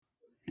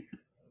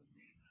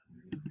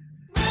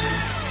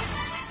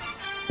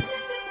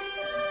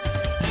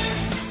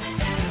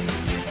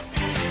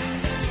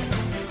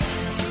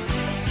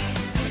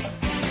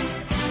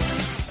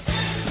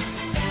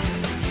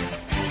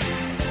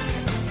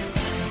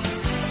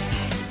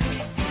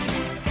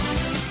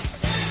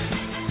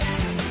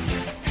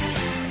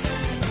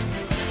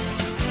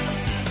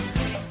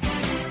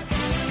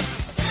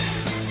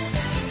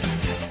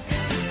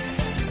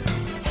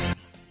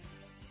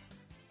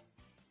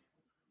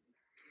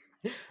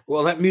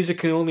Well, that music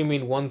can only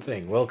mean one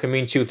thing. Well, it can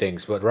mean two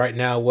things, but right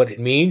now, what it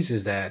means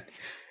is that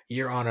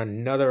you're on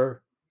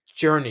another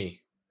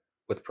journey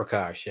with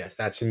Prakash. Yes,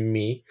 that's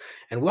me.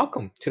 And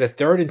welcome to the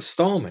third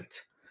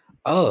installment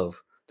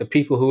of the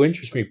People Who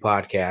Interest Me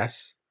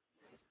podcast.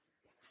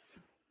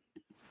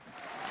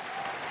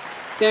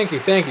 Thank you.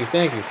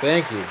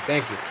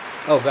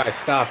 Oh, guys,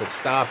 stop it.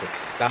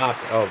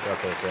 Oh,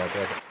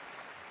 okay.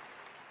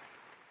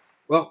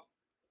 Well,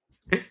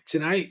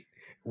 tonight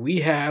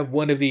we have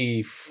one of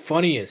the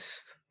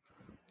funniest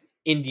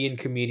Indian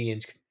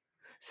comedians,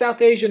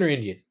 South Asian or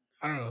Indian.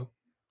 I don't know.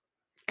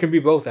 Can be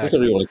both,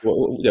 Whichever you actually.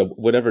 want. Yeah,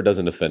 whatever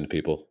doesn't offend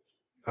people.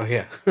 Oh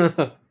yeah,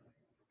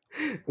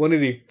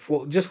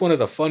 just one of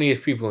the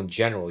funniest people in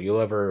general you'll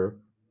ever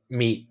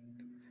meet.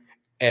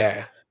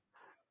 Uh,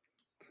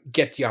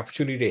 get the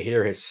opportunity to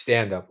hear his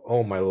stand up.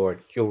 Oh my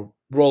lord, you'll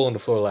roll on the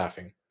floor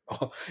laughing.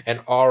 And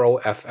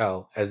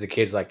ROFL, as the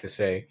kids like to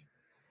say.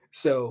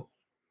 So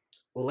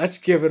let's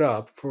give it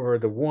up for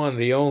the one,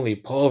 the only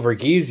Paul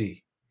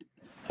Varghese.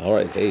 All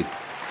right, hey,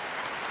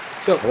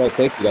 So all right,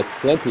 thank you. That's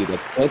plenty.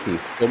 That's plenty.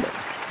 So much,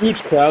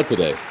 huge crowd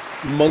today. yeah,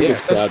 Humongous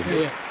such crowd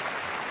here. yeah.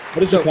 How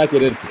did you So pack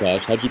it in, Prakash?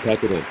 How'd you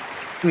pack it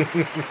in?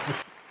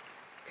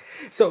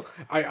 so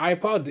I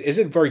apologize. Is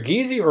it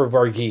Varghese or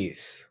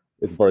Varghese?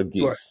 It's Var-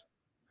 Varghese.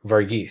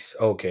 Varghese.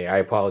 Okay, I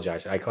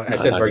apologize. I No,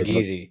 said no,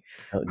 Varghese.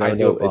 no, I no,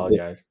 do no. It's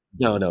apologize.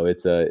 no, no.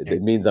 It's Yeah.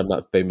 it means I'm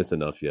not famous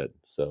enough yet.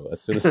 So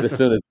as soon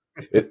as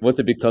once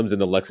it becomes in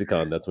the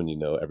lexicon, that's when you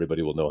know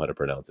everybody will know how to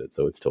pronounce it.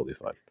 So it's totally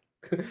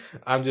fine.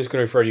 I'm just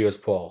going to refer to you as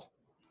Paul.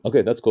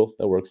 Okay, that's cool.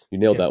 That works. You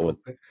nailed Yeah, that Paul. one.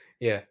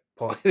 Yeah,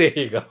 Paul. There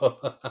you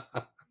go.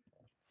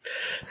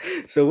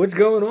 So what's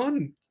going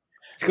on?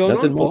 What's going on,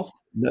 Nothing much. Paul?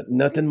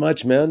 Nothing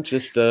much, man.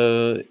 Just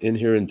in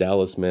here in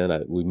Dallas,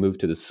 man. We moved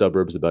to the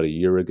suburbs about a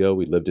year ago.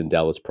 We lived in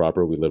Dallas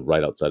proper. We live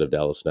right outside of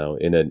Dallas now,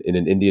 in an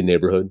Indian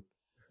neighborhood.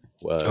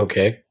 Uh,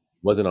 Okay.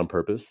 wasn't on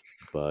purpose,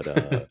 but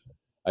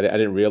I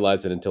didn't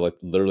realize it until like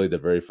literally the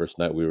very first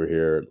night we were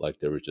here. Like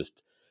there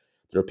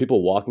were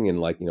people walking and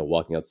like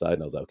walking outside,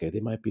 and I was like, okay, they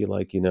might be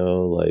like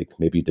like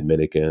maybe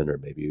Dominican or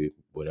maybe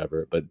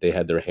whatever, but they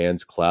had their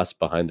hands clasped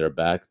behind their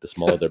back, the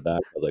small of their back.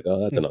 I was like, oh,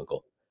 that's an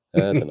uncle.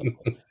 That's an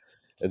uncle.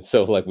 And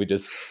so like we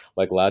just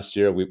like last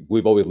year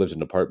we've always lived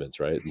in apartments,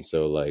 right? And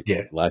so like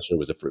Yeah. last year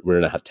we're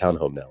in a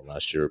townhome now.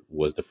 Last year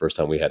was the first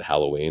time we had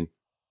Halloween,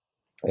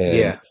 and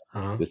Yeah.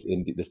 Uh-huh. this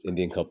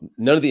Indian couple,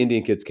 none of the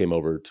Indian kids came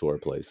over to our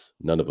place.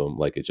 None of them.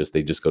 Like they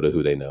just go to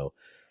who they know.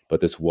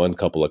 But this one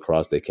couple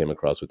across, they came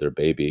across with their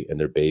baby, and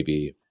their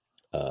baby,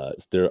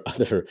 their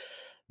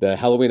the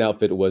Halloween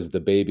outfit was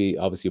the baby,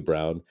 obviously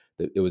brown.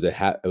 It was a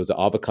hat. It was an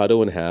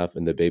avocado in half,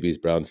 and the baby's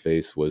brown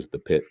face was the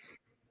pit.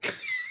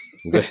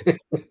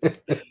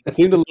 It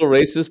seemed a little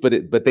racist,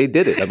 but they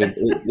did it. I mean,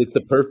 it's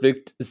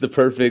the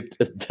perfect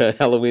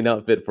Halloween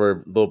outfit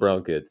for little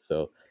brown kids.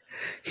 So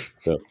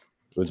it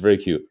was very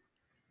cute.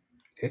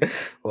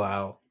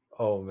 Wow.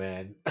 Oh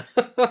man.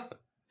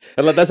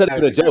 And like, that's not I-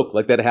 even a joke.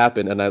 Like that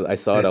happened, and I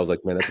saw it. yeah. I was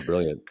like, man, that's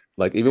brilliant.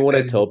 Like even when I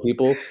That's- tell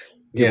people,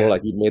 people are yeah.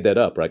 like, you made that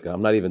up, right?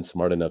 I'm not even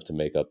smart enough to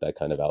make up that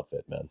kind of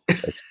outfit, man.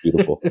 That's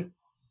beautiful.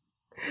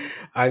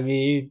 I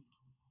mean,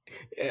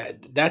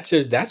 that's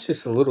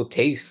just a little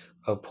taste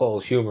of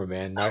Paul's humor,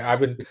 man.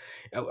 I've been,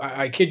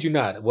 I kid you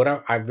not.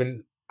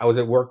 I was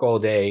at work all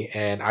day,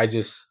 and I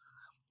just,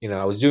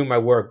 I was doing my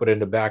work, but in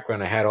the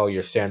background, I had all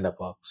your stand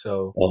up up.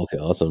 So, Oh, okay,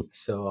 awesome.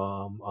 so,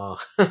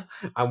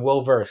 I'm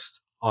well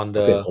versed on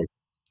Okay, the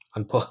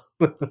on Paul.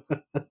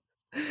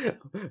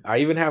 I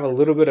even have a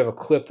little bit of a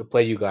clip to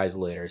play you guys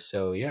later.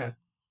 So yeah,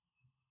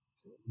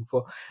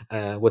 Paul-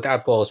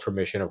 without Paul's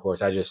permission, of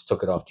course. I just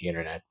took it off the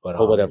internet, but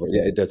oh, whatever.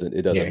 Yeah, it doesn't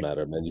yeah,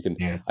 matter, man. You can.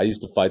 yeah. I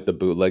used to fight the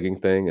bootlegging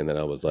thing, and then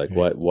I was like,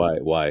 Yeah.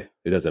 why?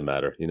 It doesn't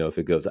matter. If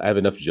it goes, I have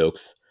enough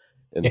jokes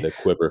in Yeah. the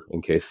quiver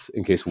in case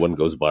one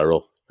goes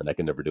viral, and I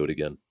can never do it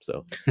again.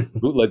 So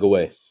bootleg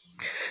away.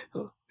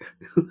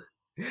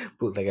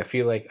 But like I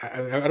feel like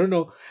I don't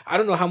know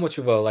how much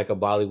of a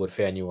Bollywood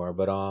fan you are,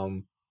 but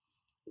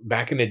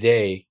back in the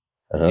day,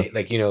 Uh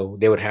huh.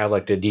 they would have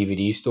like the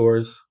DVD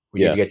stores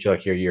where you'd Yeah. get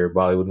your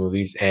Bollywood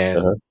movies, and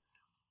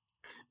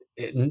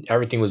Uh-huh.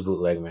 everything was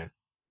bootleg, man.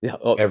 Yeah.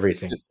 Oh,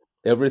 Everything.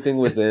 everything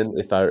was in.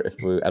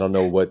 I don't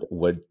know what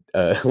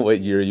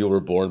what year you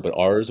were born, but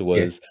ours Yeah.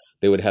 was.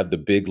 They would have the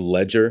big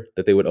ledger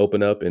that they would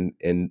open up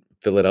and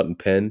fill it out in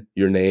pen,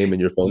 your name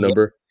and your phone Yes,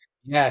 number.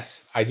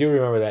 yes, I do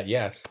remember that.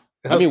 Yes,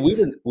 that I mean, was,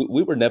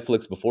 we were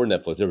Netflix before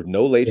Netflix. There were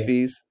no late yeah.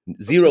 fees,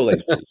 zero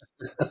late fees.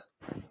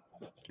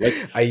 Like,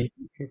 I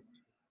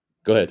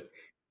go ahead.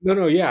 No,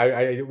 no, yeah.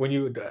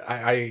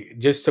 I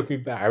just took me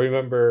back. I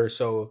remember.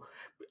 So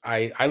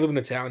I live in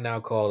a town now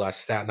called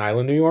Staten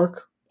Island, New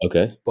York.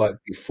 Okay. But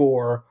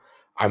before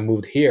I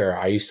moved here,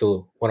 I used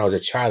to when I was a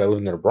child, I lived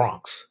in the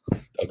Bronx,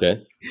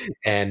 Okay.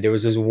 and there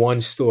was this one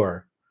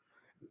store,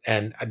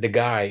 and the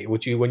guy,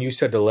 which you when you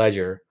said the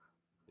ledger,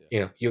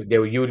 Yeah. you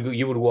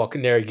would walk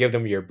in there, give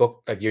them your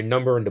book, like your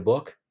number in the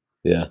book.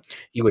 Yeah.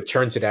 You would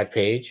turn to that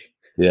page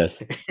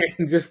Yes.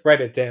 and just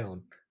write it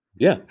down.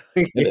 Yeah.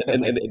 And Yeah,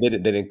 and, and they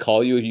didn't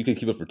call you. You could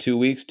keep it for 2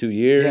 weeks, two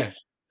yeah,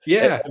 years. E-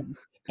 Yeah.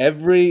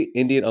 Every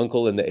Indian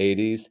uncle in the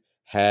 80s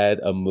had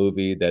a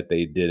movie that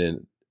they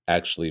didn't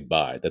actually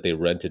buy, that they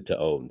rented to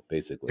own,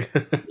 basically.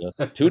 You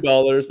know?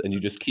 $2 and you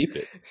just keep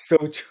it. So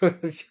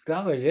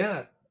 $2,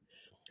 yeah.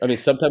 I mean,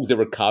 sometimes there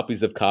were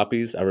copies of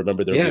copies. I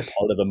remember there would be a Yes.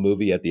 part of a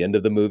movie at the end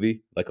of the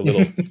movie, like a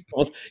little,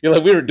 almost,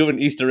 like we were doing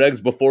Easter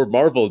eggs before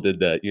Marvel did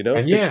that, you know?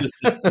 And It's yeah. just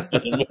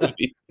another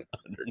movie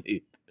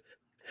underneath.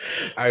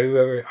 I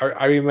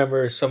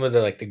remember some of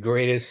the like the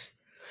greatest,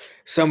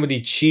 some of the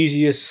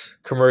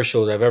cheesiest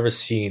commercials I've ever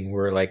seen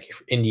were like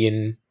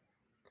Indian.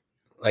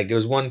 Like there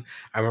was one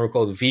I remember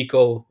called Oh, yeah,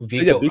 Vico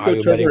Biko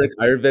Ayurvedic. Turmeric,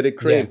 Ayurvedic Yeah.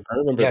 cream. I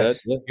remember that.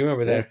 Yes. Yeah, You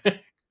remember yeah. that?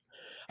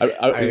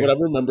 What I I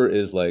remember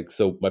is like,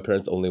 so my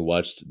parents only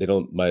watched. They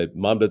don't. My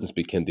mom doesn't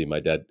speak Hindi. My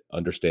dad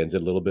understands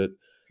it a little bit.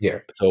 Yeah.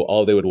 So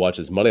all they would watch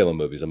is Malayalam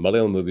movies, and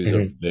Malayalam movies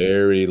are Hmm.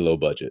 very low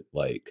budget.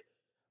 Like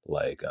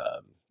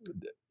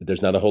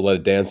there's not a whole lot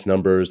of dance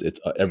numbers. It's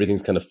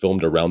everything's kind of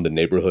filmed around the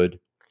neighborhood.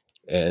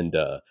 And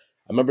I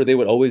remember they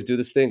would always do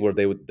this thing where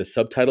the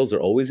subtitles are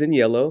always in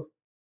yellow,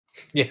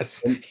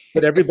 Yes.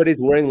 but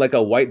everybody's wearing like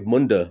a white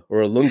munda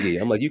or a lungi.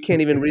 I'm like, you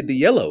can't even read the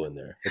yellow in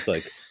there. It's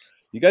like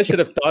you guys should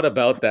have thought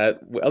about that.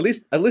 At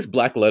least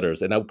black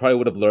letters, and I probably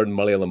would have learned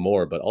Malayalam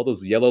more. But all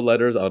those yellow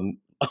letters on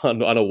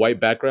a white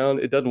background,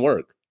 it doesn't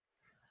work.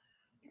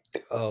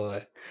 Oh,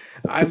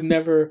 I've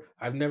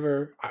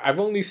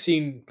only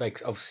seen like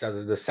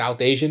the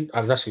South Asian.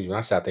 I'm not, excuse me,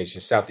 not South Asian,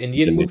 South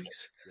Indian Indian.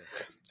 movies. Yeah.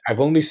 I've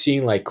only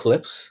seen like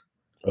clips.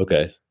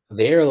 Okay.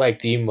 They're like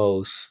the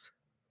most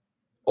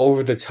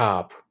over the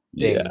top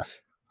Yeah.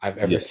 things I've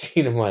ever Yeah.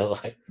 seen in my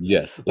life.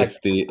 Yes. Like,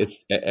 yeah,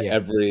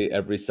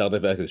 Every sound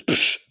effect is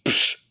psh,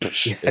 psh,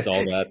 psh. It's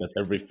all yeah, that. That's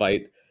every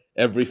fight.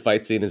 Every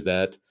fight scene is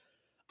that.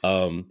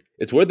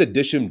 It's where the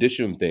dishum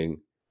dishum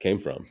thing came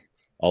from.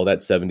 All that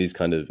 70s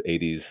kind of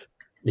 80s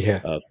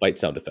yeah. fight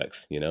sound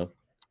effects, you know?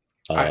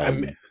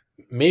 I'm Um,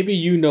 maybe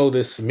you know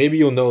this. Maybe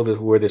you'll know this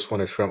where this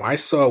one is from. I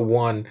saw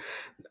one.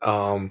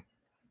 Um,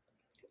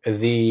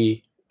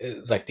 the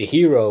like the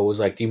hero was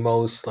like the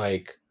most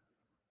like.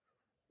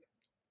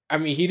 I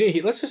mean, he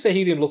didn't. Let's just say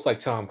he didn't look like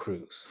Tom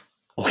Cruise,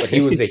 but he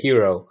was okay. the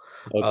hero.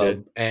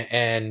 Okay.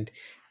 And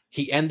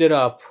he ended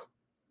up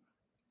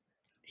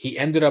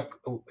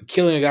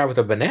killing a guy with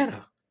a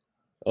banana.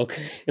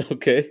 Okay.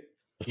 Okay.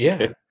 Yeah,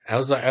 Okay. I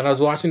was like, and I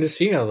was watching the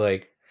scene. I was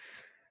like,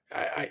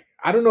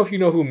 I don't know if you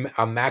know who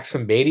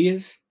Maxim Beatty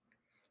is.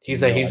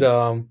 He's like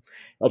No.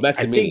 Oh, I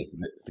think Maximini,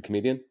 the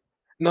comedian?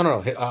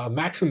 no,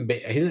 Maxim.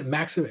 He's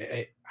Maxim.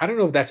 I don't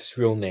know if that's his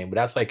real name, but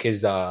that's like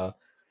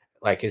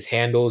his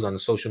handles on the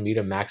social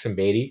media. Maxim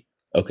Beatty.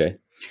 Okay.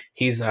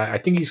 He's I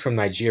think he's from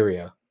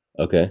Nigeria,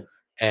 Okay.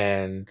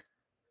 and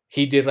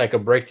he did like a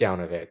breakdown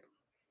of it.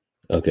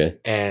 Okay.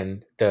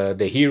 And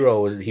the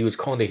hero was he was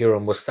calling the hero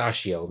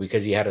Mustachio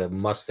because he had a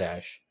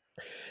mustache.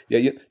 Yeah,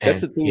 yeah,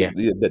 that's And the thing.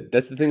 yeah,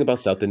 That's the thing about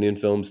South Indian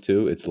films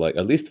too. It's like,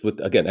 at least with,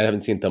 again, I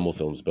haven't seen Tamil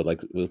films, but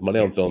like with yeah,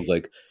 Malayalam films,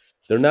 like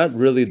they're not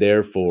really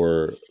there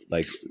for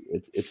like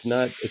it's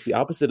the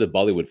opposite of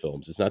Bollywood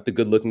films. It's not the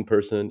good looking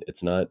person.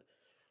 It's not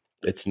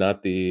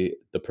the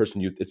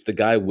person you. It's the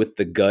guy with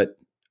the gut,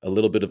 a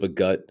little bit of a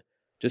gut,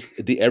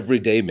 just the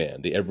everyday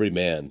man, the every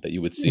man that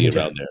you would see yeah.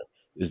 around there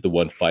is the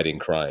one fighting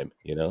crime.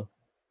 You know?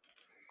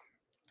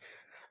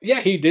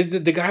 Yeah, he did.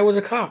 The guy was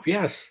a cop.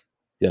 Yes,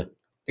 Yeah.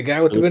 the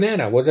guy with So the it's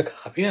banana was a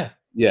cop. Yeah,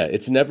 Yeah,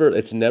 it's not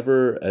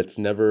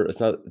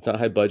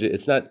high budget.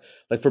 It's not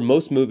like for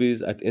most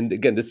movies. And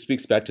again, this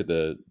speaks back to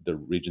the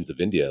regions of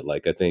India.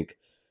 Like I think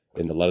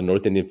in a lot of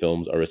North Indian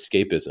films are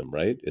escapism,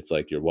 right? It's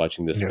like you're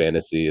watching this yeah,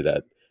 fantasy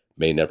that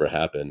may never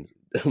happen.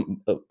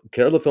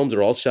 Kerala films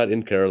are all shot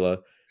in Kerala.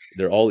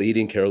 They're all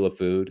eating Kerala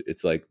food.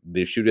 It's like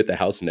they shoot at the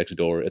house next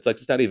door. It's like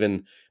it's not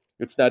even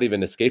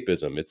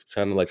escapism. It's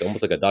kind of like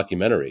almost like a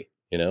documentary,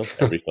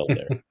 every film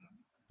there.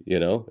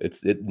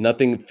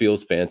 Nothing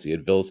feels fancy.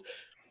 It feels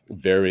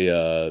very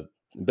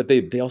but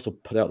they also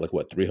put out like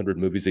what, 300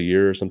 movies a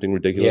year or something yeah.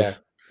 ridiculous.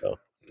 So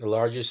The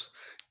largest.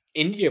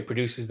 India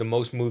produces the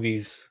most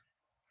movies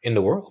in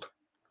the world.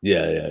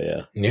 yeah, yeah,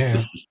 yeah. It's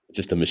Yeah,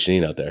 just a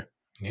machine out there.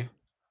 yeah.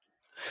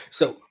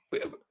 So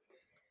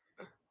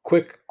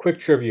quick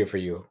trivia for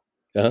you.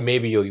 Uh-huh.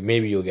 Maybe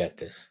you'll get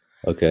this.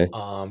 Okay.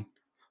 Um,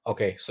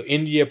 okay, so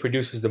India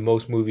produces the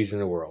most movies in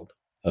the world.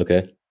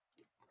 Okay.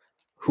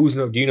 Who's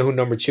no? Do you know who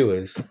number two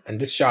is? And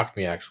this shocked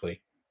me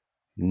actually.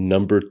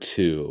 Number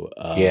two,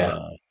 Yeah.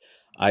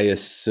 I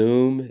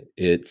assume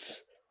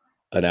it's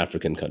an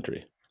African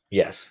country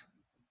Yes.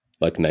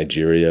 like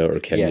Nigeria or Yeah.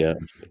 Kenya.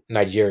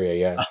 Nigeria.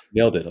 Yes.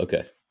 Nailed it.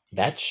 Okay.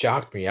 That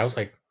shocked me. I was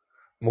like,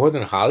 more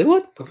than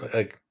Hollywood? But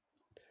like,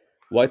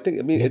 Well, I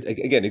mean, yeah,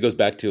 again, it goes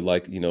back to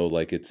like,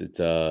 like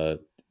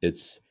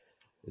it's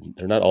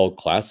they're not all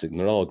classic,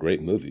 they're not all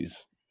great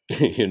movies.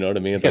 You know what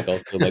I mean? It's yeah, like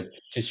also like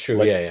it's true.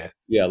 like Yeah, yeah.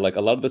 yeah, like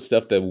a lot of the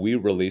stuff that we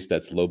release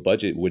that's low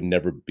budget would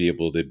never be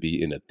able to be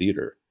in a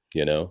theater,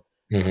 you know?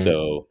 Hmm.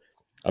 So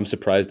I'm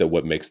surprised at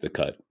what makes the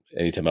cut.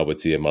 Anytime I would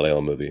see a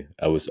Malayalam movie,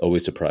 I was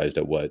always surprised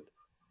at what,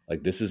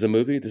 like, this is a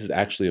movie. This is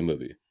actually a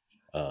movie.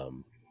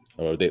 Um,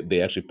 or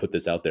they actually put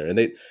this out there. And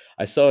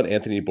I saw an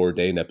Anthony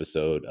Bourdain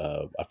episode.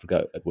 I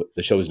forgot what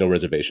the show was, No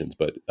Reservations,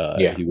 but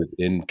Yeah. he was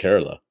in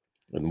Kerala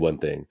in one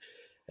thing,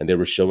 and they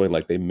were showing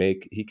like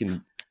he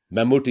can.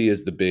 Mammootty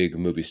is the big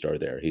movie star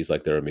there. He's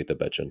like their Amitabh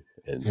Bachchan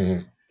in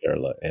Mhm.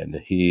 Kerala, and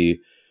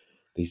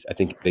these I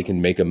think they can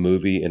make a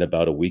movie in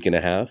about a week and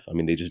a half. I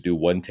mean, they just do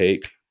one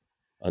take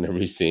on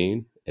every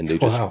scene,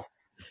 and Wow.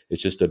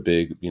 it's just a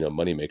big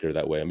moneymaker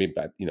that way. I mean,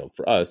 but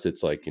for us,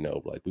 it's like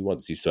like we want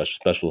to see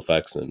special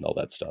effects and all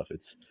that stuff.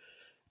 It's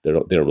they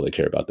don't really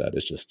care about that.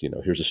 It's just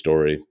here's a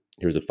story,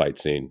 here's a fight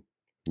scene,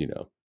 you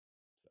know.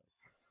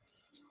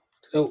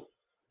 So,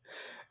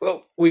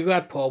 well, we've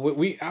got Paul.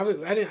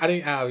 I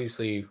didn't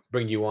obviously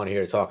bring you on here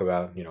to talk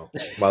about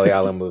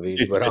Malayalam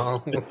movies,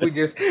 but we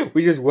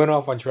just went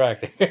off on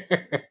track there.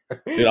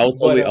 Dude,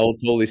 but I will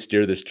totally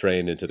steer this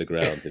train into the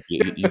ground. You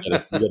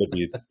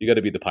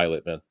gotta be the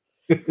pilot, man.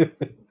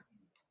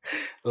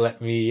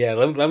 let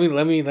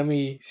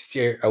me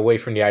steer away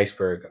from the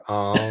iceberg.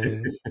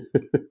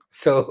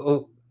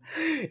 So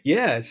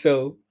yeah,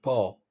 so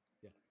Paul,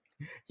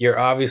 you're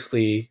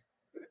obviously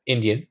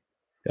Indian.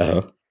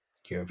 Uh-huh.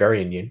 You're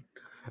very Indian.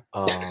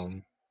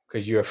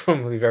 Because you're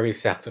from the very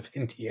south of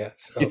India.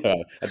 So Yeah,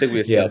 I think we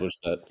yeah, established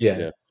that.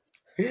 yeah.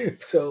 Yeah.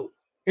 So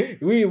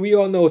we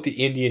all know what the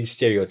Indian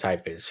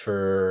stereotype is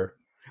for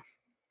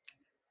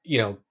you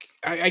know.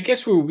 I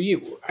guess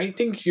I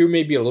think you're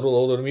maybe a little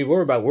older than me.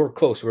 We're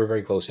close. We're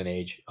very close in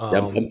age.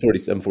 Yeah, I'm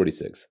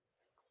 46.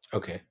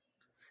 Okay.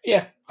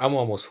 Yeah, I'm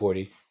almost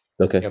 40.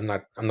 Okay. Yeah,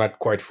 I'm not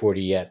quite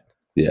 40 yet.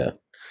 Yeah.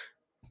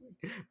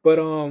 But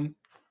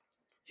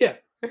yeah.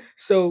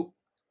 So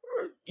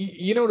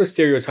the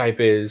stereotype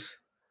is,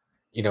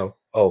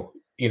 oh,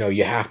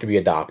 you have to be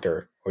a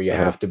doctor or you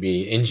Uh-huh. have to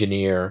be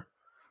engineer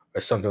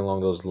or something along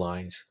those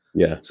lines.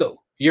 Yeah. So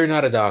you're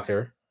not a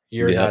doctor,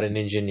 you're Yeah. not an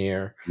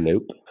engineer.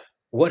 Nope.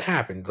 What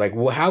happened? Like,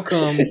 how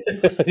come?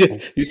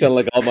 You sound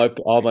like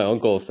all my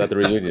uncles at the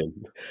reunion.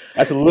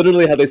 That's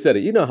literally how they said it.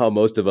 You know how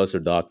most of us are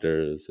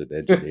doctors and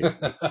engineers.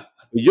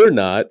 You're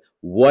not.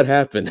 What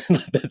happened?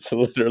 That's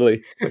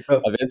literally.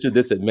 I've answered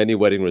this at many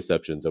wedding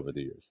receptions over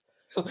the years.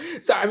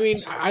 So I mean,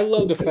 I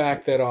love the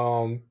fact that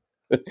I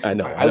I,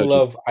 know. I I know what you.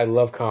 love I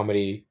love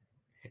comedy,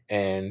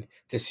 and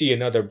to see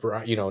another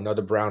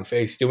brown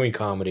face doing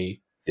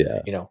comedy,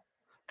 Yeah. you know,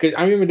 because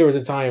I remember there was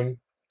a time,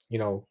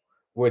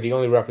 where the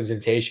only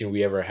representation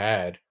we ever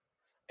had,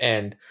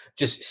 and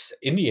just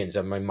Indians.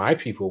 I mean, my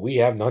people, we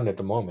have none at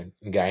the moment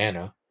in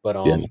Guyana, but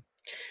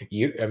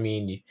Yeah. I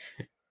mean,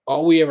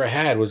 all we ever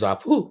had was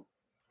Apu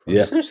from The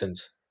Yeah.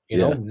 Simpsons.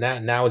 Yeah.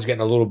 Now it's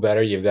getting a little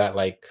better. You've got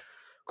like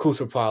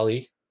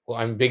Koothrappali. Well,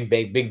 I'm big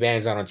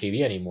band's not on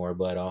TV anymore,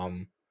 but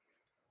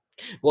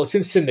well, it's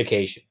in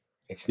syndication.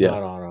 It's Yeah.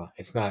 not on.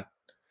 It's not.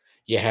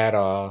 You had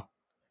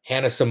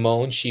Hannah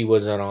Simone. She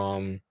was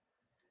an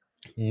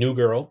New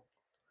Girl.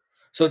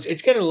 So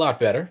it's getting a lot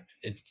better.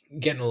 It's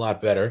getting a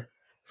lot better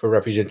for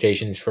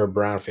representations for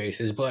brown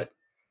faces, but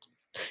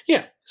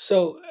yeah.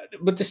 So,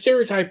 but the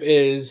stereotype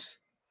is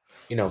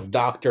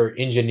doctor,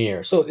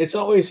 engineer. So it's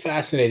always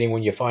fascinating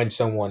when you find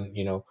someone,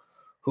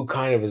 who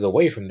kind of is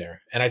away from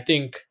there. And I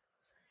think,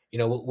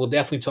 we'll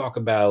definitely talk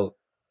about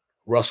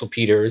Russell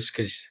Peters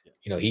because,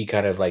 he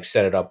kind of like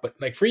set it up. But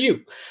like for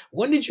you,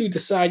 when did you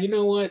decide,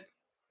 what,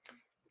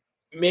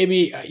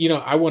 maybe,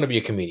 I want to be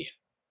a comedian?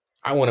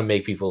 I want to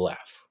make people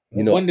laugh.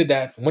 You know, When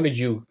did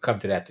you come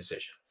to that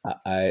decision?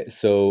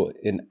 so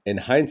in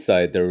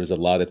hindsight, there was a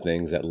lot of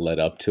things that led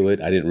up to it.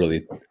 I didn't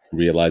really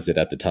realize it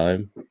at the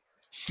time,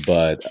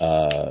 but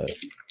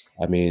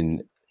I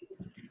mean,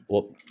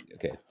 well,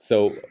 okay.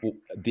 So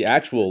the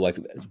actual like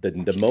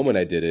the moment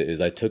I did it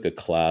is I took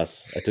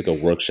a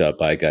workshop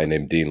by a guy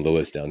named Dean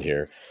Lewis down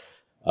here.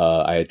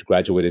 I had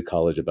graduated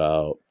college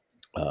about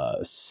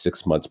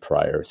 6 months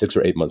prior, 6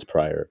 or 8 months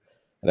prior,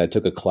 and I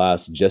took a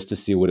class just to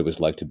see what it was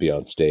like to be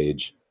on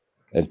stage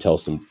and tell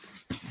some.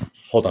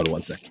 Hold on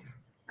one second.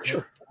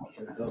 Sure.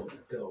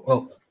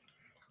 Well,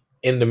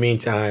 in the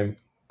meantime,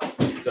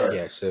 Sorry,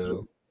 yeah.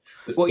 So,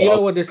 this well, you know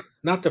dog. what? This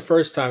not the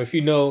first time. If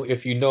you know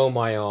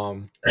my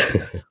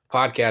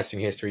podcasting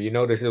history,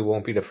 this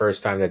won't be the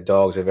first time that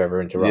dogs have ever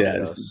Yeah,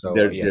 interrupted us. So,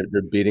 yeah.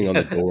 they're beating on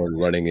the door and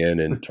running in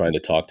and trying to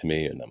talk to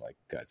me, and I'm like,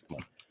 guys, come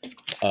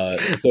on.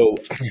 So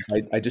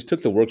I just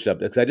took the workshop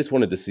because I just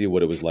wanted to see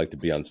what it was like to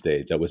be on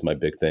stage. That was my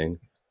big thing,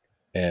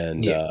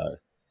 and Yeah. uh,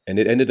 and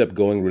it ended up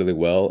going really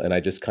well. And I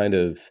just kind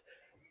of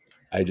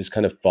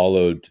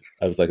followed.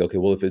 I was like, okay,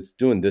 well, if it's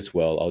doing this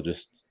well, I'll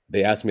just.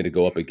 They asked me to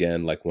go up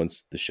again, like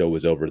once the show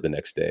was over the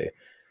next day,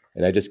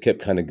 and I just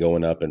kept kind of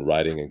going up and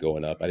writing and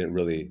going up. I didn't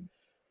really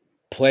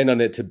plan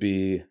on it to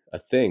be a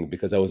thing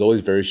because I was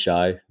always very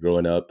shy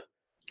growing up.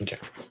 Okay.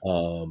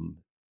 Um,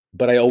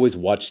 but I always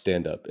watched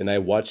stand up, and I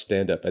watched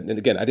stand up, and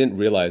again, I didn't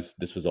realize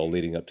this was all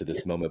leading up to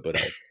this moment, but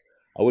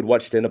I would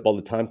watch stand up all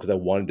the time because I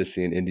wanted to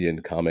see an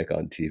Indian comic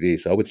on TV.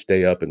 So I would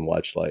stay up and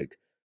watch like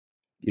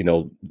you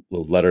know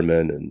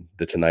Letterman and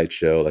The Tonight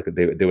Show. Like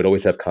they would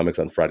always have comics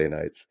on Friday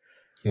nights.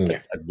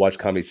 Yeah. I'd watch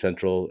Comedy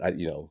Central.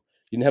 You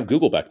didn't have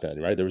Google back then,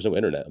 right? There was no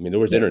internet. I mean,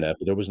 there was Yeah. internet,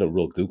 but there was no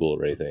real Google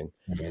or anything.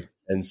 Mhm.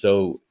 And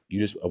so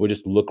I would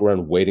just look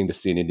around waiting to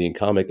see an Indian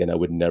comic, and I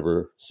would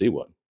never see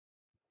one.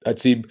 I'd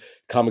see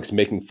comics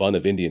making fun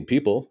of Indian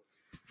people,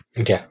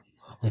 Yeah.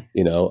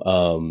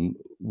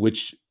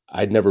 which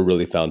I'd never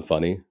really found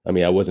funny. I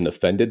mean, I wasn't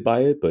offended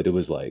by it, but it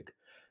was like,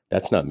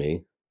 that's not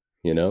me,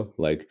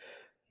 like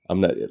I'm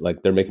not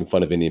like they're making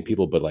fun of Indian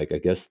people, but like I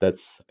guess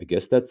that's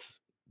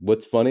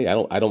what's funny.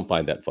 I don't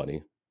find that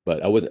funny.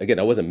 But I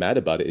wasn't mad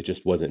about it. It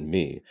just wasn't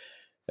me.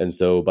 And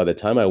so by the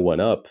time I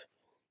went up,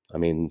 I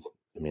mean,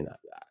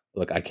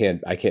 look, I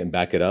can't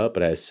back it up,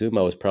 but I assume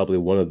I was probably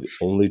one of the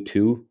only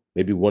two,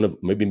 maybe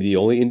the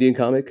only Indian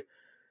comic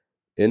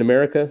in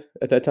America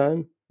at that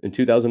time in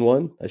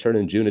 2001. I started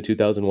in June of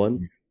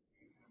 2001.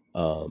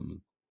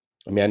 Um,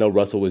 I mean, I know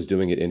Russell was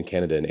doing it in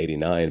Canada in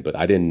 '89, but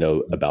I didn't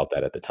know about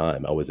that at the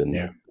time. I was in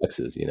Yeah.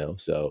 Texas,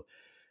 so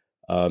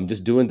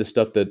just doing the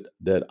stuff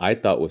that I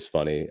thought was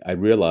funny. I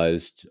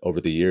realized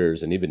over the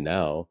years, and even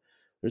now,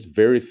 there's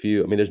very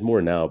few. I mean, there's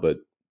more now, but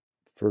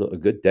for a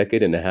good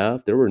decade and a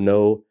half, there were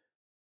no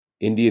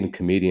Indian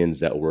comedians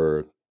that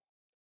were,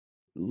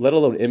 let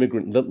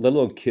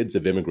alone kids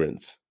of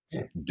immigrants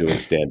Yeah. doing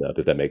stand up.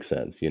 If that makes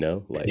sense, Yeah.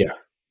 like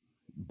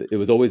it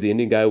was always the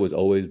Indian guy was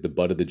always the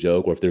butt of the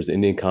joke, or if there's an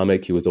Indian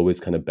comic, he was always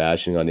kind of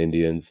bashing on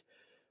Indians.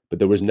 But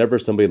there was never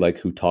somebody like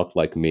who talked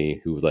like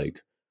me, who was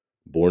like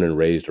born and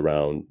raised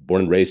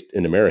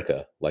in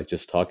America, like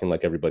just talking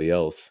like everybody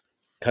else,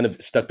 kind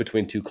of stuck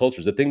between two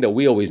cultures. The thing that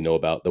we always know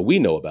about, that we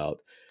know about,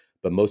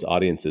 but most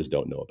audiences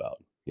don't know about.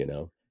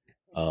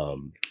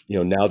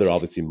 Now they're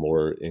obviously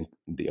more,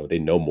 they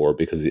know more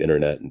because of the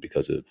internet and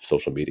because of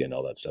social media and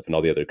all that stuff and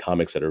all the other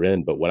comics that are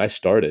in. But when I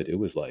started, it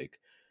was like,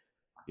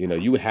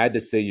 you had to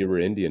say you were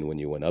Indian when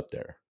you went up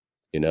there,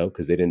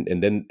 because they didn't,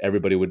 and then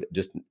everybody would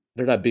just,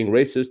 they're not being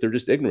racist, they're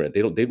just ignorant.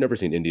 They've never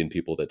seen Indian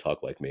people that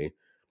talk like me,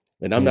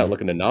 and I'm not Mhm.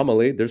 like an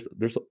anomaly. There's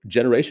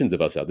generations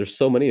of us out. There's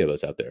so many of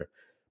us out there,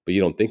 but you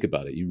don't think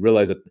about it. You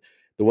realize that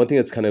the one thing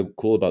that's kind of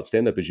cool about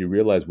stand up is you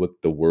realize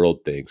what the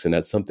world thinks, and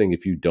that's something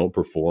if you don't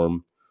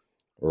perform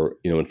or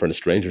in front of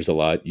strangers a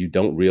lot, you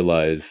don't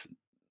realize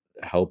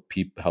how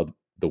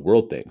the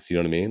world thinks. You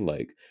know what I mean?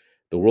 Like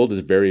the world is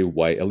very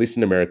white. At least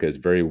in America, is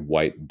very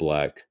white,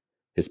 black,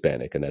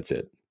 Hispanic, and that's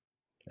it.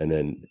 And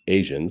then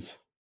Asians,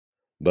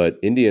 but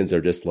Indians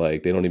are just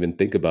like they don't even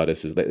think about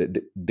us as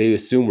they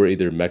assume we're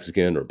either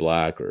Mexican or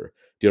black or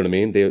do you know what I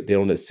mean? They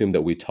don't assume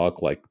that we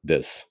talk like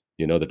this.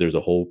 That there's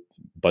a whole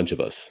bunch of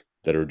us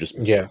that are just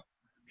Yeah.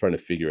 trying to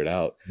figure it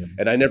out. Mhm.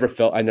 And I never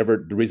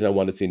the reason I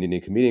wanted to see an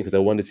Indian comedian because I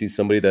wanted to see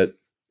somebody that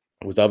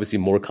was obviously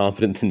more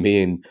confident than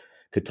me and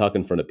could talk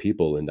in front of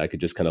people and I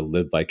could just kind of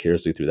live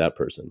vicariously through that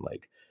person.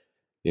 Like,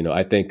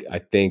 I think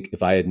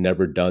if I had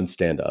never done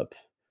stand up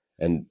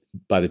and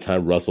by the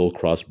time Russell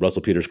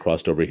Peters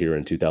crossed over here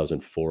in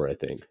 2004, I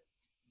think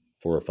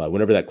 4 or 5,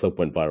 whenever that clip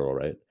went viral,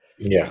 right?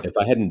 Yeah. If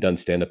I hadn't done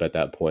stand up at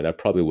that point, I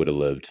probably would have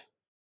lived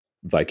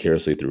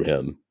vicariously through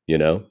him.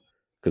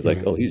 Because like,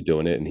 Mhm. oh, he's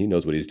doing it and he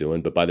knows what he's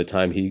doing. But by the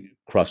time he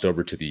crossed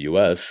over to the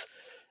US,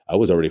 I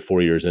was already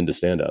 4 years into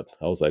stand up.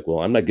 I was like, well,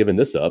 I'm not giving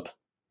this up.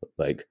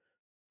 Like,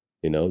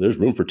 there's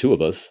room for two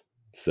of us.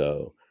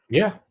 So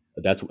Yeah.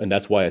 that's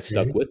why I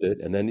stuck Mhm. with it.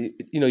 And then,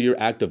 your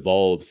act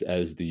evolves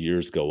as the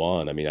years go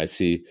on. I mean, I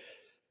see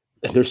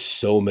there's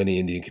so many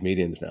Indian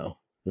comedians now.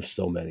 There's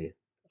so many.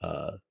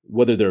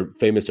 Whether they're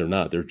famous or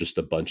not, there's just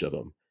a bunch of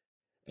them.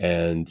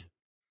 And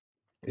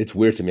it's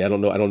weird to me. I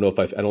don't know. If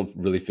I don't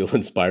really feel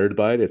inspired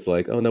by it. It's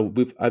like, oh no,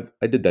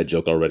 I did that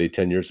joke already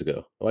 10 years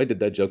ago. Oh, I did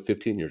that joke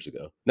 15 years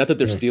ago. Not that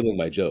they're Mhm. stealing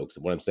my jokes.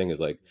 What I'm saying is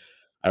like,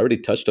 I already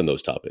touched on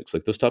those topics.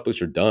 Like those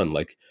topics are done.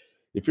 Like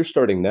if you're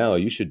starting now,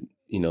 you should,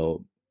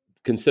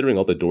 considering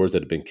all the doors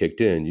that have been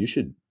kicked in,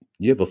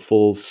 you have a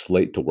full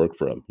slate to work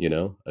from,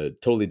 a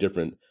totally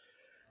different,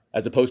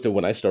 as opposed to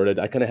when I started,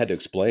 I kind of had to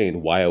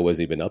explain why I was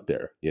even up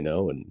there,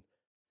 and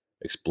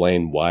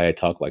explain why I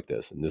talk like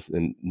this.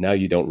 And now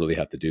you don't really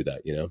have to do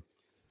that.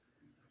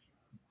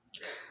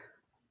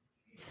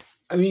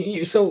 I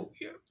mean, so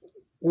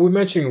we're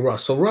mentioning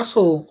Russell.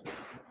 Russell,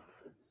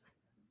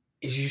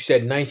 as you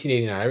said,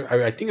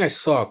 1989. I think I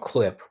saw a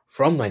clip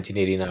from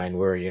 1989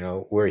 where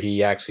where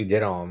he actually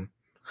did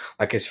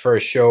like his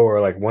first show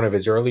or like one of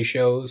his early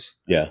shows,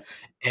 Yeah.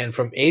 and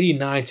from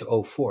 89 to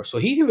 '04. So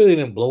he really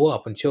didn't blow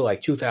up until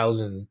like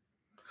 2000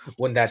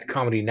 when that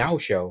Comedy Now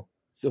show.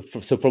 So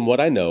from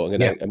what I know,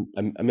 and Yeah.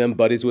 I'm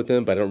buddies with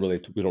him, but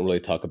we don't really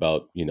talk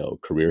about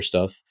career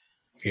stuff.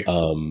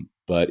 Yeah.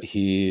 But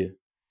he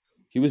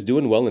was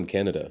doing well in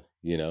Canada.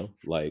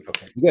 Like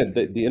Okay. again,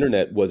 the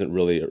internet wasn't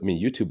really. I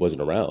mean, YouTube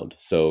wasn't around,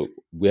 so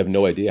we have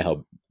no idea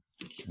how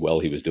well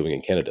he was doing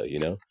in Canada.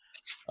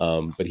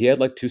 But he had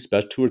like two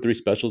or three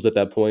specials at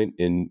that point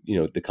in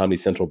the Comedy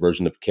Central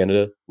version of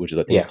Canada, which is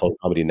I think it's Yeah. called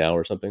Comedy Now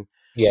or something.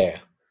 Yeah.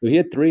 So he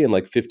had three in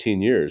like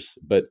 15 years,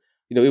 but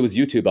it was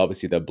YouTube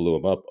obviously that blew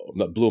him up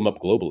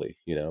globally.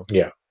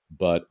 Yeah.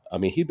 But I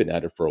mean, he'd been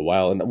at it for a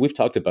while, and we've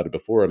talked about it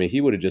before. I mean,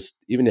 he would have just,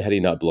 even had he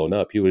not blown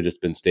up, he would have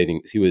just been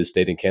stating he would have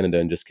stayed in Canada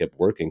and just kept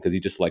working because he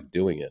just liked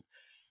doing it.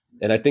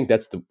 And I think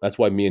that's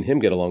why me and him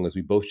get along is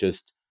we both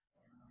just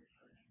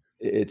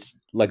it's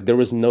like there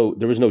was no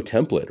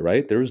template,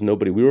 right? There was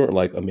nobody. We weren't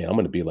like, oh man, I'm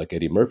going to be like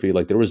Eddie Murphy.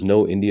 Like there was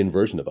no Indian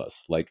version of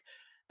us. Like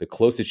the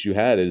closest you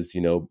had is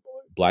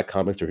black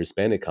comics or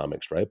Hispanic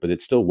comics, right? But it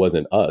still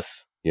wasn't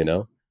us.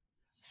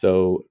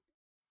 So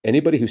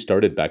anybody who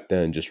started back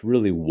then just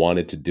really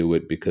wanted to do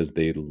it because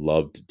they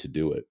loved to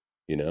do it.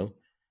 You know.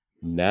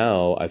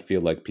 Now I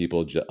feel like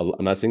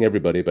I'm not saying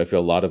everybody, but I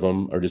feel a lot of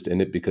them are just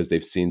in it because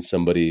they've seen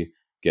somebody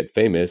get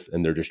famous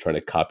and they're just trying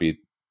to copy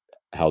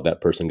how that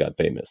person got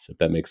famous. If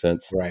that makes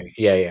sense. Right.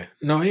 Yeah. Yeah.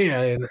 No.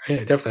 Yeah. I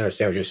definitely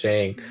understand what you're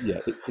saying. Yeah,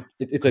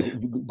 it's like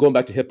going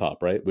back to hip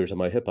hop, right? We were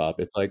talking about hip hop.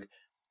 It's like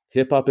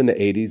hip hop in the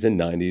 '80s and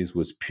 '90s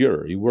was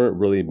pure. You weren't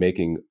really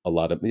making a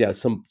lot of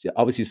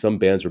obviously some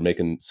bands were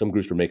making some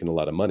groups were making a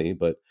lot of money,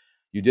 but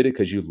you did it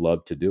because you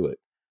loved to do it.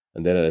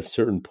 And then at a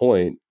certain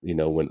point,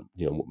 when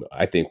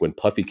I think when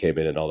Puffy came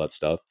in and all that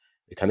stuff,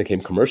 it kind of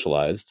came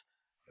commercialized,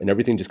 and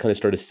everything just kind of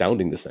started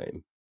sounding the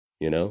same,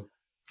 you know.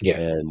 Yeah.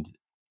 And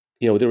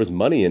there was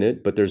money in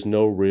it, but there's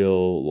no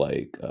real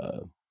like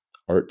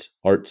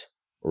art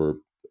or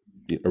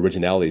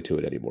originality to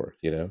it anymore.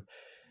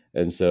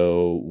 And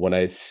so when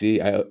I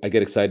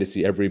get excited to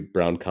see every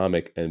brown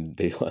comic, and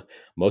they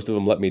most of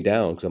them let me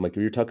down because I'm like,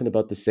 you're talking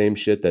about the same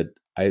shit that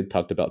I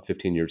talked about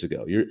 15 years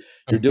ago. You're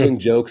doing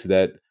jokes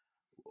that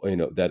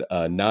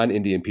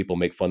non-Indian people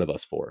make fun of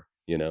us for.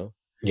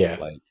 Yeah.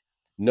 Like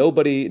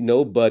nobody,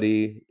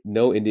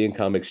 no Indian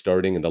comic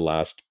starting in the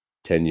last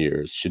 10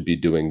 years should be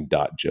doing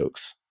dot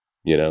jokes,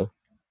 you know?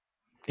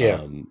 Yeah.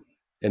 Um,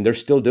 and they're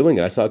still doing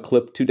it. I saw a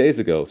clip 2 days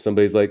ago.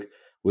 Somebody's like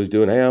was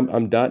doing, "Hey,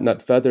 I'm dot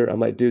not feather." I'm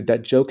like, dude,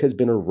 that joke has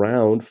been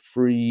around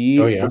for Oh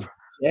for yeah.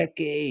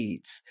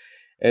 decades,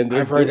 and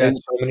they're I've heard that doing.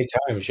 so many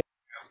times.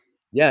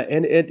 Yeah,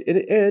 and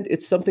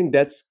it's something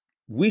that's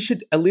we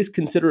should at least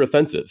consider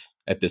offensive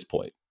at this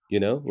point.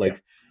 Yeah.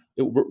 Like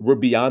we're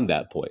beyond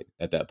that point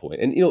at that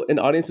point, and and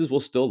audiences will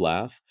still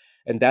laugh,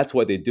 and that's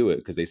why they do it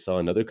because they saw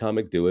another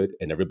comic do it,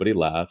 and everybody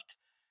laughed,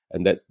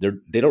 and that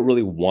they don't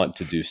really want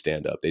to do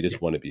stand up; they just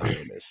want to be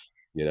famous.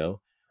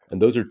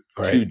 And those are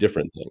two Right.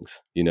 different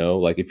things.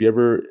 Like if you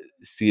ever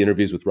see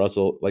interviews with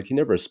Russell, like he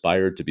never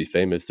aspired to be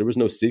famous. There was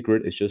no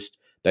secret. It's just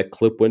that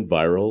clip went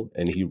viral,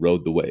 and he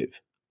rode the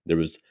wave. There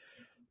was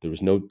he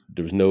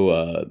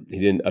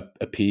didn't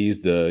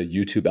appease the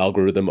YouTube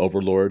algorithm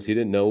overlords. He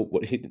didn't know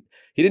he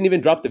didn't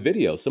even drop the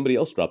video. Somebody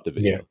else dropped the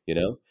Yeah.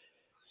 video.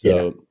 Yeah.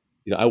 So,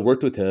 I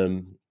worked with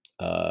him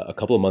a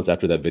couple of months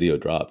after that video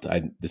dropped.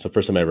 This is the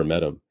first time I ever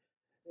met him.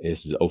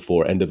 This is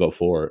 '04, end of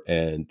 '04,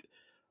 and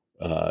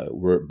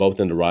we're both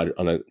in the ride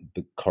on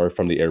the car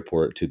from the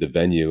airport to the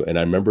venue. And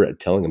I remember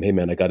telling him, "Hey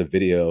man, I got a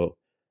video.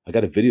 I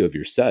got a video of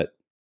your set."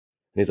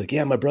 And he's like,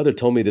 "Yeah, my brother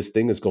told me this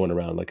thing is going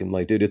around." Like, I'm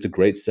like, "Dude, it's a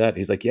great set."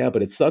 He's like, "Yeah,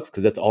 but it sucks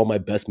because that's all my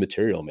best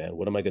material, man.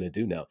 What am I going to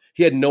do now?"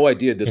 He had no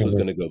idea this was Hmm.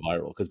 going to go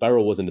viral because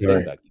viral wasn't a thing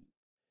Right. back then.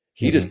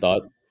 He just Hmm.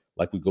 thought,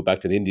 like, we go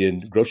back to the Indian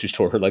grocery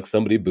store, like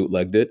somebody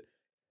bootlegged it,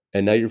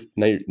 and now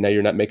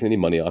you're not making any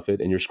money off it,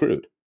 and you're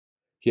screwed.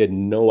 He had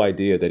no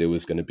idea that it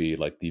was going to be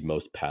like the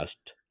most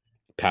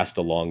passed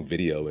along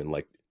video in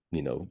like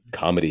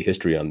comedy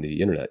history on the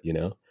internet.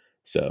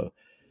 So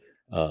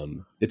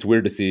it's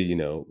weird to see,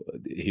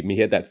 he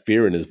had that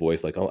fear in his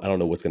voice, like, oh, I don't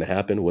know what's going to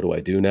happen. What do I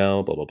do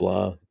now? Blah, blah,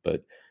 blah.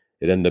 But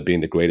it ended up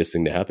being the greatest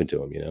thing to happen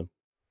to him.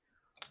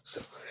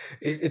 So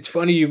it's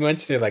funny you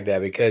mentioned it like that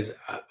because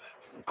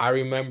I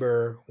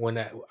remember when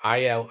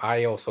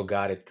I also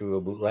got it through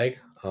a bootleg.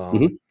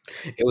 Hmm.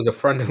 It was a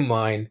friend of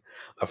mine,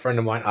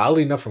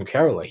 oddly enough from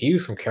Kerala. He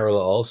was from Kerala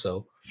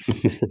also.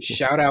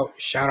 Shout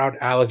out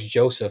Alex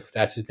Joseph.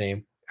 That's his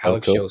name, Oh,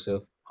 Alex cool.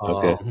 Joseph.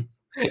 Okay.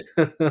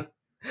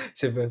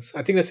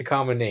 I think that's a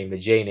common name, the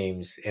J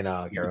names in The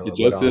Kerala. But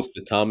Josephs,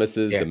 the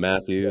Thomases, yeah, the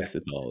Matthews,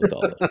 it's all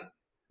there. yeah.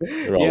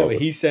 They're all Yeah, but over.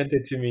 he sent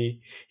it to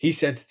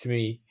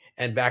me.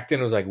 And back then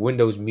it was like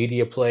Windows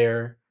Media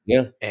Player,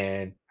 Yeah.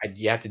 and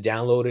you had to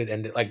download it,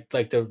 and like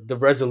the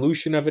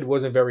resolution of it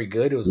wasn't very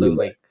good. It was Mm,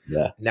 like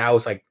yeah. now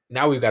it's like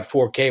now we've got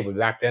 4K, but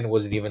back then it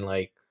wasn't even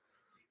like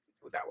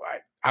that.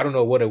 I don't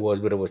know what it was,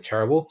 but it was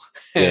terrible.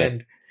 Yeah.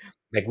 And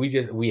like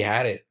we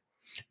had it,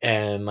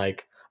 and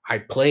like I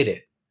played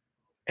it,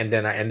 and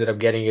then I ended up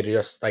getting it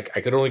just like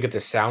I could only get the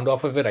sound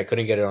off of it. I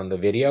couldn't get it on the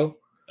video,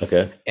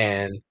 Okay.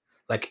 and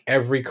like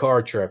every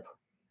car trip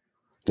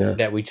Yeah.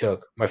 that we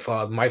took, my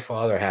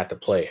father had to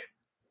play it.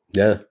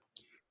 Yeah.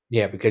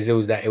 Yeah, because it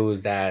was that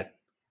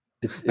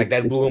It's, like it's, that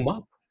it's, blew him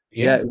up.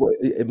 yeah. Yeah. Well,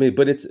 I mean,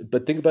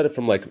 but think about it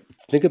from like,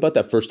 think about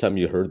that first time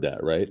you heard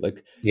that, right?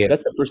 Like, Yeah.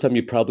 that's the first time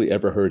you probably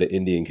ever heard an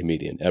Indian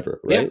comedian ever,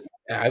 Yeah. right?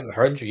 I've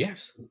heard you.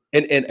 Yes.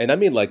 And I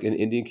mean like an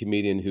Indian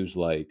comedian who's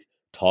like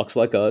talks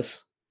like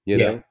us, you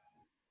Yeah.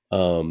 know,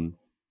 um,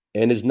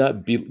 and is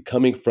not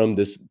coming from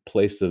this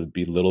place of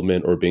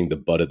belittlement or being the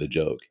butt of the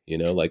joke.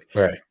 Like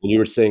Right. when you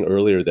were saying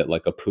earlier that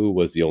like a poo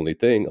was the only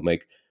thing. I'm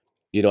like,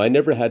 I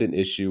never had an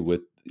issue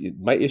with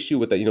my issue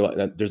with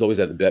that. There's always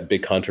that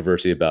big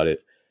controversy about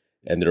it,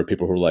 and there are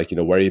people who are like,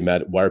 why are you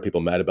mad? Why are people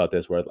mad about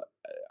this? Where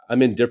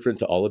I'm indifferent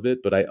to all of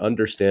it, but I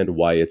understand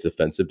why it's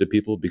offensive to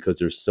people because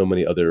there's so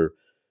many other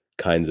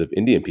kinds of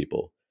Indian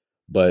people.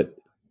 But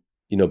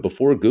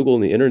before Google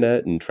and the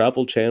internet and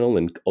Travel Channel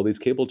and all these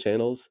cable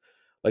channels,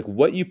 like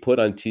what you put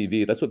on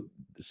TV, that's what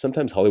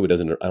sometimes Hollywood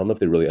doesn't. I don't know if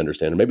they really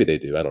understand, or maybe they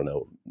do. I don't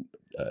know.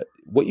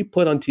 What you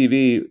put on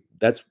TV,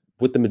 that's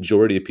what the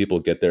majority of people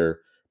get their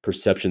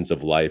perceptions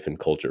of life and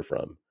culture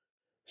from.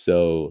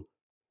 So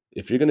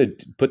if you're going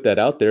to put that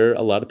out there,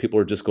 a lot of people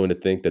are just going to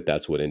think that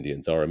that's what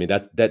Indians are. I mean,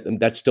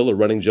 that's still a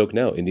running joke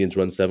now. Indians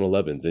run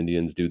 7-Elevens.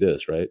 Indians do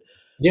this, right?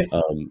 Yeah.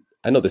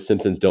 I know the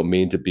Simpsons don't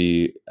mean to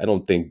be. I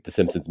don't think the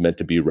Simpsons meant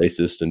to be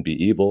racist and be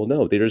evil.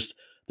 No, they're just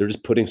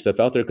putting stuff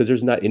out there because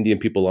there's not Indian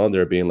people on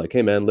there being like,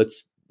 hey man,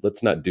 let's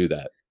not do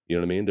that. You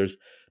know what I mean?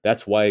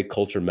 That's why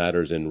culture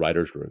matters in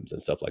writers' rooms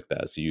and stuff like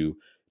that. So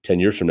 10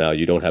 years from now,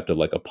 you don't have to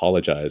like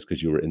apologize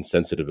because you were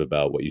insensitive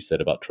about what you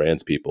said about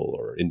trans people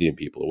or Indian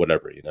people or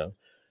whatever.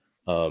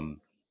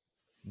 Um,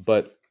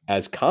 but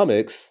as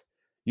comics,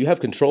 you have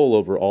control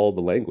over all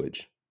the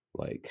language.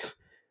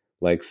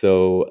 Like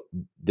so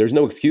there's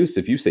no excuse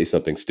if you say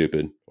something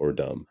stupid or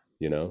dumb,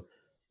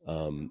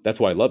 That's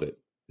why I love it,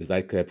 is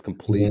I have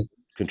complete Mhm.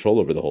 control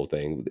over the whole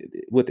thing.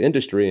 With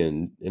industry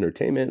and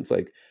entertainment, it's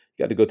like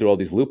you got to go through all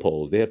these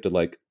loopholes. They have to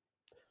like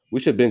we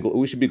should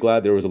be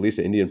glad there was at least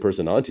an Indian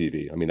person on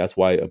TV. I mean, that's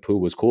why Apu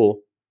was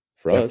cool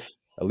for Yeah. us.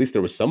 At least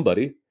there was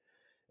somebody.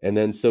 And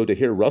then so to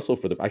hear Russell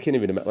I can't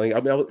even imagine. Like,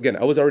 I mean, again,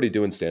 I was already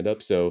doing stand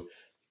up, so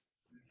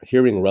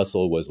hearing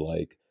Russell was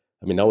like,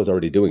 I mean, I was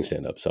already doing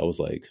stand up, so I was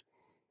like,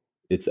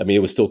 I mean,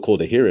 it was still cool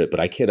to hear it, but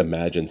I can't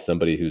imagine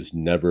somebody who's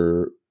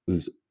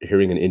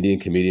hearing an Indian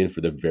comedian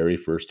for the very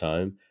first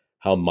time,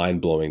 how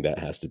mind blowing that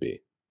has to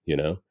be, you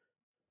know?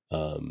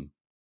 Um,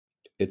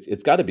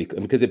 it's got to be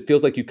because it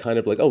feels like you kind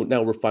of like, oh,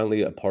 now we're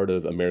finally a part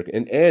of America.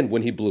 And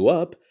when he blew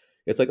up,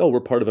 it's like, oh, we're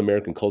part of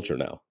American culture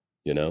now,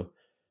 you know?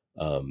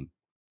 Um,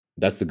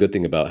 that's the good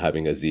thing about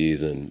having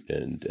Aziz and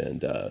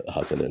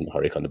Hassan and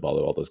Hari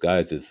Kondabolu, all those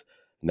guys, is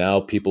now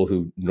people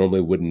who normally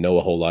wouldn't know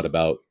a whole lot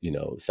about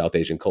South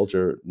Asian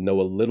culture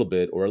know a little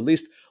bit, or at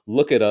least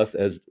look at us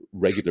as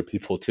regular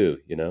people too.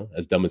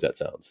 As dumb as that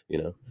sounds.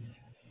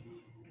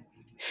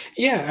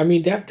 Yeah, I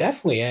mean,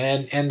 definitely,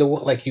 and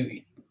like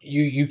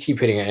you keep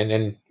hitting it,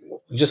 and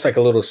just like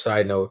a little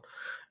side note,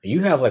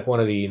 you have like one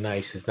of the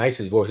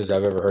nicest voices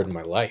I've ever heard in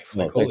my life.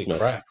 Like, No, holy thanks, man.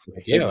 crap!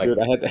 Like, yeah, like Dude,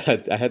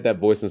 I had that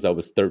voice since I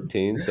was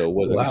 13, so it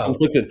wasn't. I wow.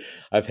 wasn't.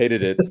 I've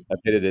hated it. I've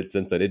hated it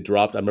since then. It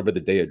dropped. I remember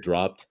the day it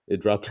dropped.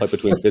 It dropped like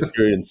between fifth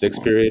period and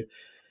sixth period.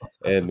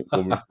 And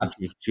when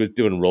she was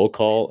doing roll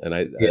call, and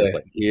I Yeah, was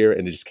like here,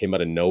 and it just came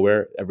out of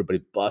nowhere.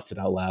 Everybody busted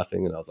out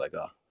laughing, and I was like,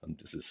 oh,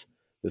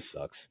 this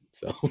sucks.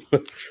 So,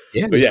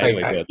 yeah. but Just yeah. like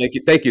Anyways,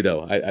 no, thank you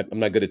though. I'm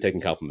not good at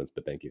taking compliments,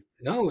 but thank you.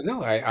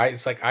 no. I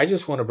it's like I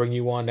just want to bring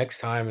you on next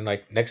time, and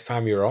like next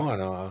time you're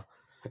on,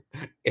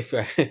 if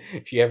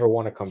if you ever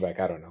want to come back,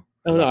 I don't know.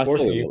 I'm Oh no, not I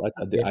forcing totally you. will.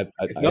 Yeah.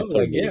 I No, like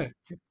totally.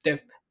 yeah,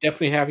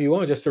 definitely have you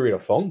on just to read a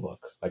phone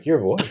book, like your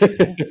voice.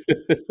 Yeah,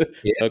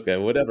 yeah. Okay,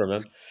 whatever,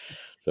 man.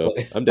 So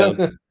What- I'm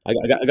down. I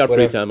got free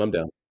whatever, time. I'm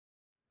down.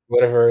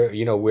 whatever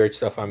weird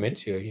stuff I'm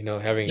into.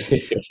 Having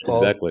Paul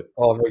Exactly.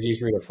 Paul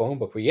Varghese read a phone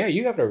book. But yeah,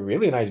 you have a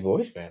really nice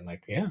voice, man.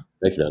 Like yeah,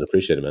 Thanks, man.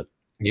 Appreciate it, man.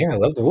 yeah, I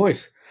love the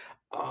voice.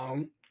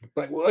 Um,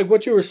 like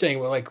what you were saying,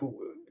 well, like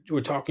you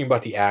were talking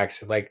about the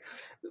accent, like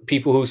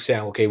people who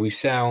sound okay. We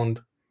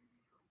sound.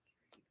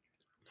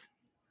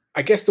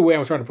 I guess the way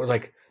I'm trying to put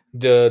like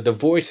the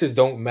voices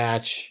don't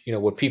match.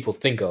 What people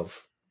think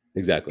of. You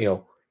Exactly.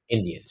 know,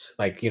 Indians.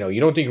 Like you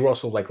don't think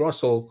Russell like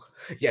Russell.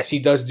 Yes, he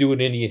does do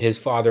an Indian. His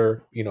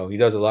father. He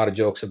does a lot of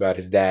jokes about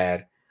his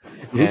dad,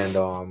 Mhm.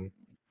 and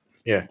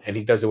yeah, and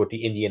he does it with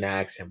the Indian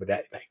accent. But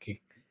that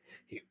like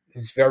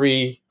it's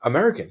very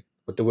American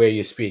with the way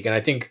you speak, and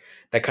I think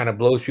that kind of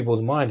blows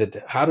people's mind.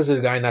 That how does this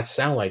guy not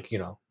sound like?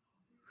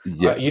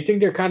 Yeah. You think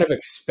they're kind of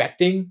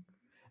expecting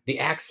the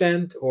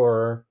accent,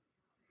 or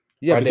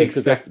Yeah, are they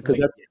because that's expecting because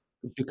like that's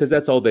because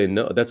that's all they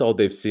know. That's all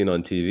they've seen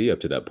on TV up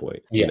to that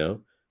point, you yeah,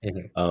 know?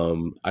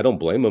 hmm I don't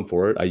blame them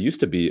for it. I used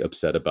to be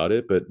upset about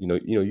it, but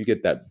you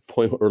get that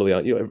point early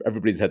on.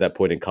 Everybody's had that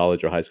point in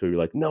college or high school. You're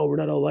like, no, we're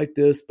not all like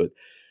this, but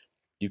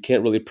you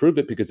can't really prove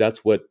it because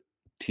that's what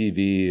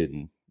TV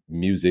and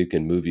music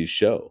and movies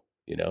show.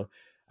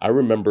 I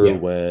remember yeah,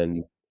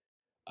 when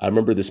I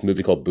remember this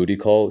movie called Booty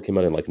Call. It came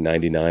out in like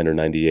 '99 or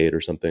 '98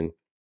 or something.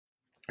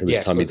 It was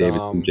yes, Tommy with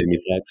Davis and Jamie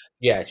Foxx.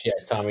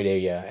 yes, Tommy Day,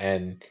 yeah,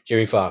 and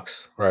Jimmy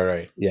Fox,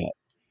 right. Yeah.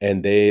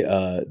 And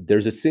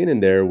there's a scene in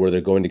there where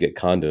they're going to get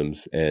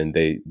condoms, and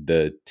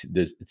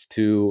it's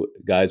two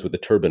guys with a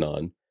turban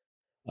on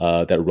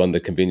that run the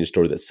convenience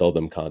store that sell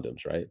them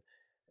condoms, right?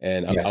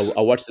 And Yes.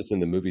 I watched this in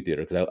the movie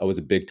theater because I was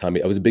a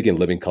big In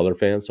Living Color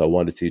fan, so I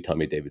wanted to see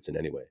Tommy Davidson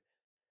anyway.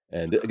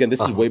 And again,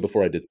 this is Uh-huh. way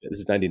before I did. This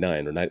is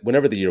 '99 or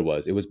whenever the year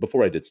was. It was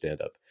before I did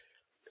stand up.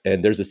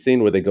 And there's a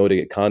scene where they go to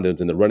get condoms,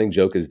 and the running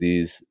joke is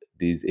these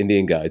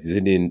Indian guys, these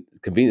Indian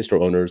convenience store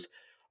owners,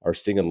 are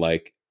singing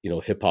like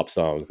hip hop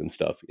songs and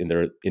stuff in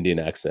their Indian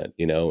accent,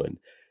 and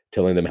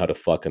telling them how to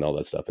fuck and all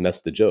that stuff. And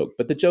that's the joke.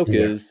 But the joke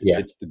Yeah, is yeah,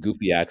 it's the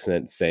goofy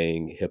accent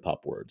saying hip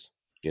hop words.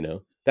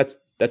 That's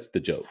the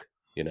joke.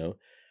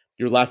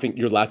 You're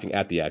laughing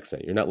at the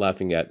accent. You're not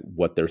laughing at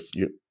what they're.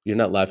 you're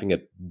not laughing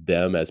at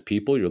them as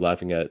people. You're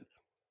laughing at,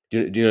 do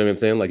you know what I'm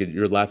saying? Like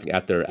you're laughing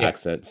at their Yeah.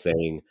 accent,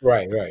 saying,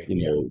 Right. Right. you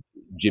Yeah. know,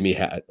 Jimmy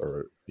Hat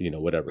or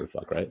whatever the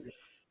fuck, right?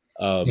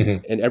 Hmm.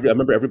 And I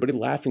remember everybody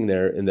laughing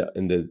there in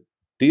the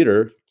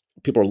theater.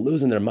 People are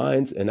losing their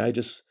minds, and I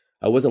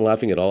wasn't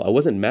laughing at all. I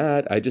wasn't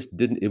mad. I just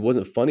didn't. It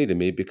wasn't funny to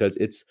me because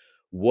it's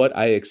what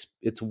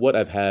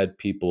I've had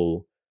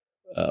people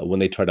when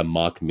they try to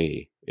mock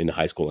me in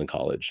high school and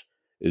college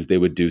is they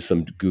would do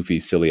some goofy,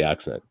 silly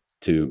accent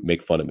to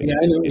make fun of Yeah. me.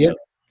 I know. You Yeah. know,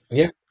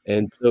 Yeah.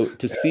 and so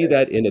to see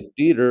that in a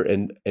theater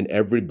and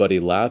everybody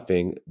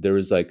laughing, there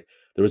was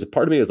a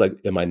part of me that was like,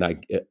 am I not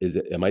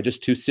am I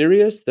just too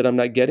serious that I'm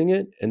not getting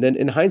it? And then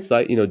in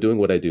hindsight, doing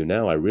what I do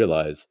now, I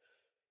realize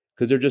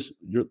because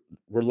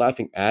we're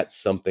laughing at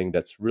something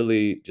that's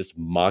really just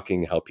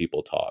mocking how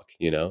people talk,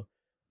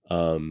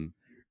 Um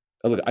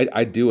look,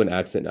 I do an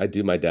accent. I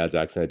do my dad's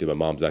accent. I do my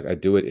mom's accent. I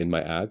do it in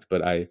my act,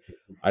 but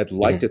I'd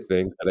like Hmm. to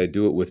think that I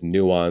do it with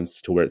nuance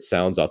to where it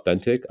sounds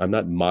authentic. I'm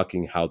not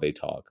mocking how they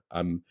talk.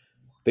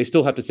 They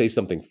still have to say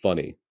something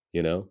funny,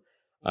 you know.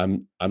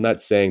 I'm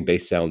not saying they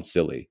sound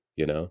silly.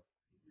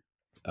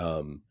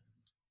 Um,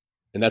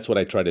 and that's what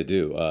I try to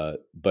do.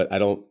 But I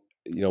don't,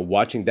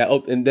 watching that.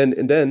 Oh, and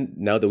then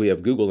now that we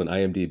have Google and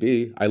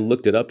IMDb, I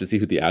looked it up to see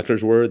who the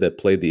actors were that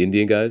played the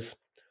Indian guys,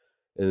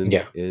 and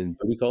Yeah. what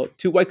do we call it?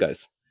 Two white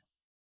guys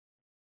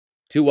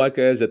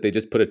that they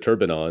just put a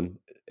turban on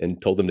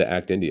and told them to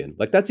act Indian.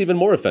 Like that's even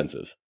more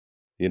offensive,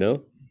 you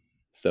know?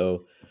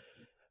 So,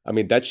 I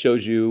mean, that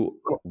shows you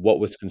what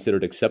was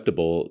considered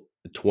acceptable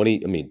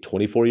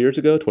 24 years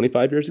ago,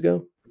 25 years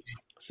ago.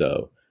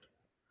 So,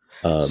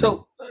 um,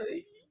 So,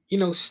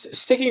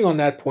 sticking on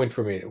that point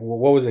for me,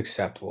 what was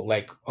acceptable?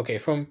 Like, okay,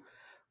 from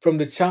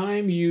the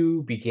time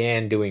you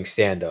began doing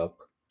stand up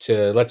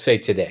to let's say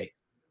today,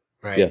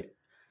 yeah, right?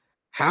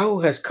 How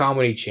has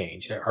comedy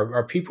changed?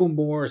 Are people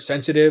more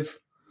sensitive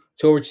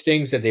towards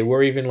things that they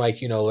were even like,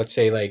 let's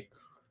say like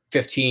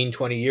 15,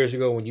 20 years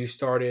ago when you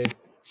started?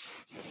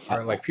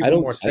 Are like I people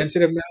don't, more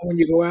sensitive now when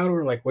you go out,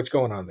 or like what's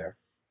going on there?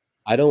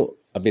 I don't,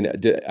 I mean,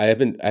 I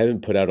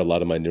haven't put out a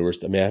lot of my newer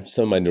stuff. I mean, I have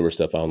some of my newer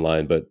stuff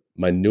online, but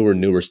my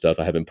newer stuff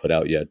I haven't put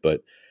out yet.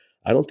 But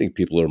I don't think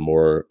people are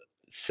more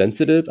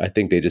sensitive. I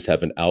think they just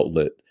have an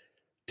outlet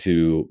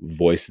to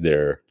voice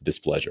their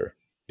displeasure,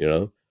 you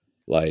know?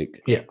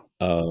 Like Yeah.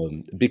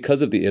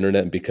 because of the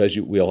internet and because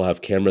we all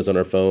have cameras on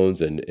our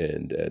phones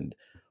and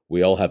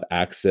we all have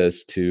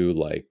access to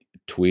like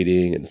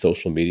tweeting and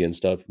social media and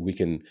stuff,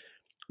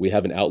 we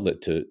have an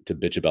outlet to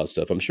bitch about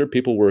stuff. I'm sure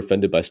people were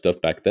offended by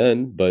stuff back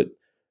then, but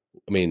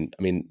I mean,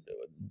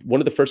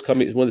 one of the first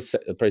comedy, one of the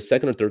probably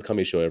second or third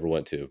comedy show I ever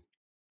went to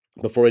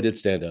before I did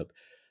stand up,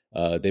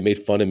 they made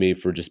fun of me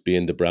for just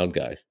being the brown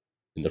guy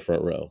in the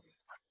front row,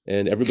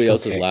 and everybody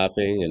else is Okay.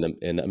 laughing,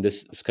 and I'm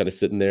just kind of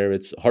sitting there.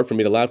 It's hard for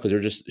me to laugh because they're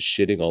just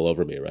shitting all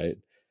over me, right?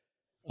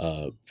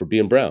 For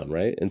being brown,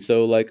 right? And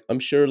so, like, I'm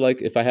sure,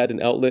 like, if I had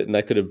an outlet and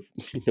I could have,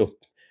 you know,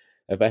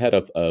 if I had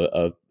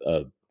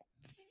a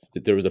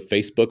if there was a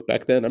Facebook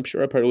back then, I'm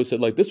sure I probably would have said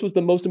like, "This was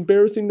the most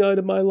embarrassing night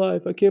of my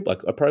life. I can't."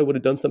 Like, I probably would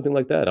have done something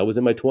like that. I was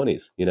in my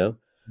 20s. Yeah.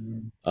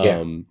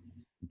 Um,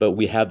 but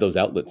we have those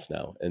outlets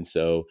now,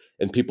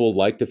 and people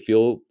like to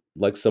feel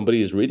like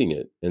somebody is reading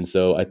it, and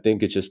so I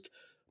think it's just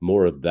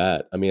more of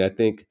that. I mean, I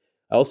think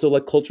I also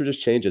like culture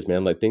just changes,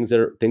 man. Like things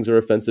are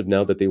offensive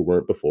now that they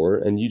weren't before,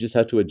 and you just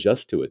have to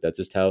adjust to it. That's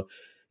just how,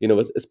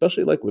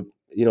 especially like with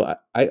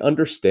I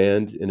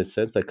understand in a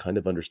sense. I kind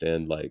of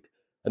understand like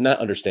not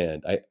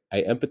understand.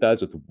 I empathize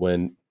with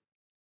when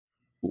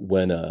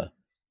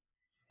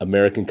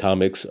American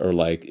comics are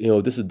like,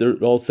 they're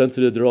all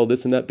sensitive, they're all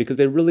this and that because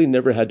they really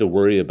never had to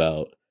worry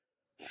about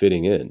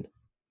fitting in,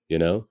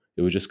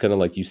 It was just kind of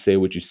like you say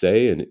what you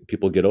say and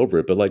people get over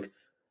it. But like,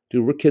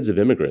 dude, we're kids of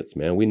immigrants,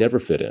 man. We never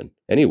fit in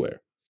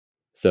anywhere.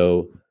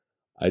 So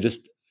I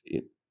just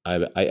I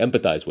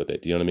empathize with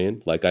it. Do you know what I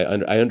mean? Like I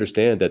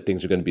understand that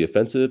things are going to be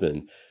offensive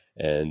and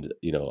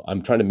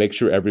I'm trying to make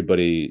sure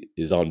everybody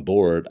is on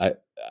board.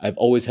 I've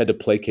always had to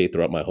placate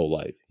throughout my whole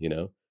life,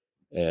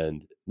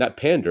 and not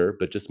pander,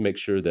 but just make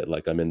sure that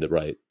like I'm in the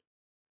right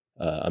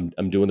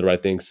I'm doing the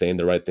right things, saying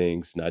the right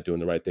things, not doing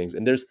the right things.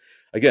 And there's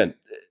again,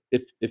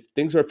 if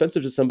things are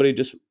offensive to somebody,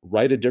 just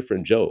write a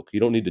different joke. You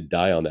don't need to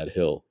die on that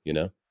hill.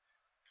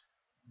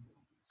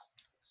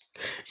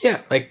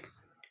 Yeah. Like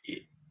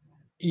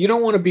you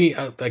don't want to be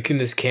like in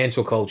this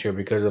cancel culture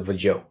because of a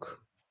joke.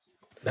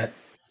 That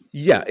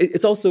Yeah,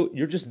 it's also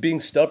you're just being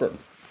stubborn.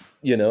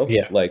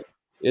 yeah. Like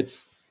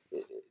it's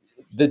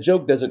the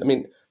joke doesn't. I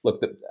mean,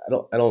 look,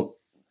 I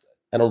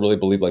don't really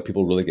believe like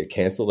people really get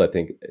canceled. I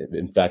think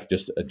in fact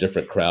just a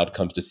different crowd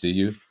comes to see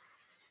you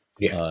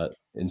Yeah.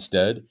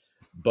 instead.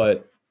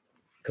 But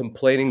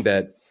complaining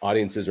that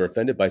audiences are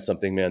offended by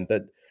something, man,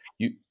 that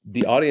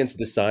the audience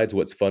decides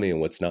what's funny and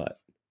what's not.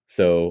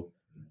 So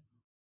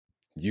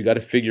you got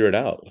to figure it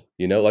out.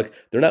 Like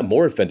they're not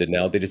more offended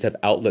now; they just have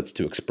outlets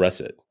to express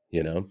it.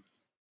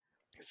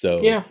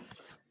 So Yeah.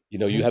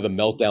 you have a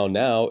meltdown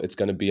now; it's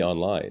going to be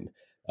online.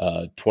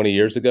 20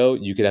 years ago,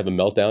 you could have a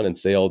meltdown and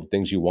say all the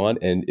things you want,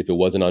 and if it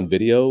wasn't on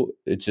video,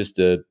 it's just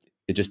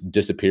it just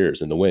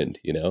disappears in the wind,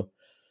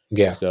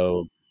 Yeah.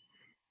 So,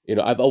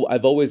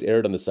 I've always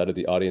erred on the side of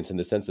the audience in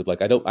the sense of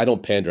like I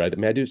don't pander. I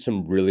mean, I do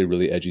some really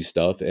really edgy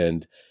stuff,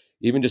 and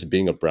even just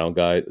being a brown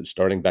guy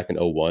starting back in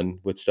 '01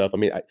 with stuff. I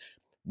mean,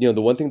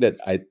 the one thing that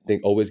I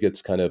think always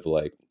gets kind of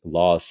like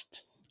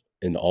lost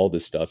in all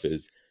this stuff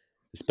is,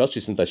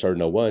 especially since I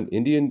started in '01,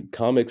 Indian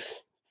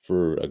comics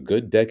for a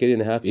good decade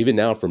and a half, even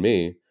now for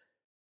me,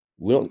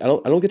 I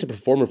don't get to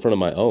perform in front of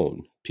my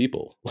own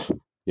people,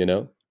 you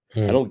know?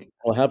 Mm. I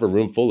don't have a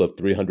room full of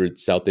 300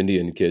 South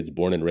Indian kids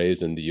born and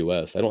raised in the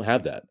US. I don't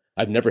have that.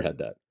 I've never had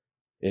that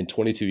in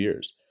 22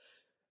 years.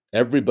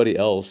 Everybody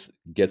else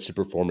gets to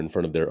perform in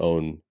front of their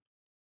own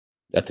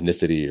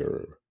ethnicity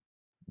or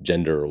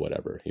gender or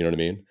whatever. You know what I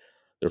mean?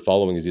 Their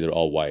following is either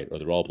all white or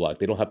they're all black.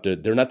 They don't have to,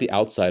 they're not the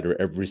outsider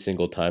every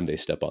single time they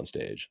step on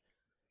stage.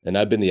 And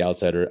I've been the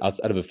outsider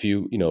outside of a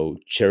few,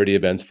 charity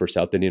events for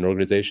South Indian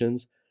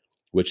organizations,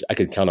 which I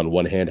could count on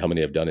one hand how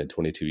many I've done in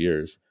 22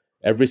 years.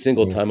 Every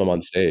single Mm. time I'm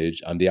on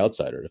stage, I'm the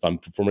outsider. If I'm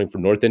performing for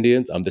North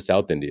Indians, I'm the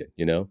South Indian.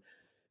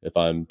 If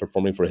I'm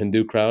performing for a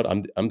Hindu crowd,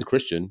 I'm the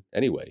Christian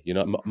anyway.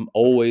 I'm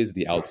always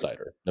the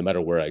outsider, no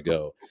matter where I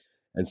go.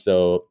 And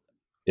so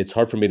it's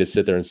hard for me to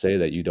sit there and say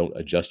that you don't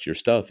adjust your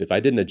stuff. If I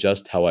didn't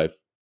adjust how I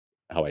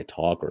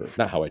talk, or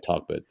not how I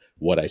talk, but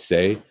what I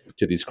say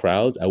to these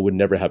crowds, I would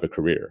never have a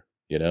career.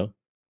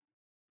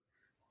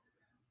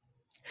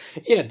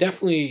 Yeah,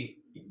 definitely,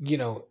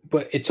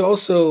 but it's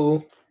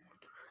also,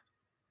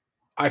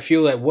 I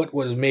feel that what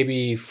was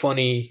maybe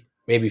funny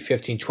maybe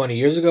 15, 20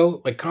 years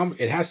ago, like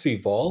it has to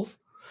evolve.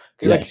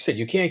 Because like Yeah. you said,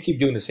 you can't keep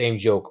doing the same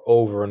joke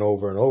over and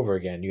over and over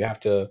again. You have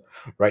to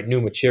write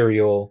new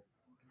material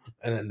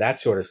and then that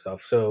sort of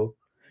stuff. So,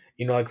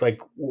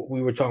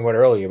 we were talking about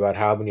earlier about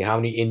how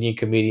many Indian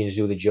comedians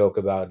do the joke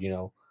about,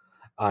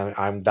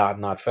 I'm dot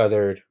not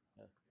feathered,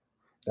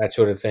 that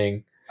sort of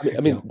thing. You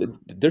know,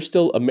 There's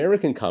still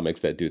American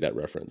comics that do that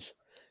reference,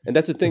 and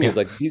that's the thing yeah, is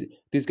like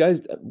these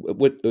guys.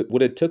 What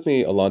it took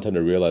me a long time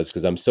to realize,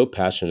 because I'm so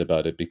passionate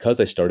about it, because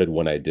I started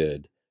when I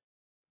did.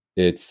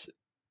 It's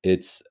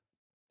it's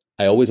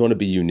I always want to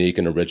be unique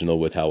and original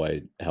with how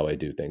I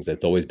do things.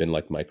 That's always been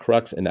like my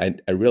crux, and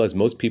I realize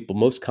most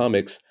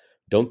comics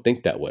don't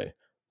think that way.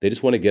 They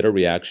just want to get a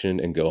reaction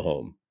and go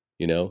home.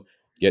 You know,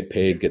 get yeah,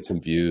 paid, get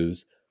some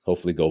views,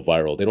 hopefully go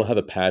viral. They don't have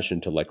a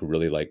passion to like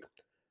really like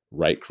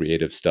write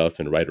creative stuff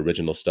and write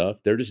original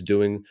stuff. They're just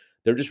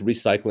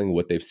recycling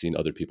what they've seen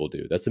other people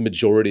do. That's the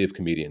majority of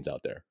comedians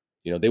out there.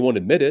 They won't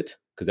admit it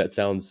because that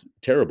sounds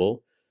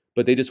terrible,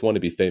 but they just want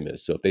to be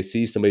famous. So if they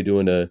see somebody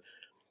doing a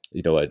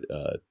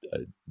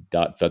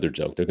dot feather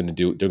joke, they're going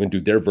to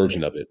do their yeah,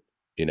 version of it.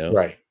 You know,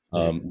 right,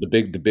 mhm,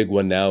 the big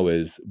one now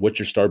is, what's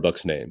your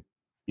Starbucks name?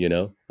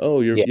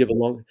 Oh, yeah, you have a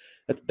long,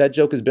 that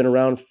joke has been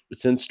around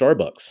since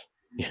Starbucks.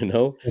 You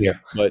know, yeah,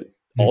 but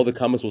mm, all the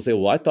comments will say,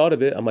 "Well, I thought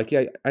of it." I'm like,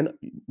 "Yeah, I know,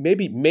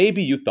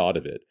 maybe you thought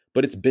of it,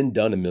 but it's been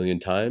done a million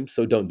times,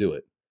 so don't do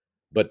it."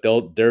 But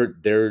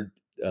their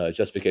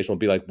justification will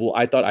be like, "Well,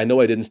 I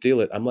know I didn't steal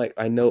it." I'm like,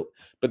 "I know,"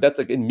 but that's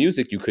like in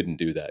music, you couldn't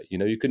do that.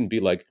 You couldn't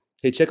be like,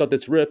 "Hey, check out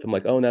this riff." I'm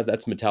like, "Oh, no,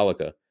 that's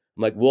Metallica."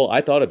 I'm like, "Well,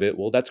 I thought of it."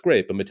 Well, that's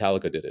great, but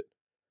Metallica did it.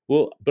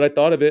 Well, but I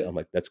thought of it. I'm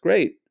like, "That's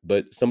great,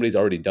 but somebody's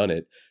already done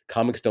it."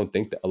 Comics don't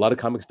think that. A lot of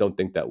comics don't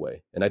think that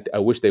way, and I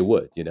wish they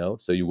would.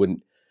 So you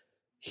wouldn't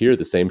hear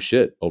the same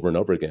shit over and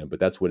over again. But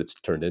that's what it's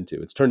turned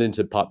into. It's turned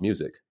into pop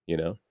music.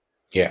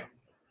 yeah.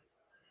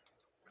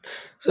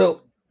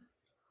 So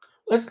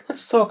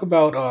let's talk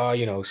about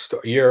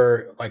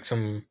your like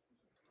some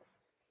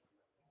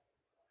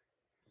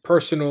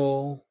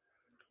personal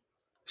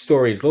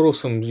stories, little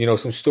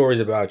some stories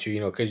about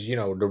you, because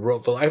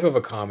the life of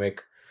a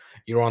comic,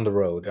 you're on the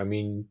road. I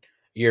mean,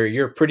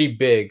 you're pretty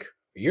big.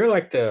 You're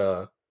like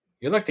the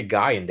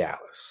guy in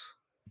Dallas.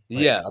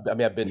 Like, Yeah, I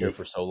mean, I've been here yeah,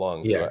 for so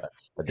long, so yeah,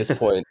 at this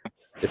point,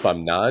 if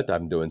I'm not,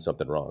 I'm doing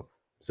something wrong.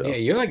 yeah. So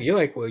You're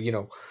like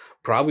well,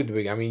 probably the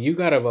big. I mean, you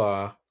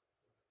gotta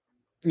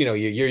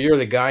you're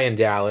the guy in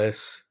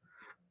Dallas.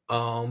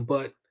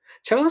 But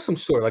tell us some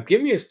story. Like,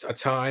 give me a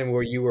time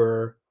where you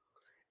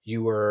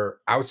were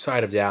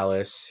outside of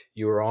Dallas,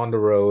 you were on the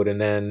road, and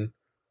then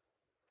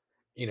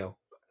you know,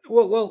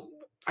 well,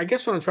 I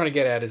guess what I'm trying to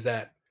get at is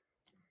that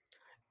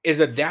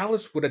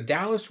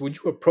would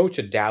you approach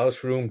a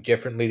Dallas room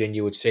differently than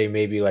you would say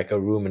maybe like a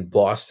room in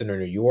Boston or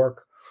New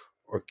York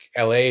or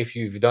LA if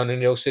you've done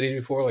any of those cities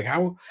before? Like, yeah,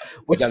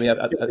 I what's mean,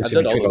 the I've difference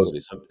in done all between those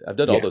those? cities. I've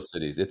done all Yeah, those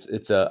cities.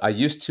 It's I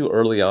used to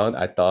early on.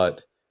 I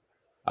thought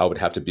I would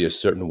have to be a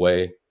certain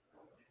way.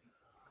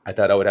 I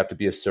thought I would have to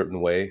be a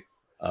certain way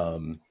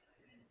um,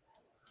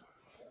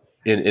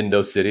 in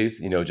those cities.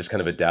 Just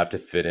kind of adapt to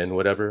fit in,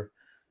 whatever.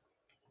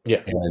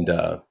 yeah, And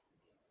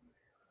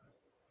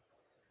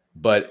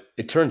but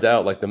it turns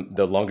out like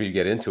the longer you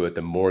get into it,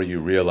 the more you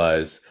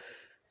realize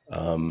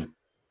um,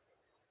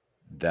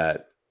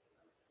 that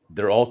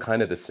they're all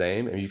kind of the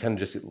same, and you kind of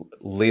just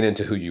lean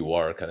into who you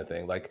are, kind of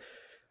thing. Like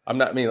I'm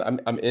not. I mean,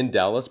 I'm in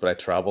Dallas, but I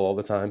travel all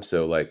the time,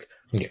 so like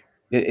yeah.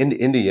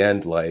 in the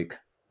end, like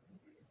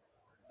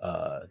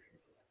uh,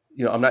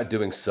 I'm not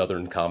doing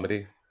Southern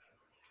comedy.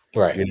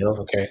 Right. You know,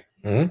 Okay.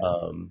 Hmm.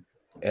 um,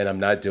 and I'm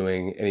not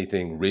doing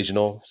anything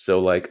regional. So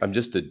like I'm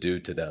just a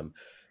dude to them.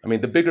 I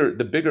mean, the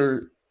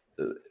bigger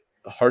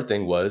hard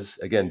thing was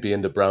again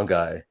being the brown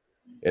guy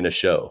in a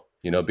show.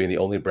 You know, being the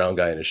only brown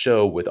guy in a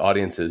show with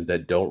audiences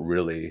that don't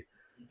really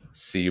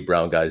see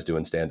brown guys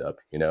doing stand up.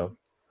 Yeah.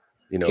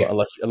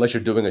 Unless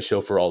you're doing a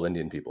show for all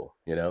Indian people.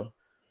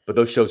 But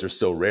those shows are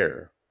so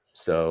rare.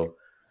 So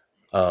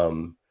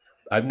um,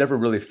 I've never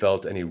really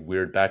felt any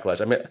weird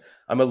backlash. I mean,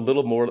 I'm a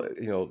little more,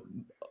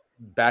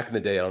 back in the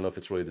day, I don't know if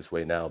it's really this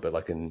way now, but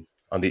like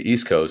on the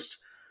East Coast,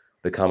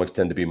 the comics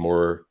tend to be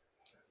more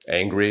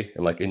angry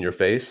and like in your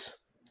face,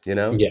 you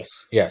know.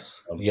 Yes.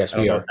 Yes. Yes, I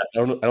don't we know. are. I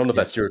don't know if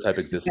Yeah. that stereotype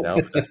exists now,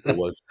 but that's what it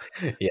was.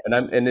 Yeah.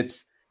 And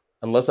it's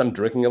unless I'm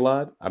drinking a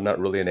lot, I'm not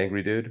really an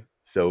angry dude.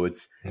 So I'm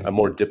Mm.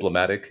 more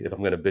diplomatic if I'm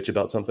going to bitch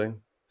about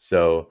something.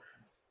 So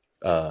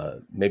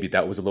maybe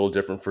that was a little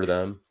different for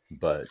them,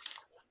 but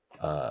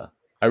uh,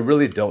 I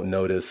really don't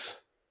notice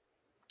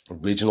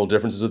regional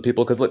differences with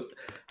people because look,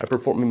 I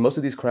perform. I mean, most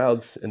of these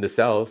crowds in the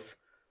South,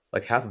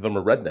 like half of them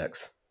are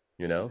rednecks,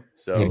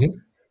 So Hmm.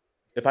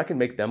 if I can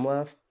make them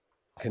laugh,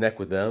 connect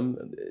with them,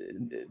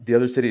 the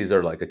other cities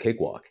are like a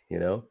cakewalk,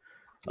 Yeah.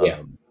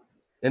 Um,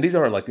 and these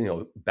aren't like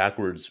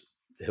backwards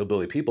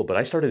hillbilly people, but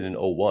I started in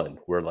 '01,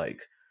 where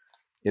like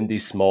in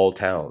these small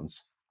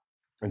towns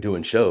and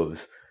doing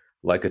shows,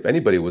 like if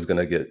anybody was going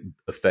to get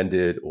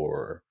offended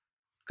or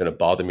going to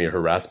bother me or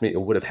harass me,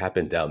 it would have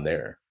happened down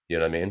there. You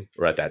know what I mean?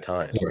 Or at that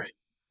time. Right.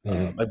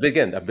 Hmm. But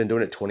again, I've been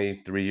doing it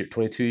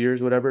 22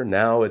 years, whatever.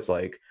 Now it's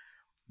like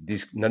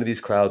none of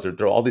these crowds are,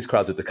 they're all these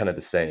crowds are kind of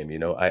the same.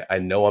 I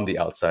know I'm the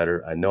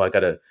outsider. I know I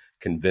got to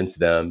convince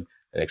them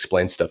and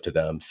explain stuff to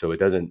them. So it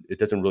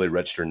doesn't really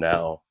register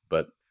now,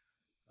 but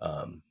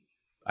um,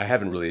 I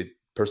haven't really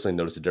personally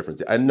noticed a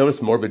difference. I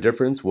notice more of a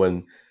difference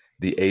when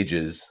the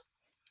ages,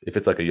 if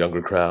it's like a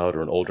younger crowd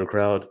or an older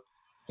crowd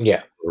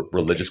Yeah. or Okay.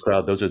 religious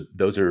crowd, those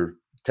are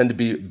tend to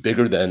be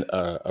bigger than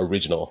a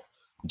regional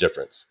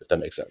difference, if that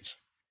makes sense.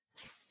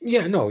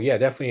 Yeah. No. Yeah.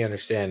 Definitely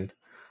understand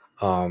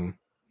um,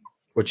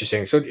 what you're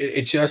saying. So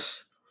it's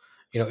just,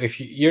 if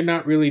you're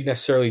not really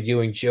necessarily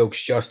doing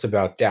jokes just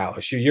about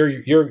Dallas,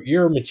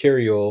 your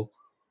material,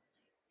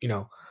 you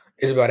know,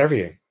 is about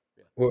everything.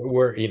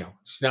 Where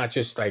it's not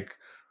just like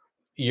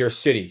your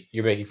city.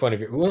 You're making fun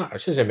of it. Well, not, I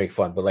shouldn't say make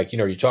fun, but like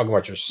you're talking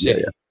about your Yeah, yeah,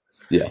 city.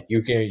 yeah.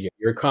 You can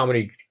your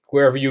comedy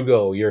wherever you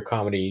go, your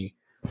comedy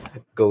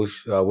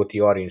goes with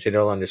the audience, and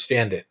they'll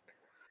understand it.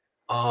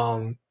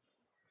 Um,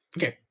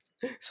 okay,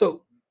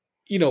 so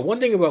one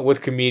thing about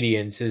with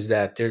comedians is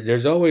that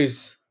there's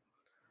always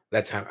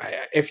that time.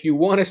 If you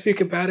want to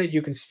speak about it,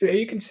 you can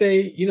you can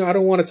say I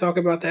don't want to talk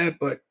about that,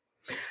 but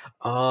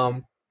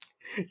um,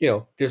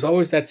 there's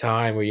always that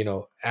time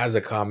where as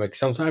a comic,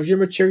 sometimes your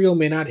material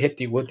may not hit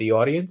with the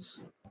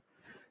audience.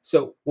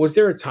 So, was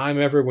there a time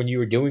ever when you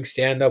were doing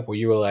stand up where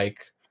you were like,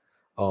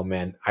 "Oh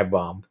man, I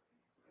bombed.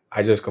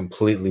 I just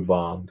completely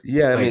bombed."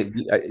 Yeah, I Like,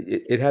 mean,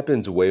 it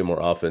happens way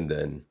more often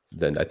than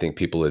I think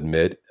people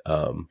admit,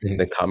 mhm,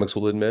 than comics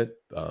will admit,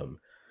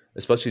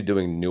 especially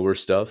doing newer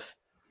stuff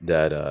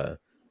that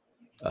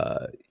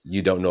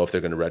you don't know if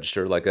they're going to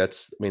register. Like I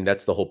mean,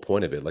 that's the whole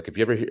point of it. Like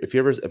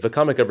if a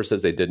comic ever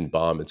says they didn't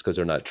bomb, it's because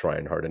they're not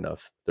trying hard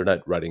enough. They're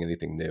not writing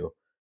anything new.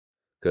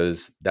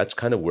 Because that's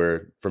kind of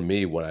where, for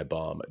me, when I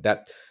bomb,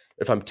 that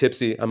if I'm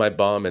tipsy, I might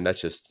bomb, and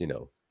that's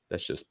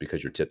just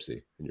because you're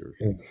tipsy and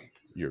mm,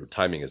 your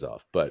timing is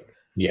off. But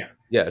yeah,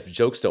 yeah, if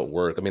jokes don't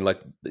work, I mean, like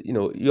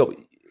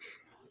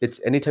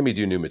it's anytime you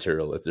do new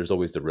material, there's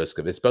always the risk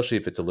of, especially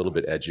if it's a little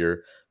bit edgier,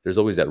 there's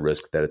always that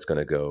risk that it's going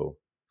to go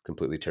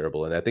completely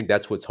terrible. And I think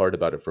that's what's hard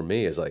about it for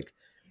me is like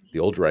the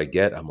older I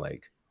get, I'm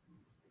like,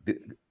 the,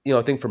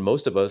 I think for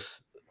most of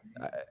us,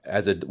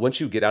 once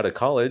you get out of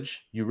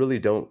college, you really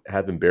don't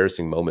have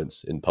embarrassing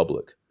moments in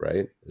public,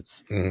 right?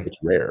 mhm, It's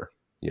rare,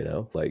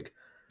 like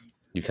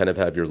you kind of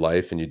have your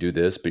life and you do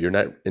this, but you're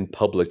not in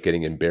public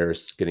getting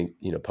embarrassed, getting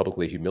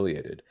publicly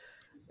humiliated.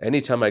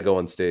 Anytime I go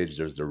on stage,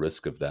 there's the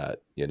risk of that.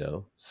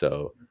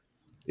 So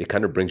it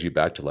kind of brings you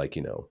back to like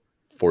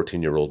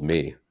 14-year-old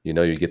me.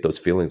 You get those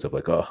feelings of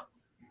like, oh,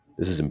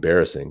 this is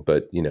embarrassing,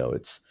 but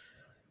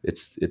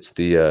it's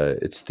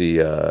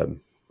the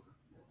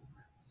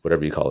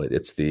whatever you call it.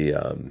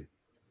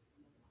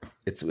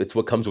 It's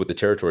what comes with the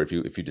territory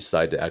if you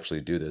decide to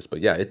actually do this.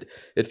 But yeah,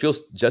 it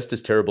feels just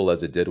as terrible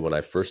as it did when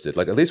I first did.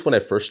 Like at least when I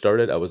first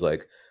started, I was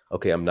like,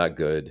 okay, I'm not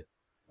good.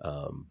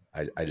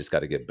 I just got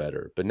to get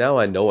better. But now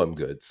I know I'm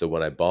good. So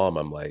when I bomb,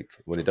 I'm like,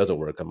 when it doesn't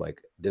work, I'm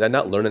like, did I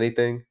not learn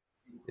anything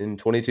in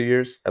 22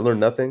 years? I learned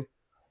nothing.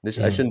 I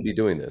mhm. shouldn't be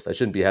doing this. I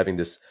shouldn't be having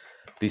these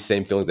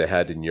same feelings I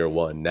had in year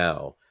one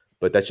now.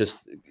 But that's just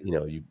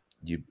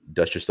you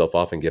dust yourself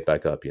off and get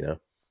back up.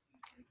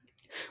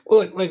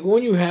 Well, like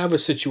when you have a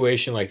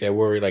situation like that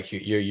where like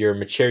your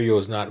material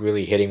is not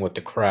really hitting with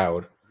the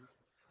crowd,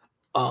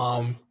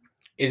 um,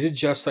 is it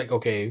just like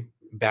okay,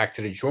 back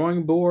to the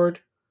drawing board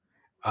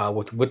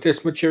with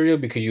this material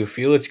because you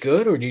feel it's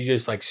good, or do you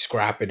just like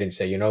scrap it and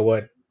say, you know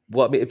what,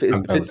 Well, I mean, I'm if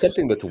done it's with this?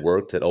 something that's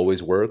worked, that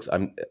always works.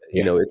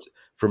 Yeah. It's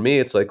for me,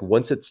 it's like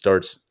once it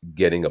starts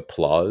getting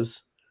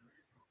applause,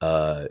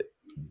 uh,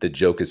 the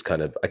joke is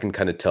kind of, I can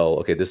kind of tell,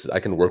 okay, this is, I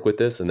can work with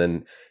this, and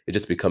then it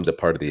just becomes a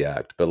part of the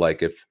act. But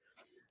like if,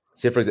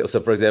 say for example, so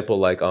for example,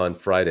 like on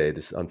Friday,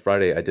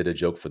 I did a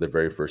joke for the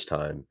very first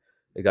time.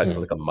 It got Mm,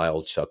 like a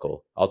mild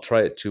chuckle. I'll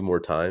try it two more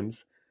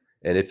times,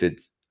 and if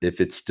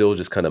it's still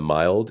just kind of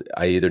mild,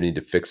 I either need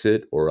to fix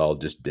it or I'll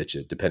just ditch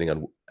it, depending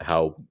on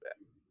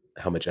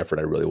how much effort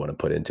I really want to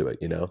put into it.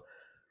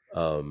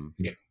 Um,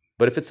 yeah.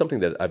 but if it's something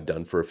that I've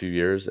done for a few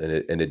years and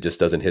it just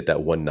doesn't hit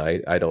that one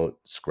night, I don't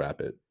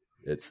scrap it.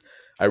 It's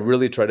I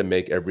really try to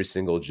make every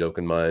single joke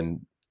in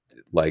mine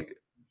like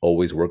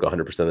always work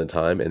 100% of the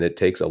time, and it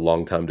takes a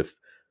long time to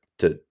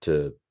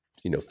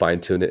fine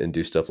tune it and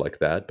do stuff like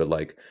that. But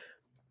like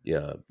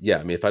yeah,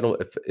 I mean, if I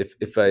don't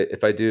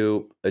if I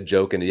do a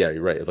joke and yeah,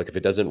 you're right, like if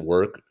it doesn't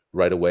work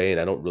right away and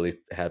I'm not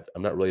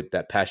really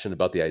that passionate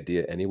about the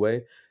idea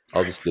anyway,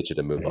 I'll just ditch it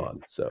and move Mm,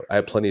 on. So I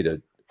have plenty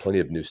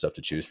of new stuff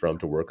to choose from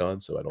to work on,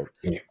 so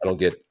yeah. I don't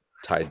get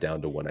tied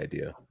down to one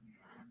idea.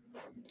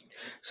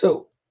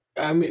 So,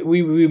 I mean,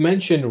 we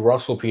mentioned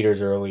Russell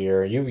Peters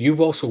earlier.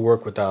 You've also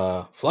worked with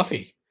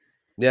Fluffy,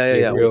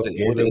 Yeah. I went to Gabriel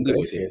India with him.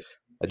 Iglesias.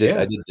 I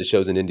Yeah, did the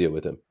shows in India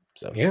with him.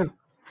 So yeah.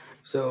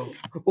 So,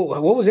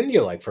 what was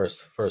India like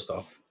first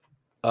off?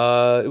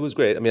 it was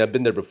great. I mean, I've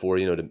been there before,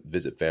 to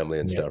visit family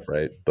and Yeah. stuff,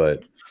 right?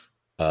 But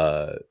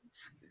uh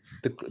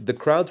the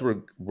crowds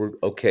were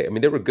okay. I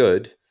mean, they were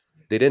good.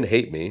 They didn't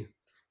hate me.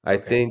 I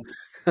Okay. think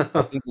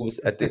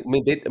I think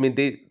I mean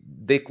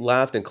they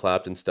laughed and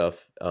clapped and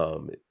stuff.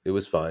 It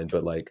was fine,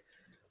 but like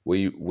what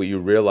you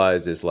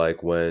realize is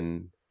like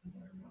when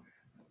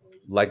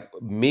like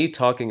me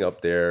talking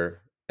up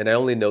there, and I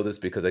only know this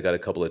because I got a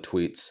couple of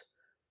tweets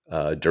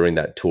during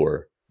that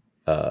tour.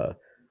 Uh,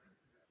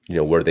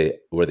 where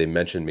they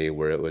mentioned me,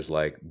 where it was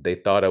like they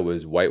thought I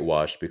was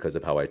whitewashed because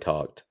of how I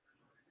talked.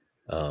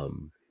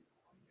 Um,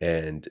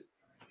 and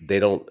they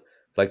don't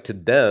like to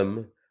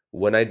them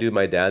when I do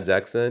my dad's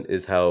accent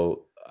is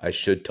how I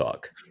should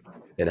talk,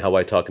 and how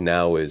I talk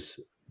now is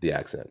the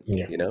accent,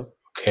 Yeah.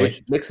 which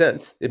Okay. makes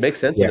sense. It makes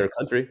sense in Yeah. their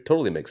country,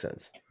 totally makes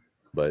sense.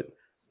 But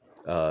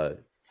uh,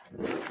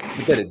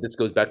 again, this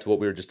goes back to what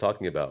we were just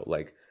talking about.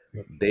 Like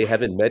they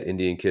haven't met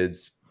Indian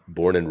kids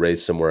born and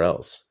raised somewhere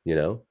else.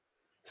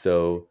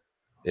 So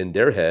in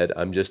their head,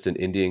 I'm just an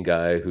Indian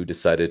guy who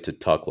decided to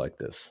talk like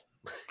this.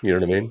 You know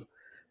what I mean?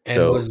 And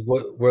So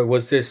where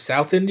was this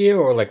South India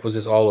or like was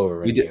this all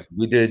over we did India?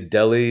 we did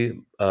Delhi,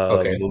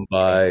 Okay. Okay.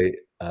 Mumbai,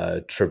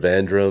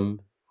 Trivandrum.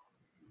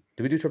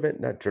 Did we do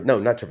Trivandrum? No,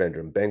 not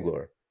Trivandrum.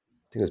 Bangalore.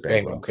 I think it was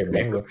Bangalore. Bangalore. I Okay, can't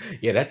remember. Bangalore.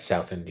 Yeah, that's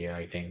South India,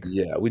 I think.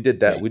 Yeah, we did Yeah.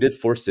 that. We did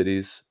four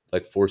cities,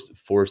 like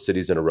four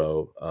cities in a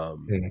row.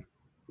 Mm,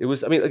 It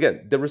was. I mean,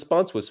 again, the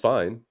response was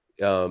fine.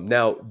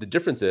 Now the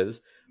difference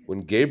is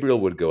when Gabriel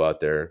would go out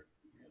there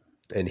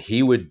and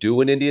he would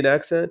do an Indian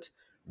accent,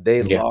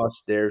 they yeah.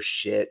 lost their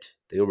shit.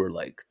 They were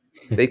like,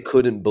 they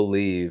couldn't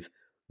believe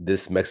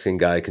this Mexican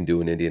guy can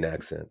do an Indian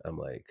accent. I'm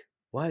like,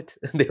 what?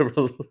 They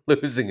were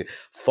losing it,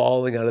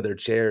 falling out of their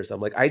chairs. I'm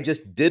like, I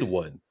just did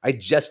one. I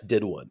just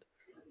did one.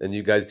 And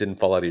you guys didn't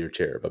fall out of your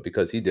chair, but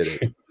because he did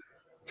it,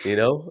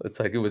 it's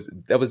like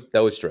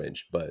that was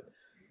strange. But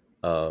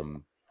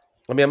um,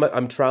 I mean,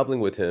 I'm traveling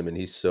with him, and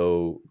he's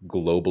so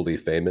globally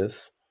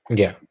famous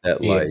Yeah.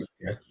 that He like is.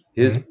 Yeah.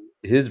 his Mhm.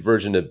 his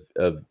version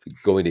of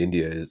going to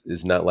India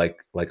is not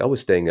like I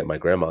was staying at my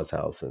grandma's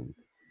house and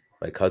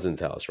my cousin's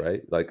house,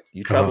 right? Like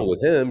you Uh-huh. travel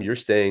with him, you're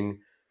staying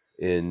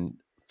in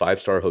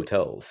five-star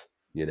hotels,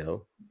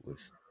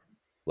 with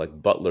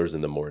like butlers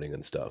in the morning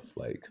and stuff.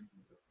 Like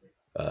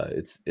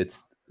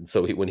it's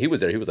so when he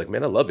was there, he was like,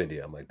 "Man, I love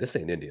India." I'm like, "This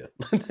ain't India.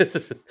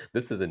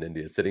 This isn't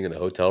India. Sitting in a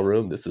hotel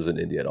room, this isn't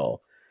India at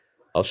all.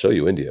 I'll show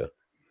you India."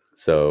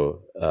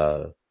 So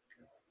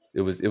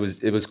it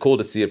was cool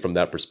to see it from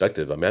that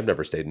perspective. I mean, I've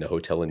never stayed in a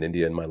hotel in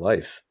India in my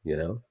life.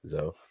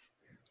 So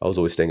I was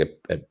always staying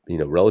at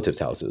relatives'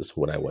 houses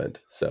when I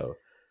went. So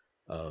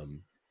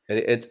and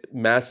it's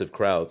massive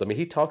crowds. I mean,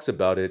 he talks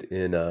about it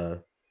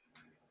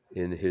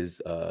in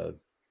his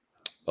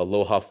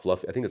Aloha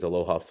Fluffy. I think it's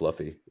Aloha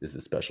Fluffy is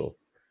the special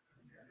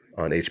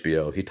on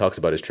HBO. He talks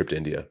about his trip to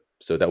India.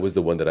 So that was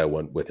the one that I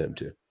went with him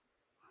to.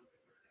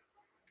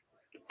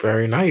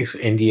 Very nice.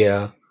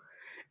 India.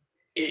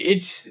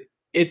 It's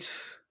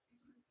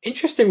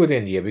interesting with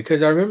India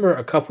because I remember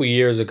a couple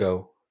years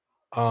ago,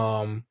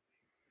 I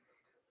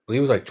believe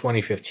it was like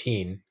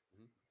 2015,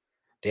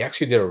 they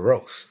actually did a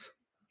roast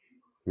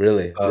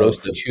Really, of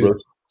two.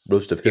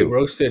 roast of It who?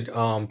 roasted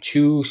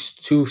two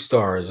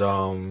stars,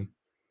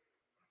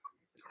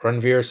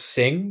 Ranveer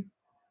Singh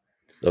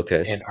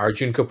Okay, and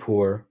Arjun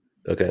Kapoor.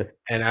 okay.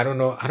 And I don't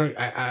know,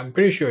 I'm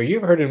pretty sure you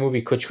ever heard of the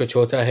movie Kuch Kuch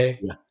Hota Hai?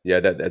 Yeah, yeah.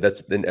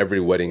 That's in every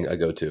wedding I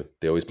go to.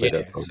 They always play Yeah.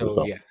 that song. Those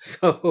So yeah. songs.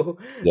 So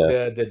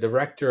Yeah. the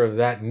director of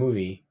that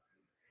movie,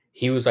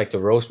 he was like the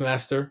roast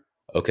master.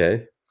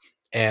 Okay.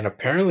 And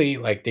apparently,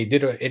 like they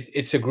did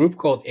it's a group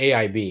called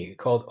AIB,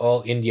 called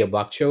All India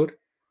Bakchod,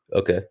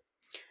 Okay.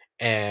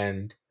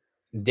 and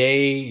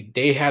they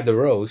had the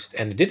roast,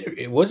 and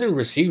it wasn't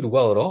received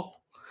well at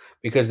all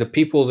because the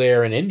people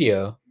there in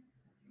India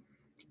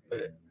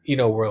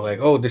were like,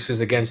 oh, this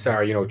is against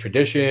our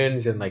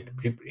traditions, and like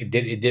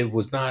it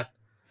was not,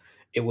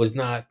 it was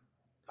not.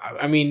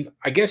 I mean,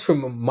 I guess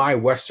from my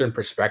Western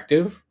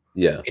perspective,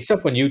 Yeah. it's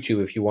up on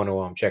YouTube if you want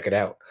to check it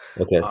out.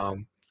 Okay.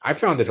 I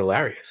found it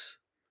hilarious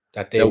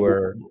that they Now,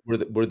 were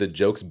were the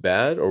jokes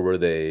bad or were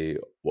they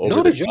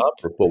over not the a joke. top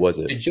or what was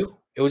it? The joke.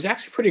 It was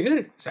actually pretty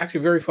good. It's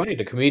actually very funny.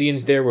 The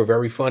comedians there were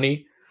very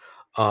funny.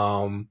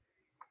 Um,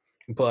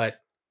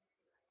 but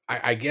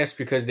I guess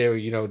because they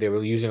were, they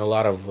were using a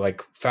lot of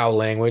like foul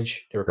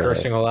language. They were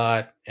Uh-huh. cursing a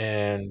lot,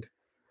 and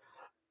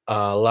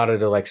a lot of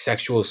the like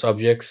sexual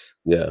subjects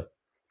Yeah.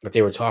 that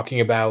they were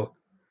talking about.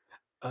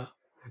 Uh,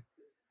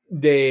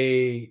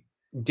 they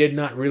did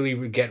not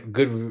really get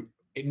good.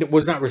 It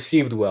was not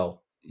received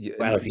well Yeah,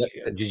 by like not,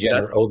 the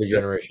not older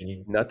not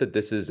generation. not that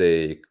this is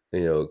a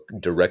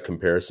direct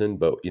comparison,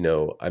 but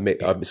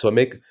Yeah, I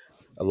make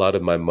a lot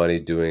of my money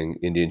doing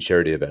Indian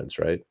charity events,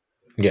 right?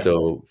 yeah,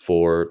 So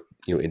for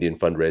Indian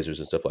fundraisers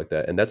and stuff like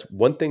that, and that's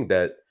one thing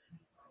that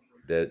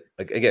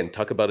like, again,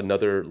 talk about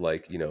another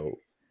like you know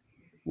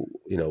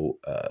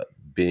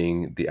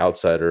being the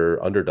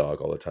outsider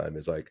underdog all the time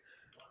is like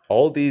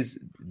all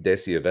these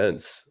desi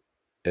events,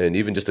 and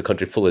even just a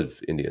country full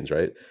of Indians,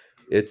 right?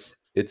 It's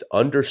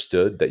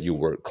understood that you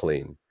work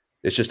clean.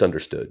 It's just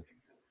understood.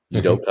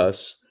 You hmm don't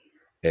cuss,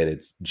 and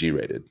it's G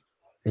rated.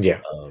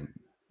 yeah, Um,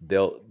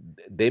 they'll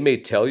they may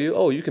tell you,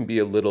 oh, you can be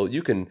a little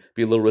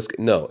risky.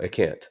 No, it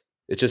can't.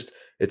 It's just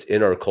it's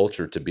in our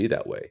culture to be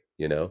that way,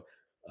 you know.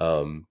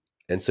 Um,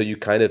 and so you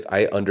kind of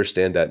I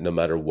understand that no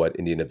matter what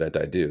Indian event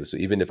I do. So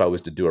even if I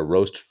was to do a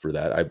roast for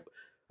that,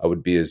 I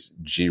would be as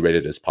G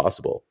rated as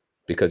possible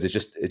because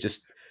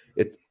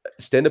it's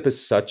stand up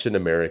is such an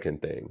American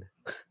thing.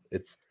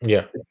 It's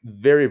yeah, it's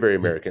very, very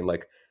mm, American,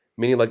 like,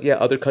 meaning, like, yeah,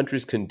 other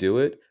countries can do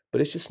it,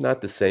 but it's just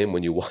not the same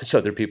when you watch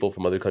other people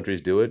from other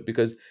countries do it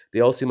because they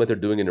all seem like they're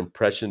doing an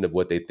impression of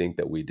what they think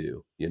that we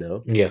do, you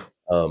know? yeah,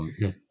 Um,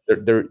 mhm,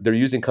 they're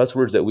using cuss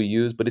words that we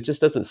use, but it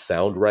just doesn't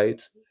sound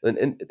right, and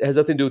it has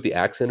nothing to do with the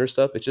accent or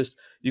stuff. It's just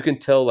you can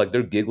tell, like,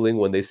 they're giggling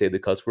when they say the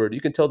cuss word.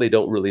 You can tell they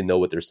don't really know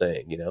what they're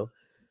saying, you know?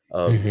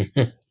 Um,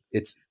 mhm.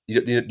 it's do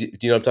you know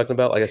what I'm talking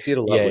about? Like, I see it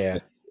a lot Yeah, with, yeah,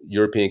 like,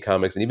 European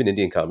comics and even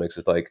Indian comics.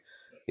 It's like,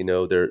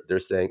 they're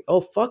saying,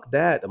 "Oh, fuck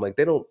that." I'm like,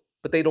 they don't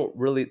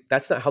really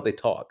that's not how they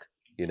talk,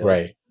 you know?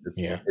 right,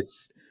 It's yeah,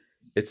 it's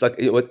it's like,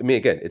 I mean,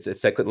 again, it's a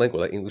second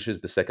language, like, English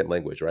is the second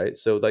language, right?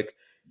 So, like,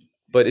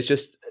 but it's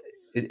just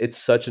it's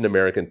such an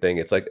American thing.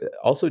 It's like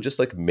also just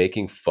like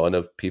making fun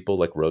of people,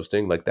 like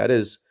roasting, like that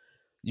is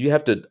you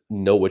have to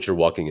know what you're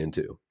walking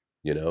into,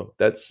 you know?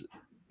 That's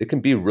it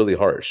can be really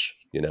harsh,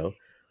 you know?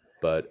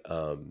 But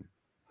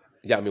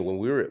yeah, I mean, when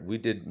we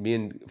did, me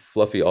and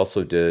Fluffy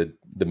also did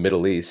the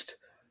Middle East,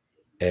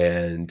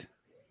 and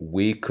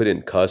we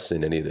couldn't cuss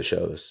in any of the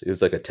shows. It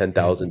was like a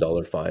mhm,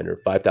 $10,000 fine or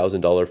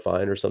 $5,000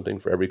 fine or something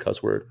for every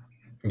cuss word.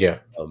 yeah,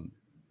 Um,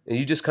 and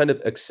you just kind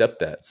of accept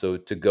that. So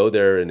to go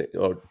there and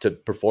or to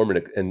perform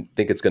it and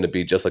think it's going to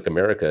be just like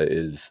America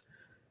is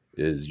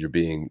you're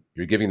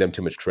giving them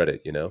too much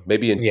credit. You know,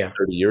 maybe in yeah,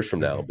 30 years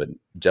from now, mhm, but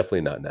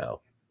definitely not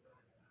now.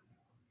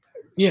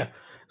 yeah.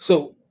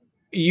 So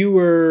you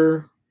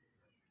were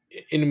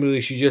in the Middle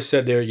East. You just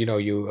said there, you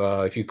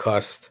if you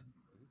cussed,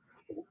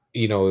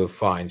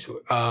 fines.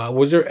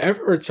 Was there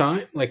ever a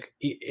time, like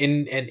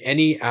in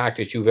any act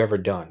that you've ever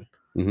done,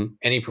 Hmm.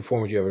 any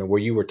performance you ever done,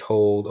 where you were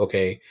told,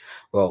 okay,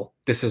 well,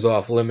 this is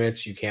off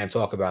limits. You can't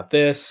talk about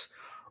this,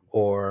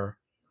 or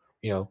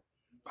you know,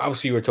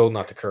 obviously you were told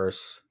not to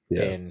curse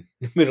Yeah. in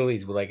the Middle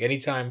East, but like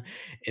anytime,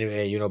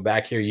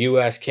 back here,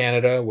 U.S.,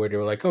 Canada, where they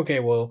were like, okay,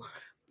 well,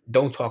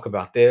 don't talk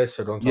about this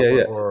or don't talk Yeah. about,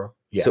 Yeah. or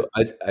yeah, So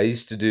I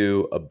used to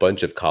do a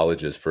bunch of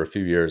colleges for a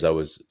few years. I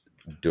was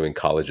doing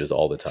colleges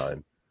all the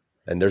time,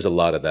 and there's a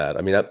lot of that.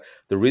 I mean,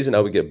 the reason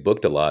I would get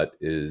booked a lot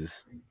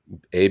is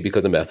A,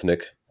 because I'm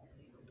ethnic,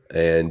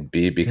 and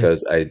B, Mhm.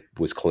 because I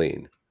was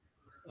clean.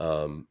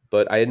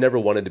 But I had never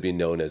wanted to be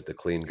known as the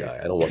clean guy.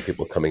 I don't want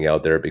people coming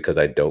out there because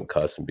I don't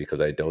cuss and because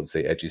I don't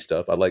say edgy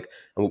stuff. I like,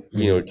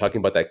 Mhm. talking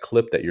about that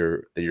clip that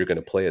you're going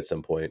to play at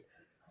some point.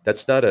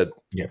 That's not a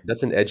Yeah,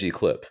 that's an edgy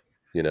clip,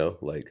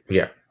 like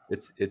yeah,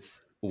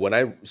 it's when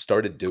I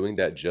started doing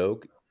that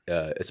joke,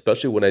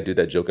 especially when I do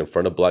that joke in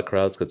front of black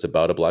crowds because it's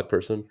about a black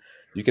person.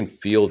 You can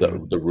feel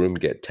Mhm. the room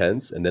get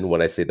tense, and then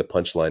when I say the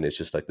punchline, it's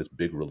just like this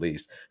big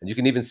release, and you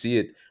can even see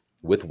it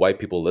with white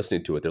people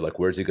listening to it. They're like,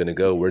 "Where's he going to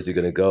go? Where's he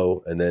going to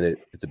go?" And then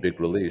it's a big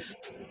release.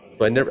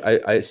 So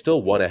I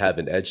still want to have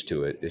an edge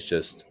to it. It's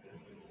just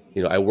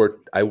I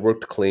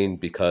worked clean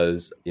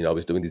because I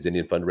was doing these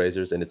Indian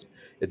fundraisers, and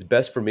it's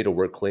best for me to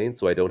work clean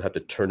so I don't have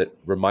to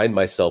remind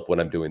myself when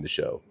I'm doing the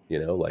show.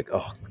 Like,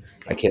 oh,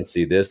 I can't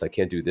see this, I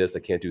can't do this, I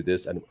can't do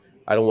this.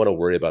 I don't want to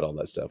worry about all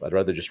that stuff. I'd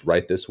rather just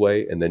write this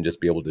way and then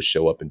just be able to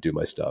show up and do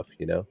my stuff.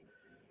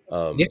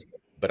 yeah,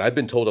 But I've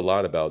been told a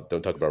lot about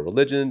don't talk about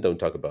religion, don't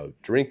talk about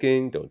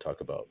drinking, don't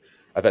talk about.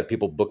 I've had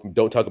people book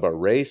don't talk about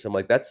race. I'm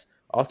like, that's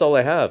all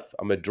I have.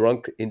 I'm a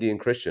drunk Indian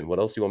Christian. What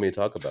else do you want me to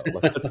talk about?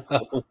 Like, that's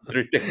the only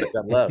three things I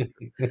got left.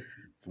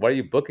 So why are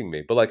you booking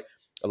me? But like,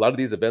 a lot of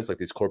these events, like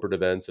these corporate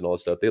events and all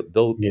this stuff,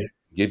 they'll Yeah.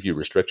 give you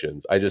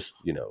restrictions. I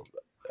just,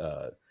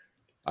 uh,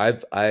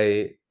 I've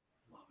I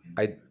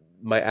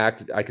my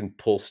act, I can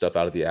pull stuff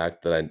out of the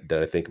act that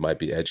I think might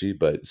be edgy,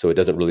 but so it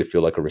doesn't really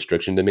feel like a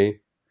restriction to me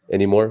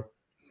anymore.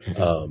 Mhm.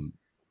 Um,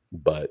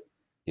 but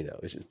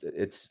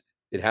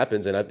it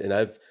happens, and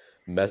I've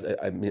messed.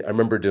 I mean, I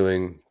remember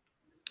doing.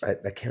 I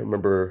can't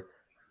remember.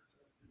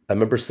 I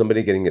remember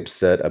somebody getting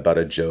upset about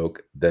a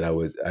joke that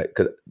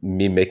cause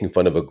me making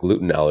fun of a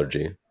gluten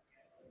allergy,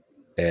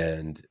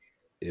 and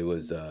it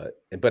was.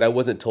 But I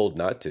wasn't told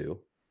not to.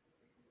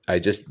 I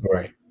just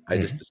Right. I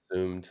Mhm. just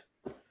assumed.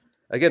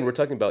 Again, we're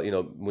talking about,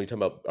 when you talk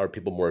about are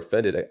people more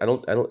offended, I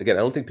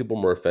don't think people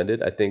are more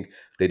offended. I think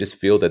they just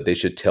feel that they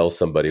should tell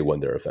somebody when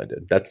they're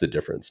offended. That's the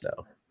difference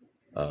now.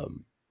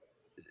 Um,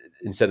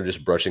 Instead of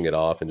just brushing it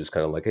off and just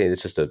kind of like, hey,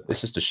 it's just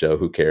a show,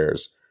 who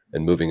cares,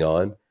 and moving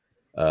on.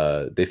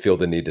 They feel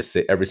the need to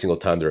say every single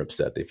time they're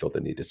upset. They feel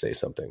the need to say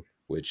something,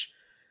 which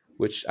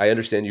I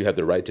understand you have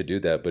the right to do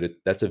that, but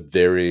that's a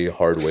very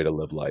hard way to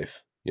live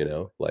life.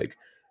 Like,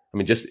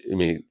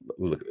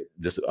 look,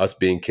 just us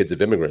being kids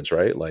of immigrants,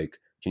 right? Like,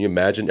 can you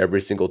imagine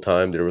every single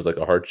time there was like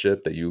a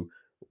hardship that you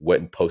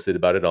went and posted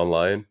about it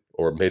online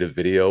or made a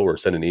video or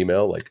sent an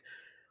email? Like,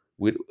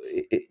 we,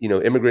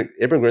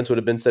 immigrants would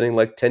have been sending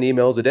like 10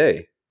 emails a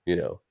day, you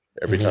know,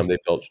 every time Mhm. they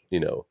felt,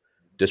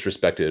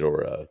 disrespected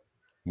or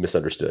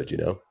misunderstood,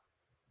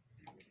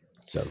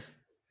 so.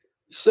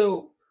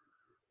 So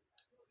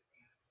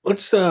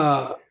let's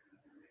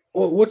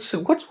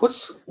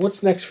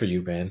what's next for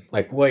you, man?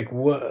 Like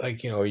what,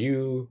 like, are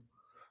you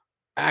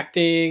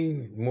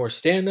acting more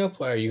stand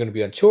up? Are you going to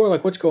be on tour?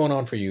 Like, what's going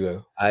on for you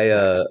next?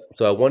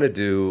 I want to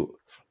do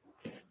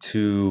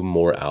two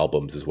more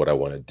albums is what I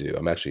want to do.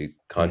 I'm actually Hmm.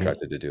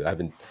 contracted to do. I've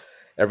been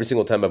every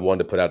single time I've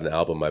wanted to put out an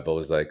album, I've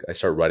always like I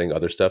start writing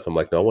other stuff. I'm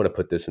like, no, I want to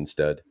put this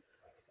instead.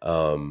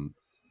 Um,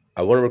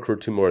 I want to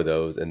record two more of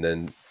those, and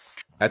then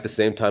at the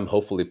same time,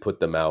 hopefully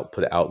put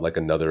out like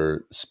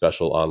another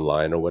special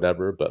online or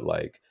whatever. But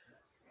like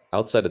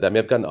outside of that, I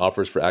mean, I've gotten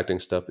offers for acting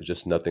stuff. It's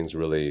just nothing's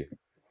really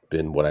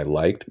been what I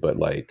liked. But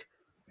like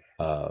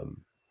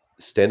um,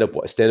 stand up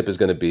is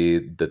going to be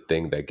the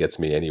thing that gets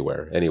me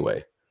anywhere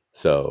anyway.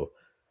 So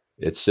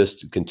it's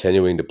just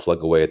continuing to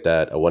plug away at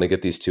that. I want to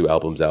get these two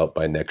albums out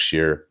by next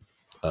year,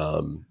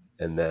 and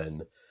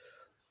then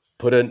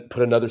put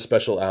another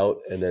special out,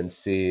 and then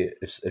see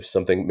if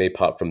something may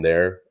pop from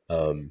there.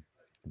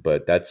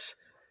 But that's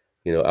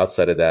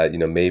outside of that,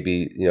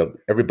 maybe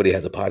everybody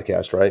has a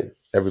podcast, right?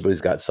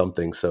 Everybody's got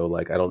something. So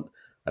like I don't.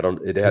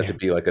 It had Yeah. to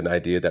be like an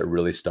idea that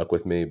really stuck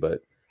with me,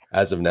 but.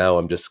 As of now,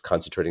 I'm just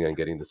concentrating on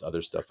getting this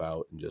other stuff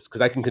out, and just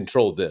because I can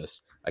control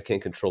this, I can't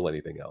control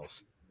anything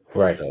else.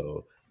 Right.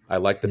 So I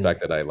like the Mm. fact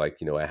that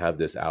I have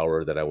this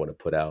hour that I want to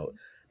put out.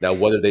 Now,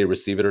 whether they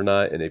receive it or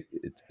not, and it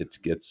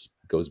gets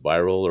goes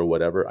viral or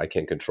whatever, I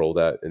can't control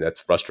that, and that's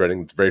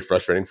frustrating. It's very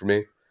frustrating for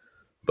me,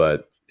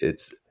 but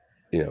it's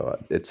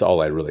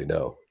all I really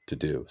know to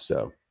do.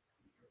 So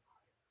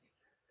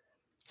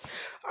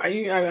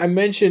I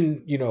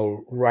mentioned,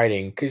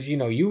 writing, because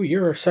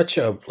you're such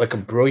a like a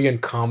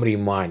brilliant comedy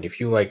mind. If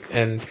you like,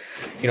 and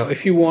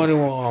if you want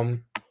to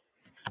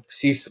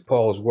see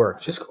Paul's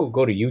work, just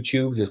go to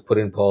YouTube, just put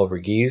in Paul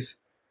Varghese,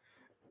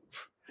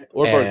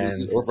 or Varghese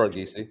and or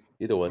Varghese,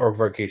 either one. or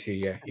Varghese,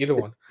 yeah, either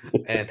one.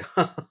 And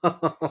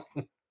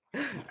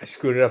I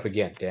screwed it up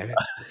again. Damn it,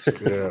 I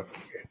screwed it up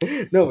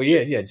again. No, but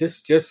yeah, yeah,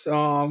 just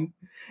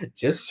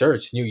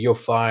search. You'll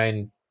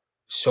find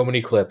so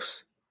many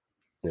clips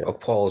Yeah, of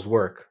Paul's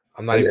work.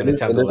 I'm not and, even and gonna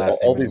there's attempt and the there's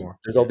last all name these anymore.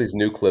 there's all Yeah, these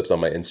new clips on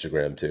my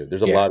Instagram too.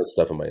 There's a yeah. lot of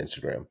stuff on my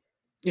Instagram.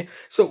 Yeah.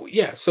 So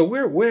yeah. So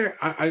where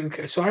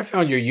so I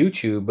found your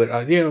YouTube, but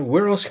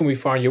where else can we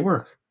find your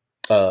work?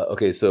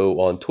 Okay, so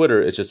on Twitter,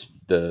 it's just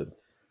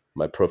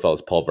my profile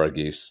is Paul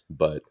Varghese,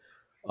 but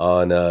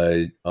on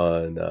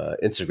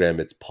Instagram,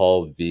 it's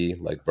Paul V,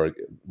 like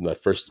my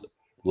first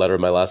letter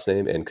of my last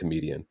name, and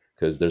comedian,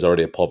 because there's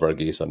already a Paul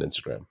Varghese on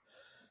Instagram. Oh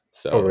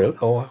So really?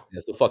 Oh wow. yeah,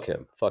 so fuck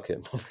him.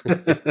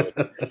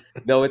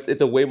 No, it's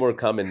a way more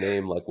common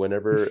name. Like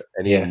whenever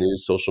any Yeah. new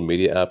social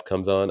media app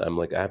comes on, I'm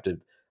like I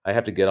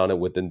have to get on it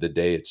within the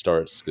day it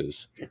starts,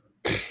 because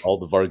all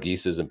the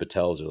Vargheses and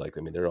Patels are like,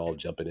 I mean, they're all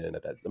jumping in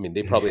at that. I mean,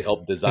 they probably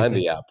helped design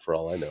the app for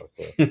all I know.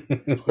 So I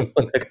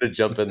got to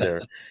jump in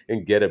there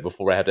and get it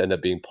before I have to end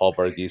up being Paul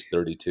Varghese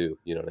 32.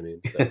 You know what I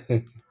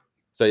mean?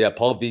 So yeah,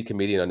 Paul V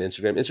comedian on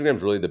Instagram.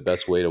 Instagram's really the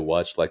best way to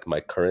watch like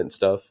my current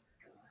stuff,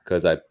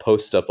 because I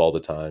post stuff all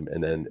the time,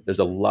 and then there's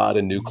a lot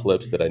of new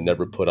clips that I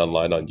never put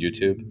online on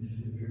YouTube.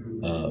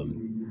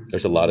 Um,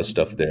 there's a lot of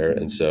stuff there,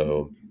 and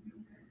so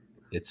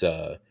it's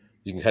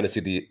you can kind of see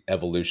the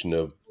evolution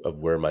of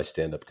where my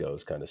stand up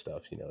goes, kind of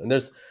stuff, and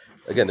there's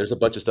a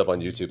bunch of stuff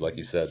on YouTube, like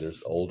you said.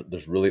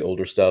 There's really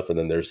older stuff, and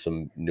then there's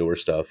some newer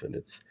stuff, and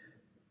it's.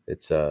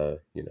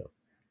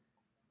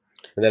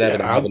 And then I have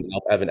an Yeah. album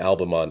I have an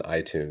album on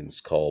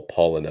iTunes called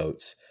Paul and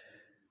Oates.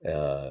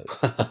 And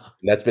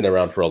that's been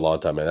around for a long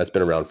time, man. That's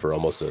been around for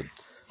almost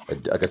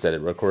like I said,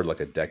 it recorded like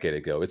a decade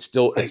ago. It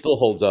still I,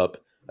 holds up.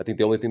 I think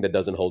the only thing that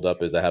doesn't hold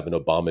up is I have an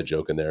Obama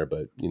joke in there,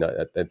 but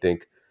I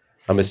think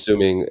I'm Mhm.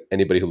 assuming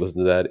anybody who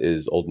listens to that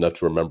is old enough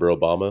to remember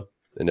Obama,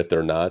 and if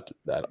they're not,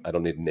 I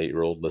don't need an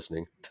 8-year-old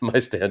listening to my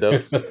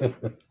stand-ups.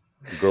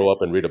 Grow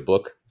up and read a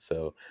book.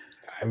 So,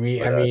 I but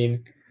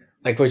mean,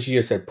 like what you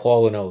just said,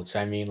 Paul and Oates.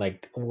 I mean,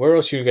 like, where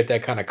else you get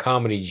that kind of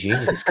comedic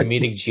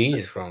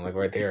genius from? Like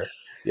right there.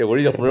 yeah,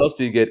 where else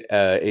do you get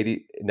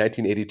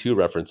 1982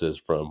 references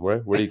from? Where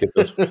do you get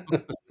those from?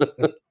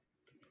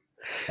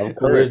 I'm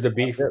current. Where's the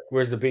beef?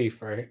 Where's the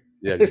beef? Right.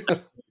 Yeah,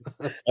 exactly.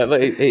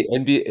 Hey,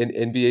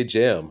 NBA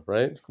Jam,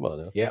 right? Come on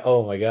now. Yeah.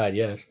 Oh my God.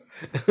 Yes.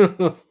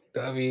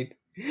 I mean,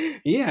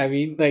 yeah. I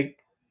mean, like,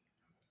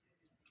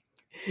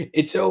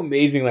 it's so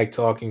amazing. Like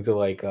talking to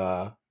like,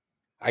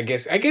 I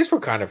guess we're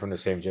kind of from the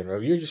same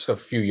generation. You're just a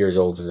few years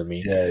older than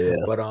me, Yeah, yeah.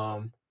 but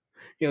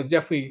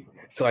definitely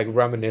to like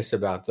reminisce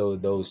about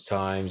those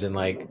times and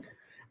like,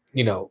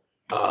 you know,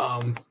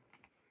 um,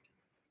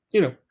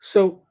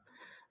 So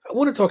I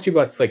want to talk to you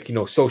about like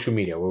social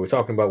media. Where we're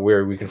talking about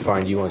where we can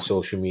find you on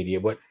social media,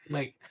 but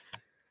like,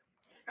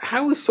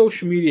 how has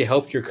social media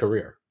helped your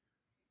career,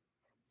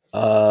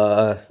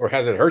 Uh, or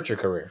has it hurt your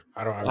career?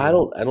 I don't. I I mean,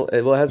 don't, I don't.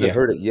 Well, it hasn't yeah,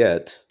 heard it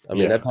yet. I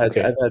mean, yeah, I've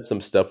okay. had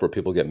some stuff where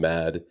people get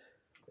mad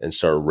and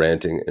start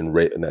ranting and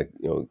like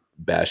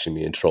bashing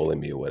me and trolling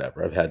me or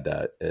whatever. I've had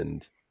that,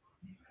 and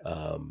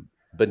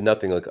but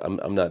nothing like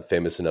I'm not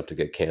famous enough to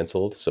get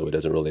canceled, so it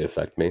doesn't really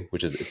affect me.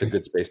 Which is it's a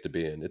good space to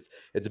be in.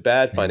 It's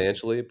bad Mhm.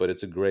 financially, but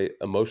it's a great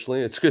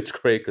emotionally. It's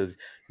great because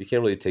you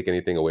can't really take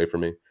anything away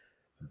from me.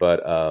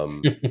 But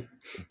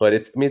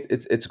it's I mean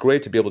it's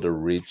great to be able to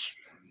reach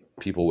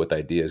people with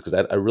ideas because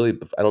I really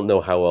I don't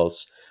know how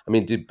else. I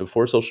mean, dude,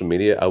 before social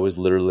media, I was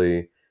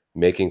literally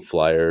making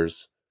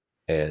flyers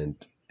and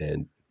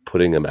and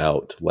putting them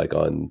out like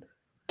on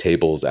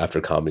tables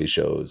after comedy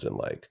shows and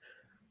like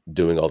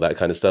doing all that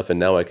kind of stuff. And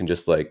now I can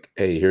just like,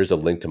 hey, here's a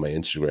link to my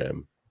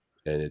Instagram,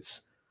 and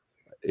it's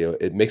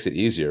it makes it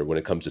easier when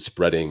it comes to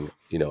spreading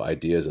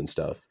ideas and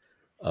stuff.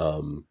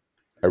 Um,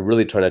 I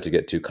really try not to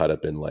get too caught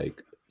up in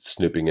like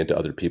snooping into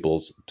other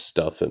people's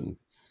stuff and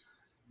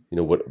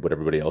what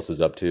everybody else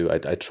is up to.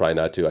 I try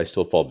not to. I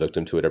still fall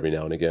victim to it every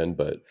now and again,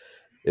 but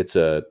it's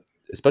a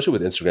especially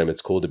with Instagram,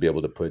 it's cool to be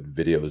able to put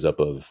videos up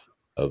of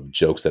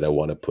jokes that I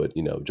want to put,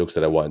 jokes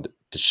that I want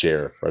to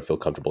share or I feel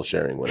comfortable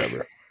sharing,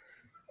 whatever.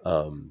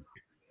 Um,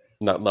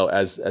 not now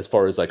as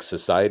far as like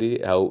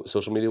society, how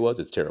social media was,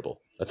 it's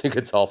terrible. I think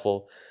it's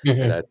awful, and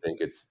Mhm.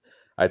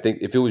 I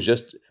think if it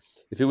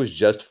was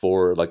just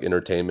for like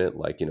entertainment,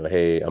 like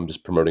hey, I'm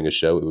just promoting a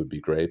show, it would be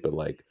great. But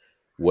like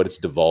what it's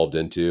devolved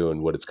into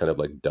and what it's kind of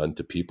like done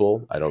to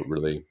people, I don't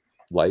really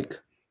like,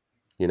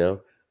 you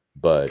know.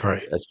 But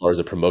Right. as far as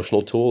a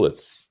promotional tool,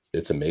 it's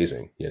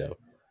amazing.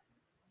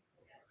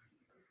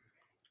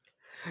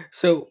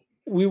 So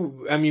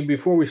I mean,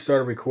 before we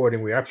started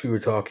recording, we actually were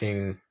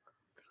talking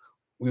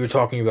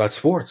about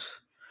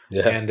sports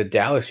Yeah. and the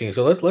Dallas team.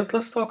 So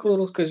let's talk a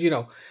little because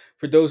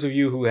for those of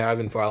you who have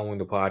been following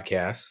the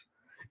podcast,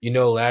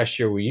 last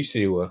year we used to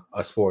do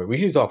a sport. We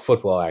used to talk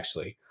football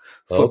actually,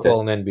 Oh, okay.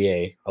 football and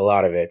NBA, a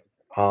lot of it.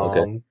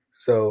 Okay.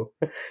 So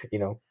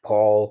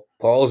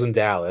Paul's in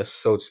Dallas,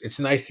 so it's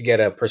nice to get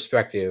a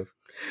perspective.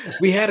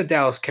 We had a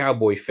Dallas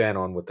Cowboy fan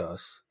on with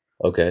us.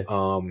 Okay.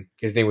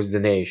 His name was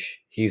Dinesh.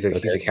 He's a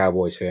Okay.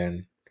 Cowboys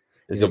fan.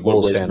 He's Is a it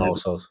Bulls fan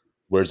also.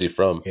 where's he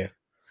from? Yeah.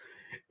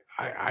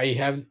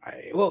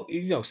 Well,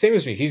 same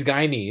as me. He's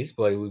Guyanese,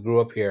 but we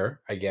grew up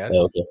here, I Oh, guess.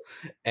 okay.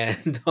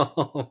 And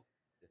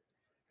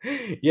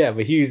yeah,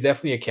 but he's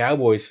definitely a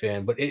Cowboys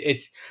fan. But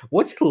it's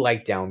what's it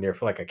like down there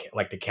for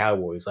like the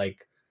Cowboys?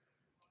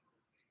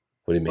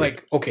 What do you mean?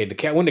 Like okay,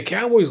 when the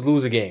Cowboys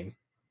lose a game,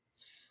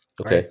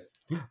 right? Okay.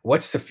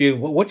 What's the feel?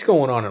 What's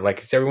going on?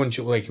 Like, is everyone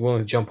like you want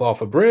to jump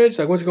off a bridge?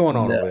 Like, what's going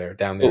on No. over there,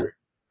 down So, there?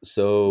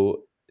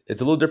 so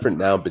it's a little different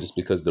now, but just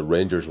because the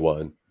Rangers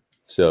won,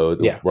 so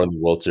Yeah, won the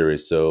World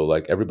Series, so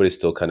like everybody's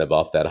still kind of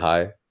off that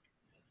high.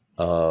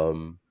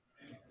 Um,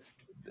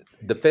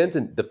 the fans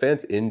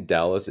in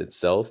Dallas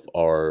itself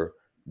are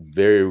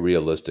very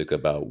realistic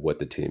about what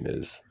the team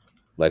is.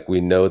 Like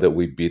we know that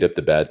we beat up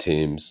the bad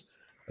teams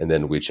and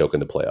then we choke in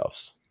the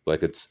playoffs.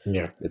 Like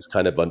yeah, it's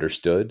kind of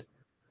understood.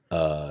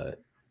 Uh,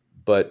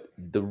 But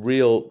the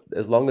real,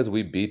 as long as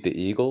we beat the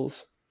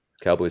Eagles,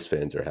 Cowboys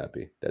fans are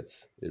happy.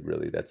 That's it.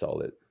 Really, that's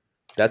all it.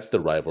 That's the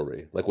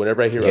rivalry. Like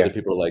whenever I hear other yeah.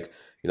 people are like,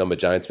 I'm a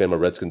Giants fan, I'm a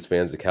Redskins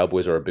fans. The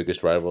Cowboys are our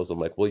biggest rivals. I'm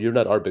like, well, you're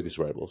not our biggest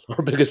rivals.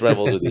 Our biggest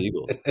rivals are the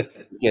Eagles.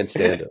 We can't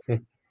stand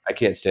them. I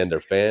can't stand their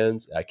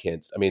fans. I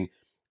can't. I mean,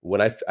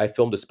 when I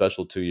filmed a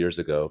special 2 years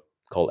ago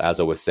called "As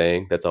I Was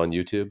Saying" that's on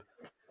YouTube,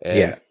 and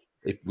Yeah.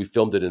 if we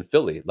filmed it in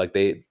Philly, like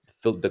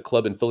the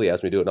club in Philly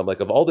asked me to do it, and I'm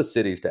like, of all the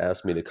cities to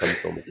ask me to come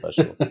film a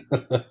special,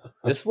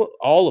 just what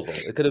all of them.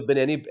 It could have been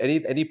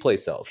any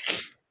place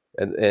else,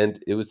 and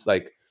it was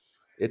like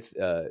it's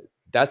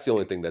that's the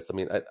only thing that's. I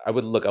mean, I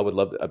would look. I would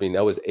love. I mean,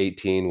 I was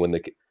 18 when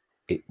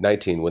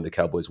 19 when the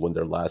Cowboys won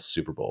their last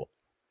Super Bowl,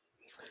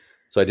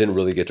 so I didn't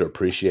really get to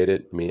appreciate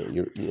it. I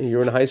mean,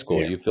 you're in high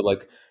school. Yeah, You feel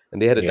like,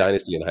 and they had a yeah,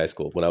 dynasty in high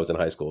school when I was in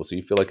high school, so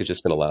you feel like it's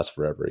just going to last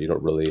forever. You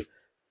don't really.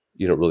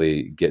 you don't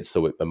really get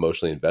so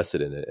emotionally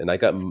invested in it. And I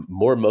got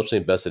more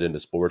emotionally invested into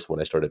sports when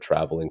I started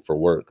traveling for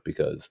work,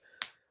 because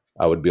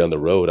I would be on the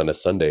road on a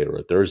Sunday or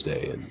a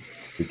Thursday, and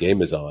the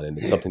game is on, and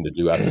it's something to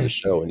do after the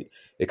show, and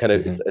it kind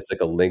of Hmm. it's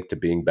like a link to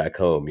being back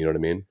home. You know what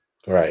I mean?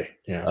 Right.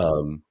 Yeah.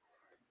 Um,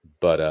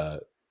 but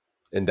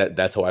and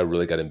that's how I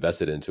really got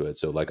invested into it.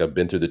 So like I've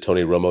been through the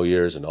Tony Romo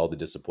years and all the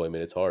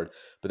disappointment. It's hard,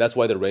 but that's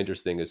why the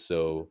Rangers thing is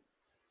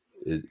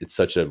it's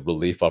such a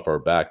relief off our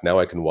back. Now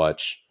I can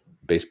watch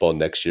baseball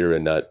next year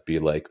and not be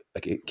like I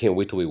can't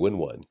wait till we win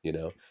one. You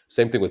know,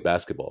 same thing with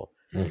basketball.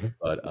 Hmm.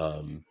 But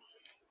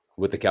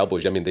with the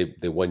Cowboys, I mean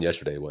they won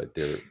yesterday. What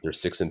they're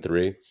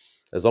 6-3.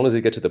 As long as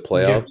they get to the Yeah.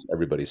 playoffs,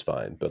 everybody's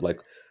fine. But like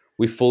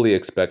we fully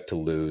expect to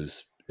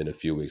lose in a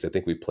few weeks. I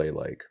think we play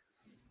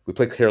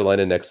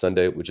Carolina next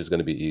Sunday, which is going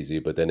to be easy.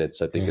 But then I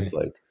think it's Hmm.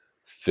 like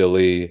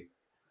Philly,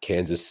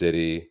 Kansas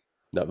City,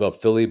 no,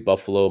 Philly,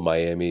 Buffalo,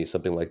 Miami,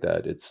 something like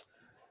that.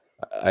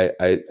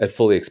 I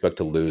fully expect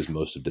to lose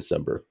most of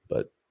December,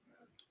 but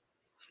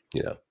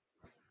you know,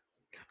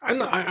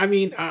 I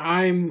mean,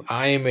 I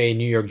am a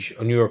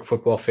New York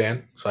football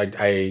fan, so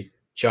I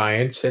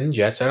Giants and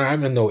Jets. I don't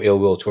have no ill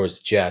will towards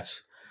the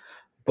Jets,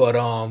 but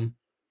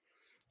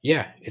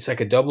yeah, it's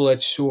like a double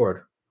edged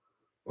sword.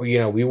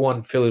 Well, we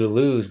want Philly to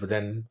lose, but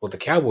then the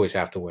Cowboys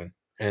have to win,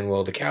 and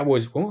the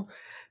Cowboys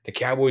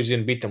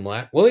didn't beat them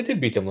last. Well, they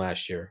did beat them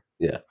last year.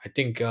 yeah, I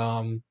think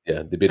yeah,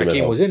 they beat them that at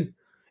game home.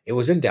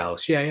 was in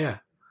Dallas. Yeah, yeah.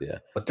 Yeah,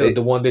 But they,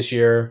 the one this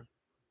year,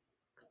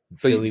 but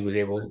Philly was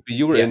able. but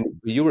Yeah.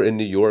 you were in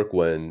New York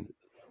when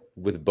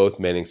with both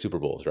Manning Super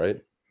Bowls, right?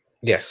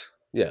 Yes.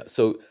 Yeah,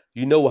 so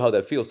you know how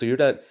that feels. So you're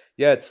not.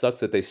 Yeah, it sucks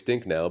that they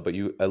stink now, but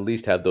you at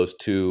least have those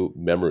two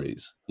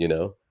memories. You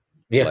know,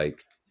 Yeah.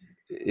 like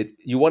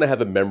you want to have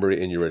a memory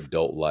in your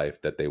adult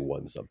life that they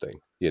won something.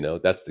 You know,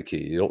 that's the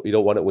key. You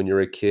don't want it when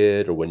you're a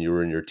kid or when you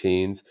were in your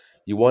teens.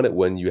 You want it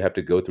when you have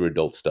to go through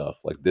adult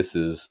stuff. Like this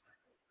is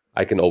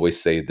I can always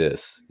say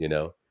this, you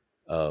know.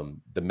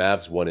 The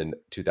Mavs won in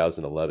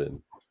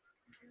 2011,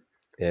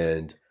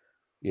 and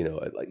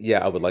like yeah,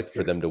 I would like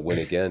for them to win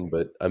again,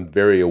 but I'm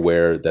very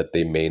aware that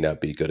they may not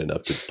be good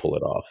enough to pull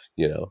it off,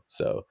 you know.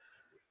 So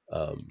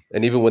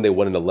and even when they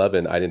won in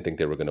 11, I didn't think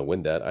they were going to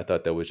win that. I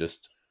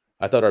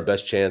thought our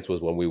best chance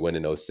was when we went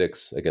in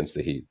 '06 against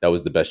the Heat. That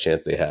was the best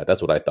chance they had.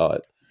 That's what I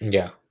thought.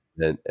 Yeah.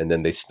 And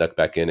then they snuck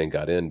back in and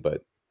got in.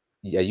 But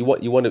yeah, you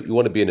want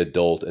to be an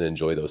adult and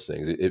enjoy those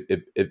things.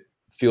 It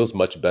feels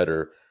much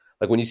better.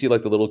 Like when you see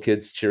like the little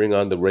kids cheering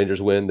on the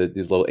Rangers win,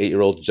 these little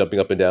 8-year-olds jumping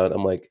up and down.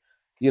 I'm like,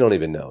 you don't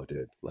even know,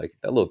 dude. Like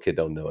that little kid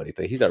don't know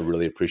anything. He's not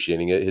really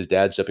appreciating it. His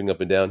dad's jumping up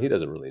and down. He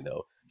doesn't really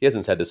know. He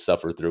hasn't had to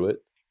suffer through it,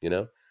 you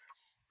know.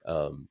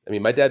 I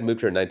mean, my dad moved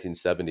here in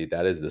 1970.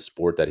 That is the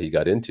sport that he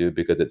got into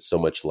because it's so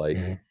much like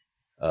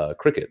Hmm.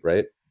 cricket,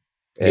 right?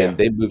 Yeah. And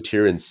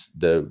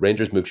the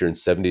Rangers moved here in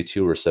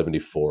 72 or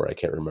 74. I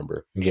can't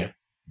remember. Yeah.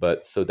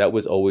 But so that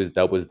was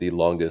the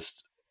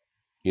longest.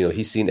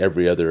 He's seen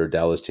every other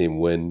Dallas team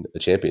win a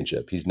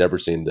championship. He's never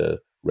seen the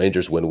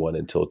Rangers win one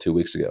until 2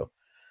 weeks ago.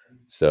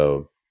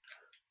 So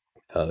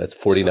that's So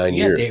 49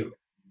 yeah, years.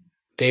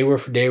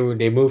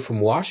 they moved from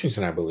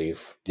Washington, I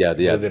believe. They Yeah,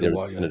 lived in they're the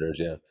Washington. Senators.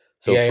 Yeah.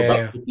 So Yeah. for Yeah. about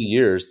Yeah. 50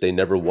 years, they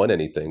never won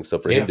anything. So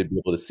for him Yeah. to be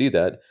able to see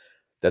that,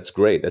 that's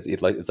great.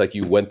 It's like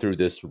you went through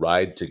this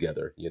ride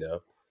together.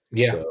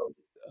 Yeah. So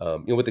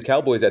with the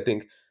Cowboys, I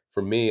think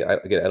for me,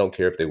 again, I don't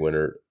care if they win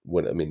or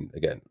win. I mean,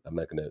 again, I'm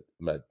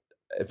not.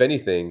 If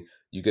anything,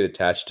 you get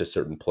attached to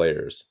certain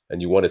players,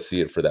 and you want to see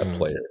it for that Mm.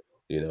 player.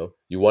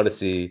 You want to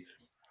see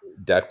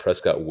Dak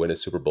Prescott win a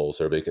Super Bowl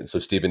so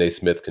Stephen A.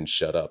 Smith can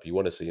shut up. You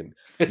want to see him.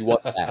 You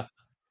want that.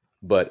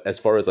 But as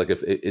far as like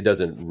if it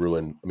doesn't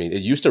ruin, I mean,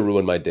 it used to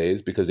ruin my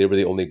days because they were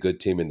the only good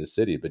team in the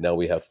city. But now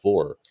we have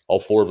four. All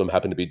four of them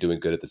happen to be doing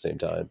good at the same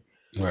time.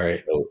 All right.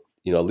 So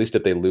at least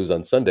if they lose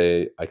on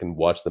Sunday, I can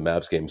watch the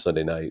Mavs game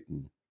Sunday night,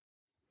 and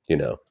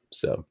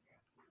so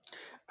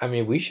I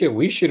mean, we should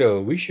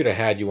have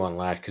had you on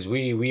last because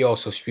we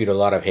also spewed a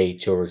lot of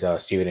hate towards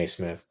Stephen A.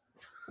 Smith.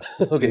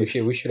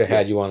 okay. We should have Yeah,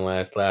 had you on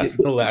yeah,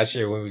 last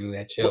year when we do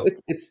that well, show.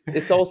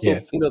 it's also Yeah.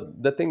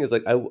 the thing is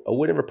like I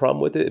wouldn't have a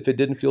problem with it if it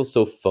didn't feel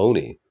so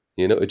phony.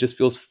 It just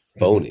feels Hmm.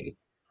 phony.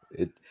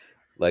 It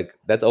like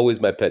that's always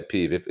my pet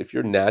peeve. If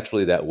you're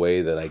naturally that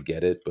way, then I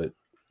get it. But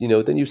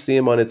then you see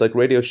him on his like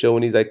radio show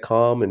and he's like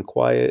calm and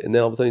quiet, and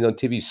then all of a sudden he's on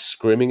TV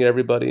screaming at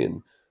everybody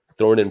and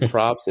throwing in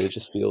props, and it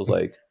just feels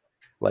like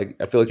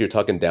I feel like you're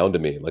talking down to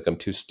me, like I'm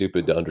too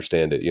stupid to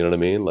understand it. You know what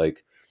I mean?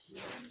 Like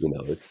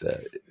it's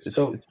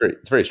So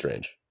it's very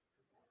strange.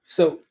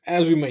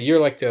 as we met, you're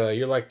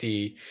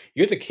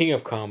the king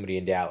of comedy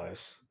in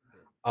Dallas.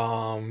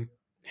 Um,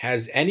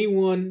 has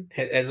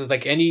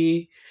like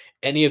any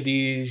of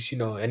these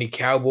any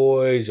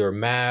Cowboys or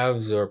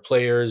Mavs or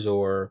players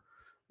or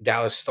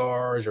Dallas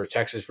Stars or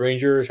Texas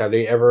Rangers, have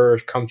they ever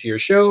come to your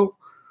show?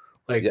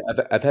 Like, Yeah,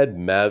 I've had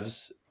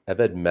Mavs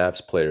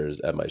players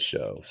at my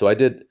show.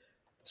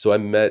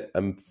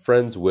 I'm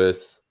friends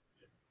with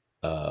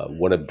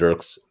one of Dirk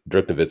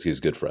Nowitzki's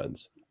good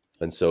friends,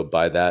 and so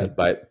by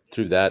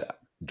through that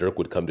Dirk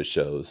would come to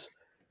shows,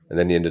 and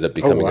then he ended up Oh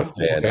becoming a wow.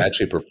 fan. I Okay.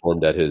 actually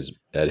performed at his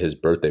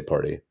birthday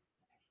party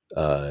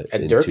in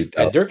At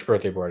 2000. Dirk's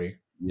birthday party.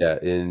 Yeah,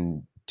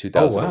 in Oh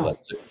 2011. wow.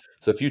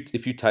 So if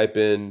you type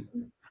in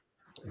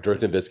Dirk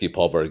Nowitzki,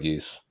 Paul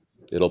Varghese,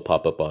 it'll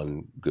pop up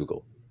on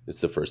Google.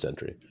 It's the first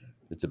entry.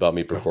 It's about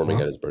me Oh, performing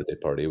wow. at his birthday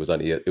party. It was on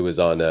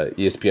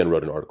ESPN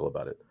wrote an article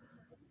about it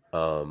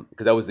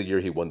because that was the year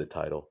he won the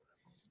title.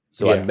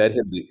 So Yeah. I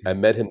Mhm.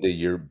 met him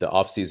the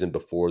off season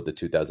before the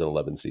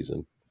 2011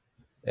 season,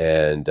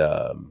 and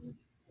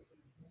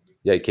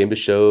yeah, he came to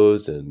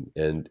shows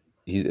and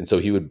so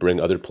he would bring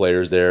other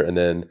players there, and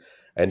then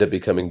I ended up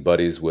becoming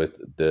buddies with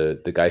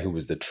the guy who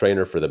was the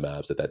trainer for the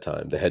Mavs at that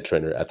time, the head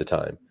trainer at the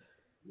time.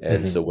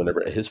 And so Mhm.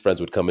 whenever his friends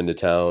would come into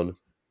town,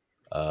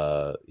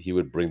 he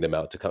would bring them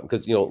out to come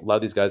because a lot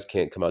of these guys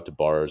can't come out to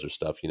bars or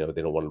stuff. They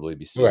don't want to really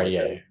be seen Right. like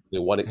Yeah. that. They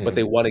want it, but Mhm.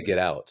 they want to get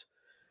out.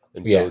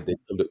 And so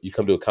Yeah. you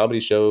come to a comedy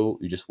show,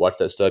 you just watch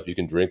that stuff. You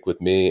can drink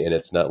with me, and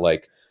it's not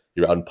like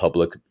you're out in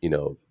public,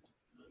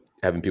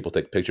 having people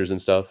take pictures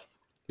and stuff.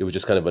 It was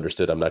just kind of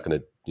understood. I'm not going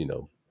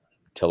to,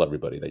 tell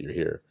everybody that you're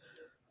here.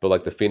 But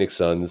like the Phoenix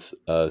Suns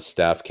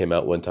staff came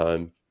out one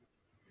time.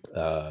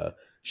 Uh,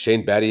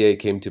 Shane Battier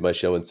came to my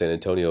show in San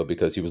Antonio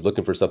because he was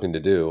looking for something to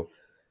do.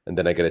 And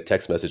then I get a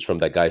text message from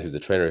that guy who's the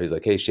trainer. He's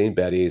like, "Hey, Shane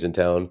Battier's in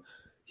town.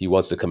 He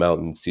wants to come out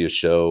and see a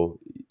show.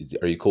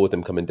 Are you cool with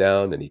him coming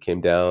down?" And he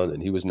came down,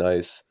 and he was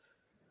nice.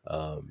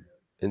 Um,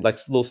 and like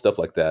little stuff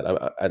like that.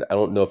 I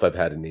don't know if I've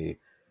had any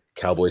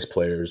Cowboys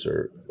players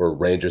or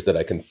Rangers that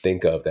I can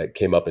think of that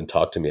came up and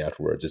talked to me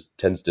afterwards. It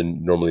tends to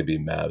normally be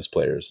Mavs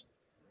players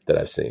that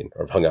I've seen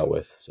or have hung out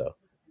with. So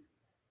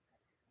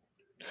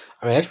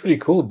I mean, that's pretty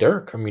cool,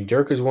 Dirk. I mean,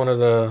 Dirk is one of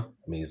the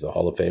I mean, he's a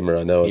Hall of Famer.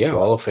 I know it's yeah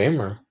Hall wild. of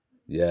Famer.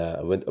 Yeah,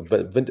 I've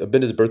been to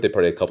his birthday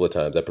party a couple of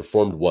times. I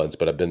performed once,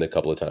 but I've been a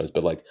couple of times.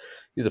 But like,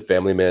 he's a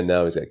family man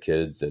now. He's got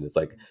kids, and it's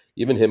like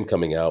even him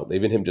coming out,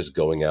 even him just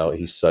going out.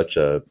 He's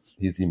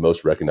the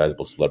most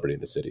recognizable celebrity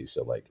in the city.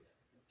 So like,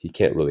 he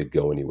can't really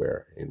go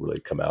anywhere and really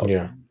come out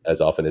Yeah.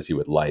 as often as he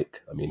would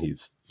like. I mean,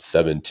 he's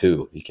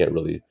 7'2". He can't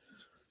really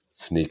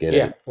sneak in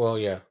Yeah. and Well,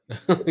 yeah.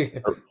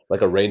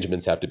 like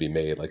arrangements have to be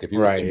made. Like if he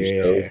would Right. come to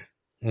Yeah. shows,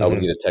 I would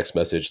Mm-hmm. get a text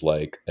message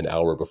like an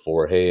hour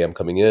before, "Hey, I'm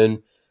coming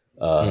in.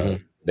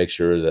 Mm-hmm. Make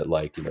sure that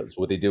like so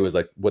what they do is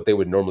like what they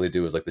would normally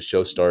do is like the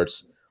show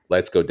starts,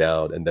 lights go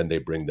down, and then they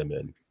bring them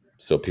in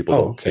so people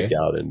Oh, don't freak okay.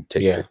 out and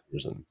take Yeah.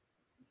 pictures and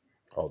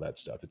all that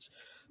stuff. It's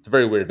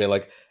very weird, man.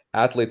 Like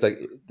athletes, like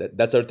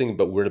that's our thing,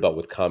 but weird about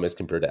with comics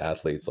compared to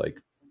athletes.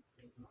 Like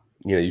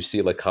you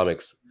see like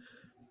comics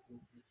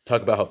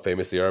talk about how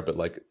famous they are, but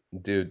like,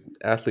 dude,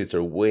 athletes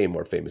are way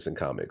more famous in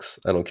comics.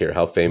 I don't care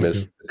how Mm-hmm.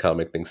 famous the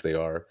comic thinks they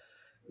are.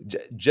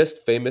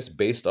 Just famous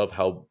based off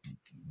how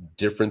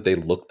different they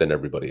look than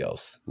everybody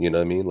else. You know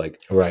what I mean? Like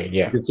Right. you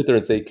Yeah. can sit there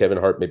and say Kevin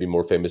Hart may be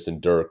more famous than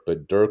Dirk,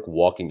 but Dirk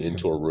walking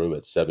into Mm-hmm. a room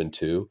at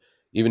 7'2",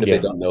 even if they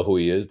Yeah. don't know who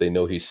he is, they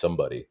know he's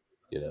somebody.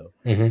 You know,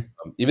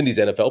 Mm-hmm. even these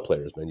NFL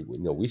players, man.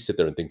 We sit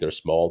there and think they're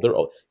small. They're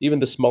all, even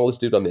the smallest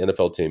dude on the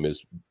NFL team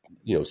is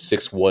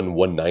 6'1",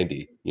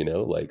 190.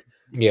 Like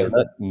Yeah. they're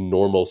not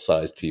normal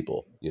sized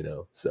people.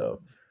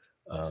 So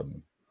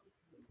um,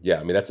 yeah,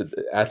 I mean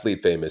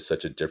athlete fame is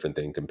such a different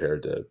thing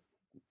compared to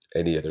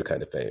any other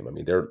kind of fame. I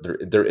mean,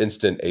 they're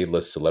instant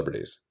A-list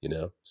celebrities,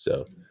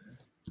 so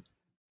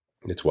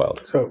it's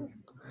wild. So,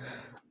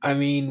 I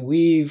mean,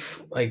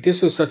 we've like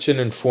this was such an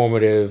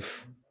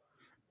informative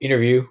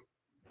interview.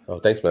 Oh,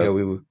 thanks, You know,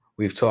 man.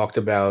 we've talked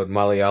about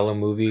Malayalam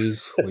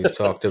movies. We've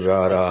talked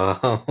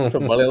about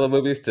From Malayalam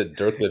movies to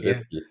Dirk yeah,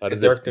 Nowitzki. How to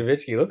does it Dirk feel?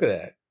 Nowitzki. Look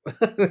at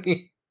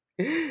that.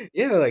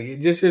 Yeah, like it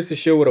just to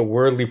show what a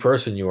worldly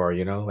person you are.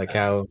 You know, like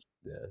how.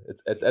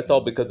 Yeah, that's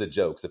all because of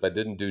jokes. If I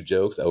didn't do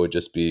jokes,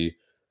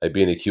 I'd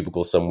be in a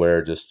cubicle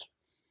somewhere, just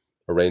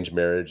arranged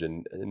marriage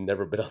and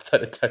never been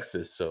outside of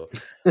Texas. So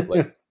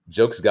like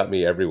jokes got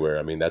me everywhere.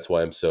 I mean, that's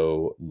why I'm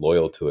so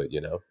loyal to it.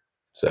 I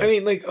So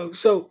mean, like,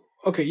 so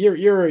okay, you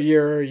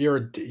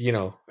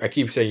know, I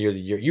keep saying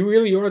you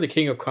really are the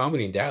king of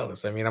comedy in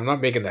Dallas. I mean, I'm not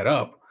making that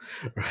up,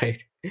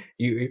 right?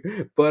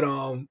 But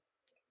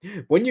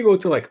when you go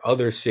to like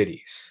other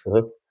cities,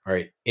 uh-huh.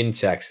 right, in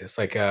Texas,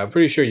 like I'm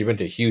pretty sure you've been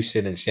to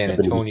Houston and San I've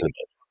been to Antonio. Houston. A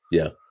bit.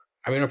 Yeah,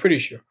 I mean, I'm pretty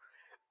sure.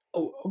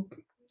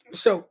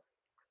 So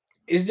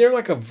is there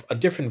like a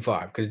different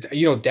vibe? Because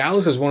you know,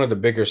 Dallas is one of the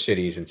bigger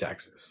cities in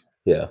Texas,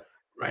 yeah.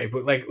 right?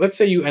 But like, let's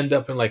say you end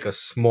up in like a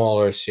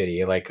smaller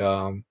city, like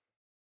I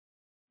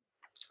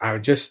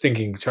was just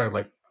thinking, trying to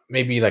like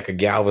maybe like a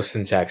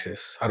Galveston,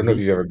 Texas. I don't know if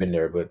Hmm. you've ever been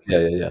there, but Yeah,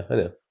 yeah, yeah. I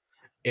know.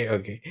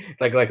 okay,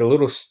 like a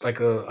little like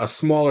a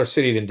smaller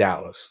city than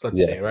Dallas, let's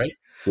Yeah, say, right?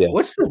 yeah.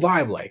 What's the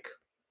vibe like?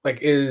 Like,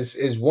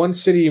 is one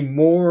city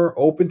more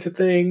open to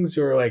things,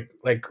 or or is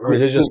it I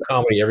mean, just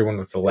comedy? Everyone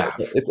wants to yeah, laugh.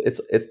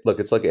 it's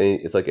look, it's like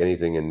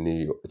anything in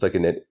New York. It's like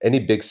in any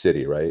big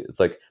city, right? It's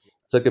like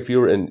if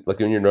you were in like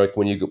in New York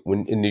when you go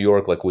when in New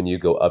York, like when you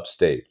go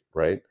upstate,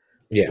 right?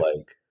 Yeah,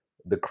 Like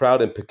the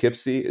crowd in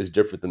Poughkeepsie is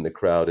different than the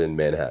crowd in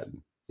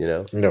Manhattan.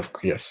 no,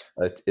 yes,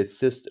 It's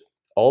just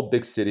all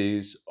big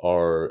cities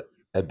are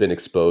have been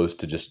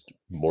exposed to just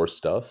more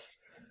stuff,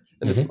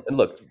 Hmm. And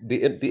look,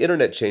 the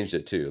internet changed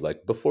it too.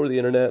 Like before the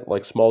internet,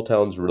 like small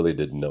towns really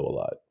didn't know a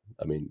lot.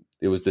 I mean,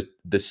 it was the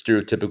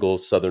stereotypical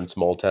southern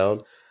small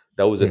town.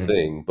 That was a Hmm.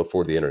 thing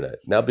before the internet.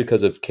 Now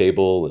because of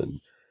cable and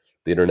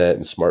the internet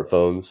and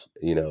smartphones,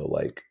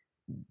 like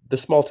the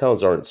small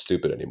towns aren't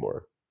stupid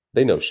anymore.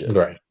 They know shit,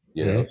 Right.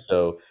 Hmm.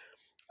 So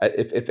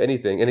if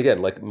anything, and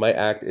again, like my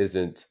act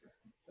isn't,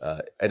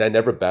 and I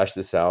never bash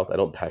the South. I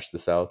don't bash the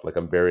South. Like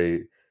I'm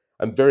very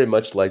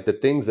much like the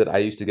things that I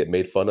used to get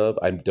made fun of.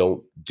 I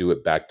don't do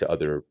it back to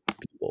other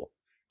people,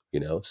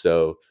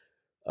 So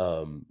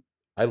um,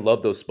 I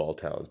love those small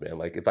towns, man.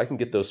 Like if I can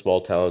get those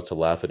small towns to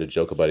laugh at a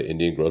joke about an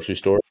Indian grocery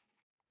store,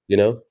 you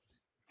know,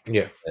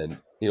 Yeah. and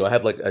I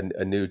have like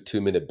a new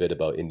 2 minute bit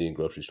about Indian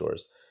grocery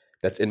stores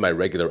that's in my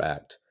regular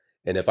act.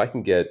 And if I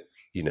can get,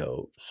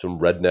 some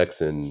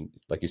rednecks and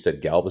like you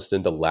said,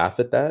 Galveston to laugh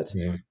at that,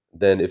 Hmm.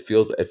 then it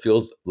feels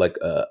like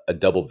a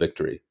double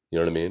victory. You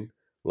know what I mean?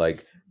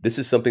 Like this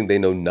is something they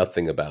know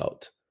nothing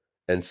about.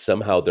 And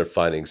somehow they're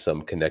finding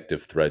some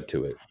connective thread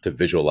to it, to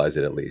visualize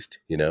it at least,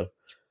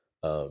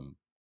 Um,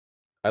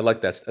 I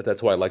like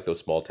that's why I like those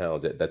small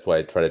towns. That's why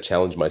I try to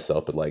challenge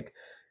myself, but like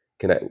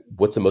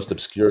what's the most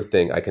obscure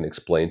thing I can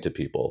explain to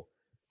people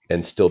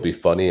and still be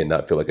funny and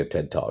not feel like a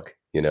TED talk,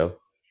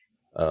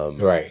 Um,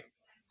 Right.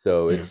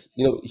 so Yeah. it's,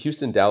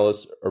 Houston,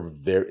 Dallas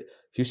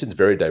Houston's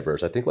very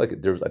diverse. I think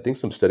I think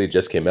some study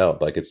just came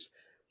out. Like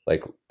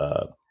like,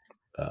 uh,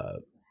 uh,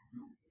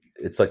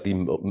 it's like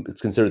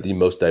it's considered the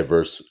most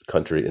diverse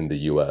country in the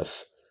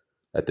U.S.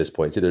 at this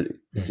point. It's Mm.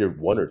 either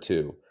one or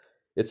two.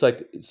 It's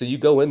like, so you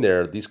go in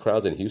there, these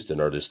crowds in Houston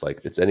are just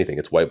like, it's anything.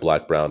 It's white,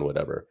 black, brown,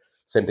 whatever.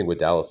 Same thing with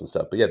Dallas and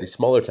stuff. But yeah, these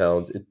smaller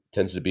towns, it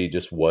tends to be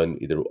just one,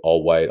 either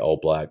all white, all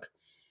black,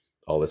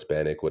 all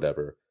Hispanic,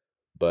 whatever.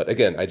 But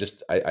again, I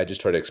just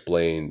try to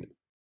explain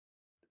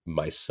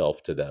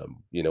myself to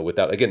them,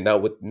 without, again, now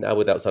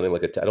without sounding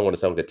like I don't want to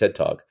sound like a TED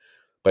talk,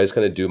 but I just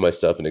kind of do my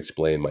stuff and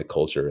explain my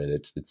culture. And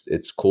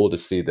it's cool to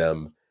see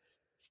them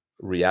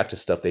react to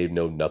stuff they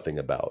know nothing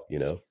about.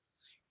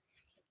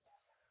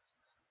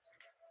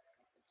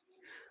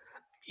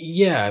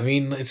 Yeah. I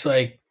mean, it's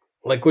like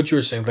what you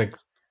were saying, like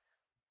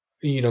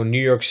New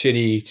York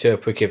City to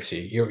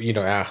Poughkeepsie. You're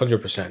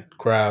 100%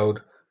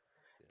 crowd.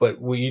 But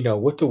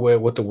with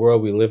the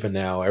world we live in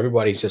now,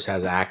 everybody just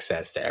has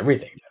access to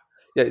everything.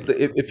 Yeah,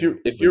 if you're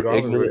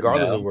ignorant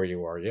Regardless now, of where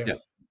you are. Yeah. yeah,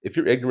 if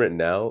you're ignorant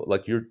now,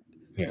 like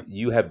Yeah.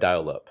 you have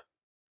dial up.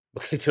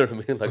 Okay, do you know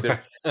what I mean? Like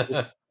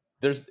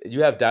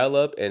you have dial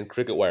up and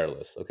Cricket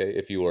Wireless. Okay,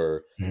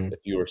 Mhm.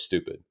 if you are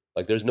stupid,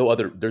 like there's no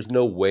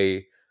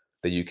way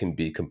that you can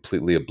be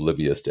completely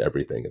oblivious to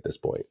everything at this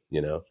point.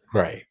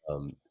 Right.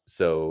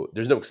 So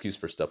there's no excuse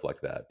for stuff like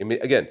that. I mean,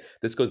 again,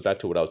 this goes back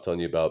to what I was telling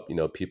you about.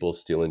 People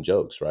stealing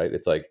jokes, right?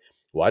 It's like,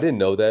 well, I didn't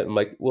know that. I'm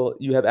like, well,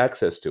 you have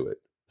access to it,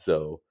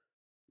 so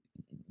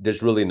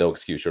there's really no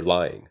excuse. You're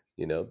lying,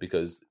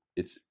 because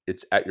it's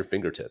at your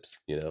fingertips,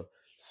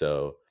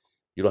 So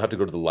you don't have to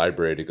go to the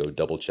library to go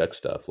double check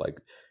stuff. Like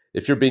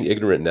if you're being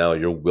ignorant now,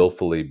 you're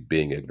willfully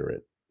being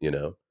ignorant,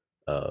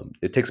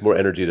 it takes more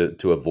energy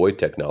to avoid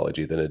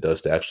technology than it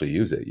does to actually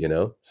use it,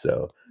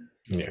 So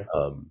Yeah.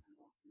 um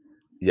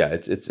yeah,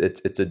 it's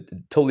a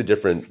totally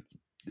different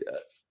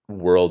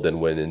world than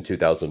when in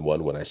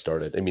 2001 when I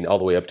started. I mean, all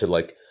the way up to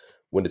like,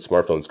 when did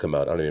smartphones come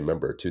out? I don't even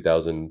remember.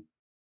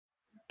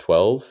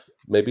 2012,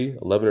 maybe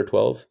 11 or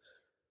 12.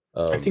 I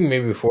Um, think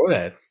maybe before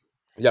that.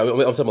 yeah, I'm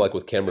talking like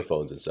with camera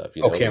phones and stuff,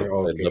 Oh, like camera.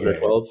 Okay. 11 or Yeah. Yeah.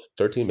 12,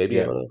 13, maybe,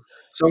 I Yeah. don't know.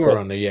 Somewhere But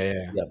around there. Yeah.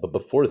 Yeah. yeah, but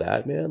before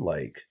that, man,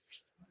 like,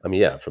 I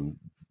mean, yeah, from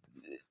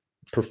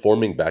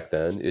performing back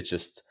then, it's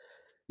just,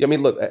 yeah, I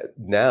mean, look,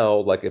 now,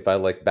 like, if I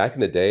like back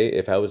in the day,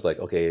 if I was like,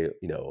 okay,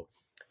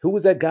 who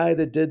was that guy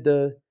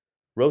that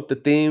wrote the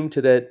theme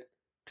to the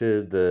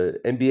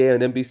NBA on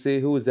NBC?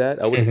 Who was that?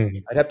 Yeah.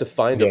 I'd have to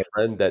find a Yeah.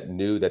 friend that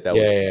knew that Yeah.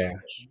 was Yeah.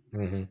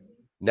 Prakash. Hmm.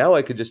 Now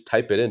I could just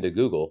type it into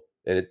Google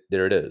and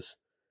there it is.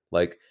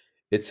 Like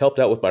it's helped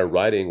out with my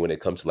writing when it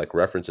comes to like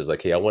references.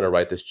 Like, hey, I want to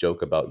write this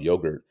joke about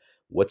yogurt.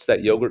 What's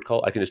that yogurt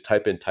called? I can just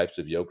type in types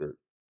of yogurt.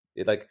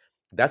 It like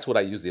that's what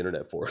I use the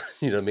internet for.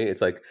 You know what I mean?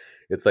 It's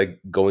like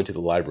going to the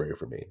library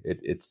for me.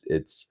 It's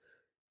it's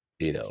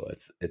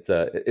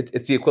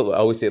the equivalent.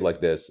 I always say it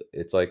like this.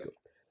 It's like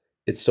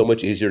it's so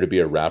much easier to be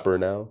a rapper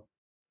now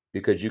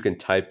because you can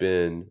type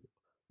in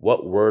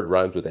what word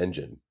rhymes with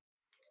engine.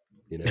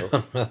 You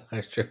know,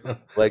 That's true.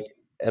 like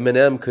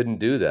Eminem couldn't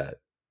do that.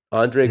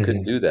 Andre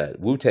couldn't Hmm. do that.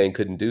 Wu Tang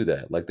couldn't do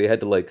that. Like they had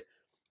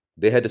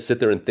to sit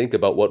there and think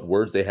about what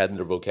words they had in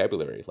their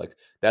vocabulary. Like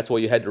that's why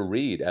you had to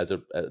read as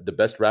the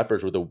best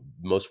rappers were the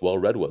most well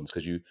read ones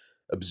because you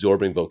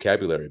absorbing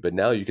vocabulary. But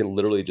now you can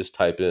literally just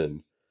type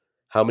in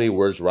how many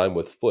words rhyme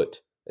with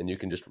foot, and you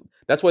can just.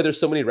 That's why there's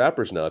so many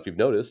rappers now. If you've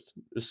noticed,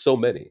 there's so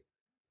many.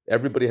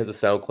 Everybody has a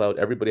SoundCloud.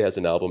 Everybody has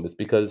an album. It's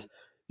because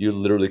you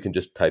literally can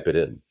just type it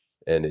in,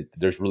 and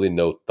there's really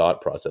no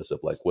thought process of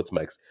like, what's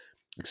my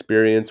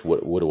experience?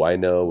 What do I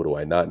know? What do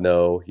I not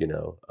know?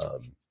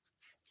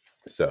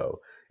 So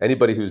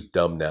anybody who's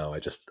dumb now,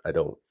 I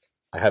don't.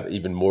 I have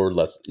even more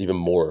less, even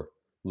more.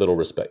 little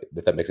respect,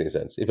 if that makes any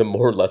sense. Even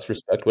more or less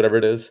respect, whatever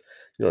it is.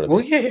 You know what I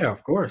Well, mean? yeah, yeah,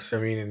 of course. I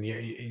mean,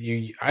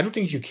 and I don't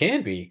think you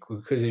can be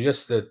because it's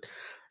just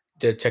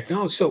the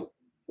technology. So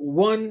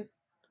one,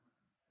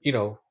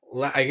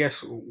 I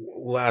guess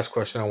last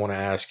question I want to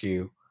ask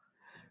you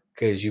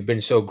because you've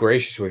been so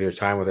gracious with your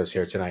time with us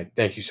here tonight.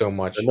 Thank you so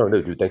much No,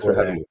 no, dude. Thanks for for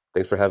having that. me.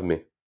 Thanks for having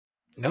me.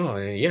 No,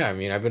 yeah, I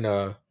mean, I've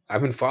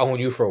been following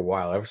you for a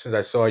while. Ever since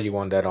I saw you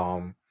on that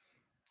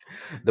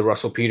the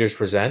Russell Peters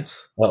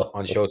Presents Oh,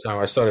 on Showtime,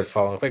 I started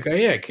following. Like, oh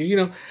yeah,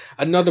 because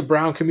another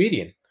brown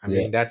comedian. I yeah,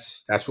 mean,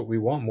 that's what we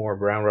want, more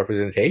brown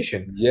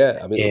representation. yeah.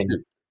 I mean, And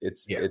dude,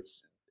 it's yeah,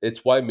 it's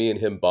it's why me and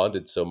him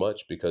bonded so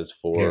much because yeah,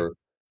 for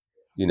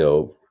you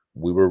know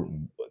we were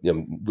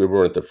we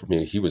weren't the. I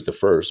mean, he was the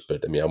first,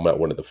 but I mean, I'm not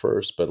one of the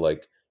first, but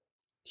like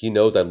he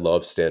knows I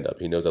love stand up.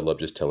 He knows I love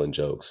just telling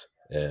jokes,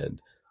 and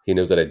he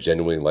knows that I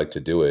genuinely like to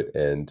do it.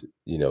 And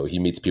he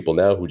meets people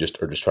now who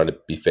just are just trying to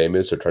be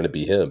famous or trying to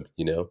be him.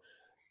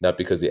 Not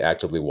because they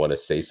actively want to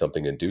say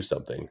something and do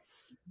something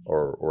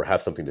or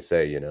have something to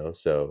say.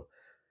 So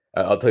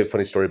I'll tell you a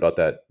funny story about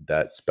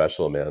that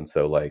special, man.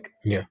 So like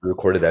yeah. we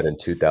recorded that in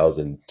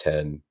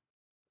 2010,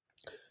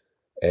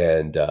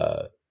 and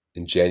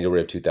in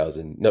January of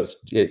 2000, no,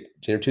 yeah,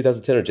 January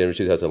 2010 or January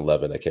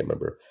 2011, I can't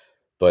remember,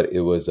 but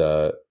it was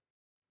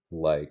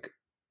like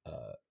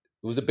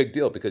it was a big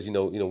deal because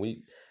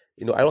we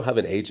I don't have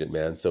an agent,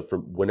 man. So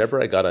from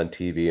whenever I got on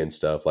TV and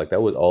stuff, like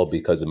that was all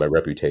because of my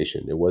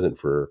reputation. It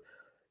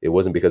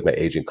wasn't because my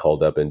agent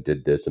called up and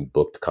did this and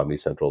booked Comedy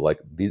Central. Like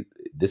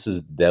this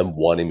is them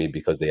wanting me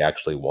because they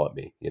actually want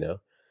me.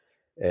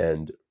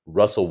 And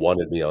Russell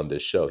wanted me on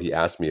this show. He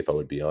asked me if I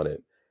would be on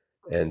it.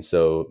 And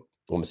so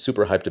I'm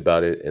super hyped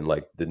about it. And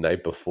like the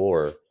night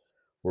before,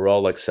 we're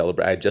all like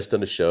celebrating. I had just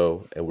done a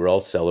show and we're all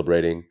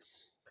celebrating.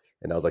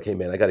 And I was like, hey,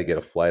 man, I got to get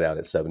a flight out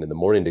at 7 in the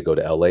morning to go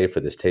to LA for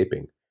this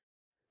taping.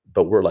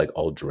 But we're like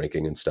all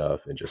drinking and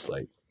stuff and just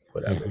like,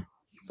 whatever. Mhm.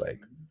 It's like,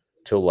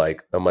 till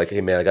like, I'm like,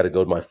 hey, man, I got to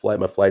go to my flight.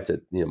 My flight's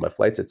at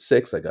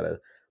 6. I got to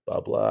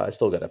blah, blah. I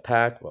still got to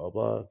pack, blah,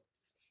 blah.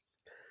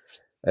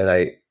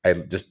 And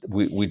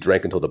we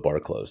drank until the bar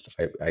closed.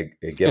 I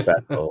get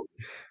back home.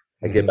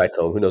 I get Mhm. back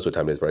home. Who knows what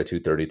time it is? Probably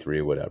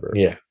 2:33, whatever.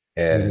 Yeah.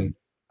 Mhm. And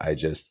I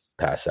just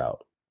pass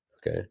out.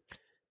 Okay.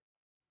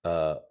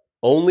 Uh,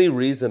 Only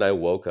reason I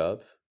woke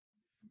up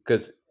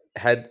because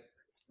had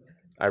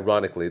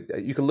ironically,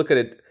 you can look at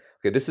it.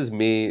 Okay, this is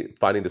me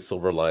finding the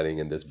silver lining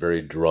in this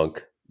very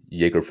drunk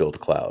Jaeger-filled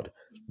cloud.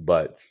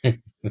 But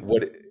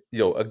what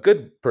a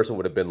good person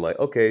would have been like,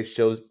 okay,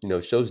 show's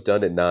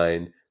done at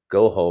 9,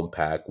 go home,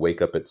 pack,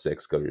 wake up at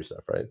 6, go to your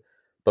stuff, right?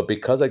 But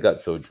because I got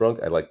so drunk,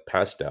 I like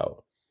passed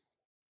out.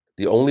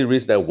 The only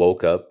reason I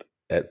woke up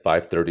at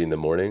 5:30 in the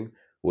morning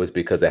was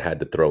because I had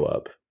to throw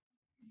up.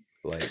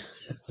 Like,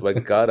 so I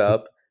got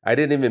up. I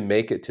didn't even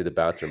make it to the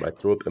bathroom. I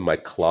threw up in my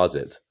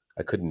closet.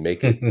 I couldn't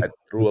make it. I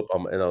threw up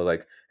and I was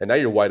like, and now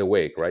you're wide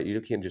awake, right?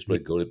 You can't just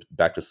really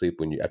back to sleep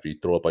after you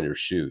throw up on your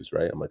shoes,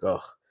 right? I'm like,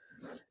 oh.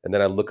 And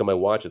then I look at my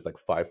watch. It's like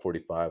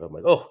 5:45. I'm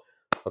like, oh,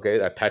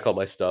 okay. I pack all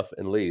my stuff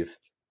and leave.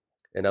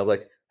 And I'm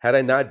like, had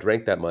I not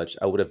drank that much,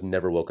 I would have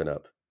never woken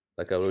up.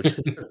 Like I would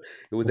just,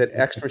 it was that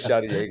extra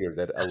shot of Jaeger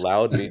that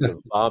allowed me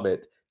to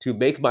vomit to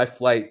make my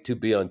flight to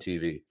be on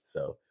TV.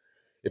 So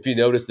if you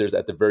notice, there's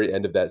at the very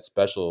end of that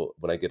special,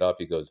 when I get off,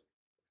 he goes,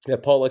 yeah,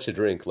 Paul likes to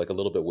drink like a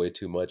little bit way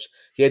too much.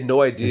 He had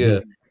no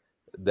idea Mhm.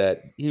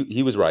 that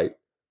he was right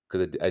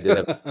because I did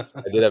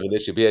have an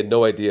issue. But he had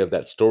no idea of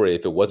that story.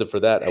 If it wasn't for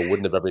that, I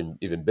wouldn't have ever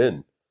even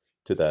been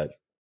to that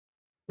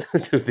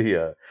to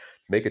the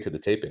make it to the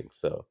taping.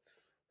 So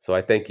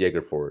I thank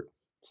Yeager for it.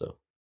 So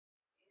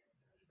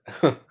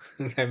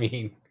I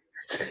mean,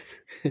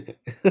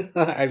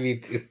 I mean,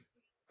 dude,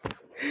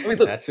 I mean,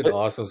 look, that's an but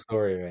awesome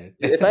story, man.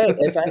 if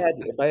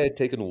I had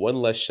taken one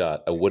less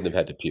shot, I wouldn't have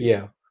had to puke,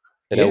 Yeah,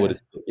 and I would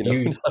yeah.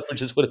 have, You, I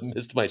just would have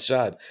missed my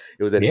shot.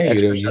 It was an yeah,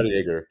 extra shot you,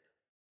 of Jaeger.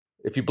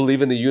 If you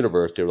believe in the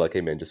universe, they were like,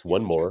 "Hey, man, just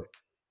one more,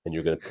 and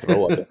you're gonna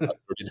throw up at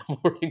 5:30 in the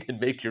morning and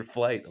make your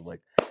flight." I'm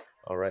like,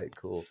 "All right,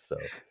 cool." So,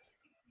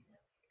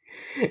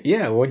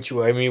 yeah. Once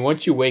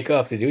you wake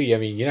up to do, I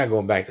mean, you're not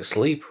going back to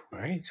sleep,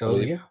 right? I So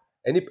mean, yeah,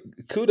 any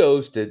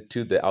kudos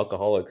to the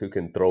alcoholic who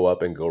can throw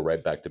up and go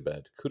right back to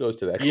bed. Kudos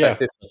to that yeah.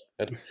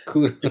 guy.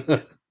 Cool.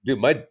 Dude,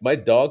 my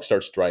dog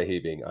starts dry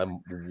heaving.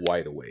 I'm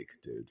wide awake,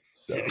 dude.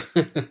 So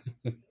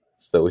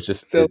So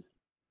it's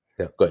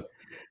yeah, good.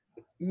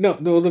 no,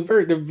 no, the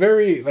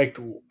very like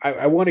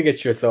I want to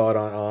get your thought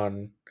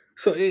on.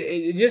 So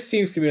it just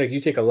seems to me like you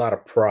take a lot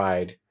of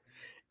pride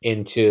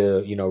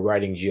into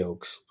writing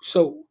jokes.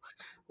 So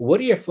what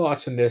are your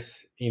thoughts on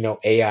this?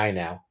 AI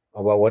now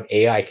about what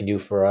AI can do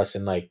for us,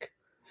 and like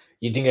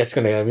you think that's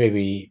gonna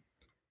maybe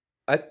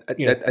I I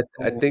I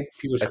I promote think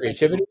people's I think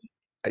creativity?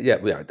 yeah,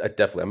 I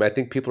definitely. I mean, I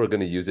think people are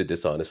going to use it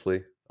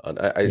dishonestly.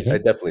 I Hmm.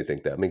 definitely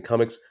think that. I mean,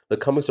 the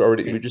comics are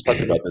already. We just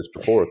talked about this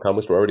before.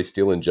 Comics were already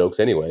stealing jokes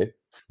anyway.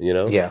 You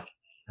know, Yeah.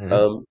 Hmm.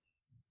 um,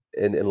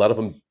 and a lot of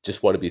them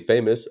just want to be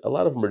famous. A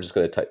lot of them are just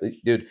going to type,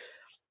 dude.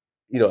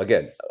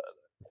 Again,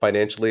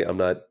 financially, I'm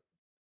not.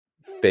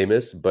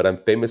 famous, but I'm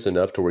famous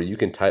enough to where you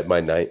can type my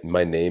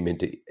name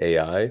into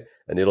AI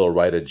and it'll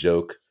write a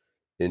joke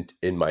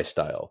in my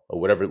style or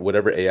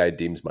whatever AI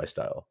deems my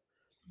style.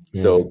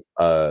 Mm.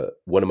 So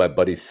one of my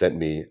buddies sent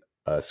me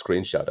a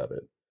screenshot of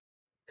it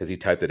because he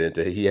typed it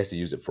into he has to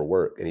use it for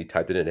work and he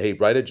typed it in. Hey,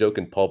 write a joke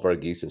in Paul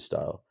Varghese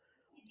style.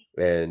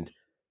 And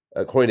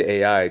according to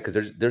AI, because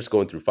they're just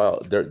going through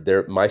file,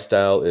 my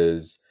style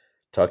is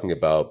talking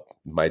about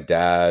my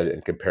dad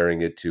and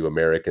comparing it to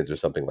Americans or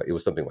something like it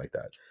was something like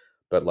that.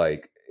 But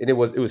like, and it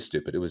was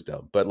stupid, it was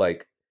dumb. But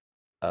like,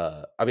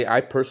 I mean, I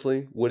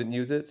personally wouldn't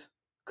use it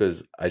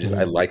because I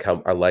Mm. like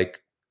how I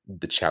like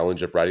the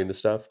challenge of writing the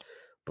stuff.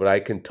 But I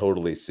can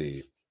totally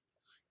see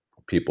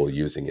people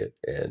using it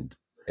and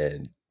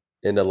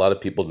and a lot of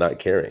people not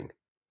caring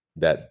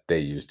that they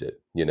used it,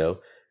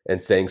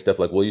 and saying stuff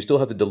like, "Well, you still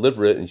have to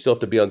deliver it and you still have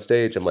to be on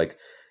stage." I'm like,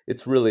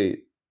 it's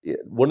really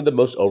one of the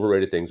most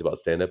overrated things about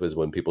stand up is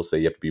when people say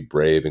you have to be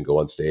brave and go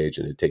on stage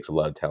and it takes a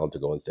lot of talent to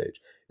go on stage.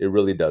 It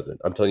really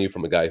doesn't. I'm telling you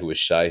from a guy who was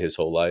shy his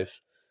whole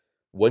life.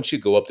 Once you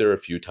go up there a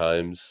few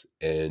times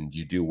and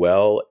you do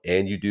well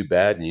and you do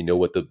bad and you know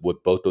what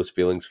both those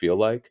feelings feel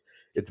like,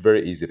 it's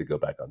very easy to go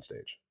back on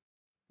stage,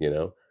 you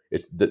know?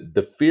 It's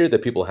the fear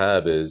that people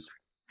have is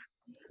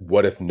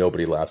what if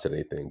nobody laughs at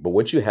anything? But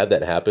once you have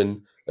that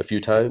happen a few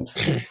times,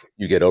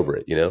 you get over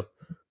it, you know?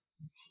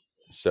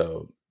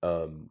 So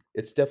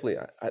it's definitely,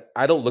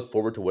 I don't look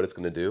forward to what it's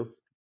going to do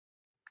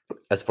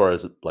as far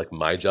as like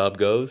my job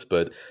goes.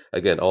 But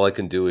again, all I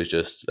can do is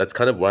just, that's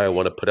kind of why I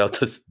want to put out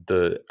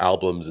the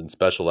albums and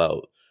special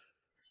out,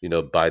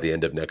 by the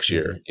end of next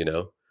year,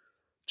 Mm.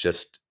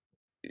 just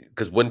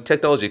because when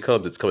technology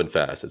comes, it's coming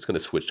fast. It's going to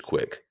switch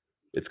quick.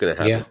 It's going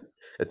to happen.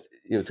 Yeah.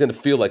 It's going to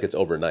feel like it's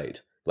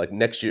overnight. Like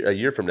next year, a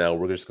year from now,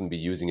 we're just going to be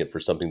using it for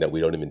something that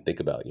we don't even think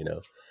about.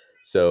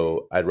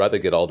 So I'd rather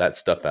get all that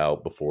stuff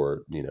out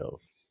before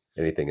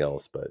anything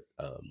else. But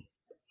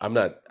I'm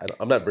not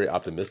very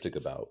optimistic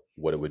about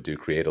what it would do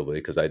creatively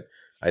because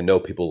I know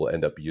people will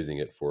end up using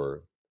it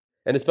for,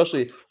 and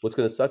especially what's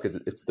going to suck is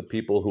it's the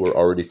people who are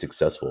already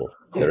successful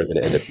that are going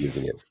to end up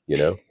using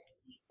it.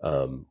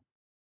 Um,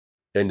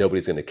 and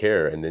nobody's going to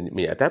care. And then, I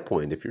mean, at that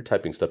point, if you're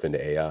typing stuff into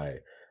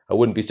I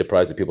wouldn't be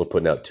surprised if people are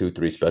putting out 2,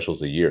 3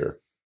 specials a year,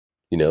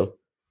 you know,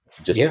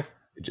 just Yeah.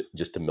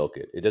 just to milk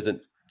it. It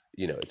doesn't,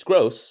 it's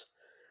gross.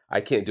 I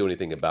can't do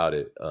anything about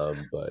it.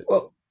 But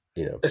Well,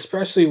 you know,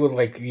 especially with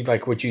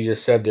like what you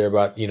just said there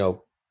about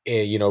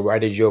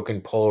write a joke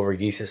in Paul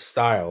Verghese's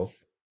style,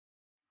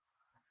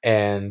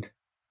 and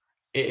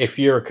if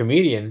you're a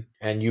comedian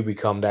and you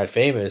become that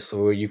famous,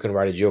 or you can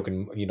write a joke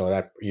in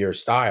that your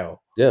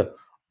style, yeah,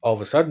 all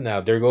of a sudden now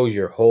there goes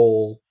your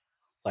whole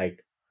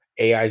like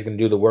AI is going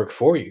to do the work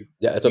for you.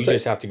 yeah. That's what You I'm saying.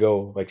 just have to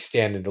go like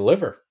stand and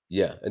deliver.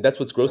 Yeah, and that's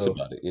what's gross So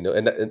about it.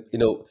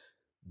 And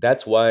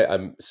that's why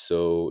I'm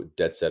so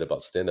dead set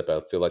about stand up.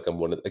 I feel like I'm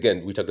one of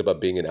again, we talked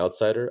about being an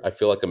outsider. I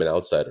feel like I'm an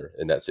outsider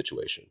in that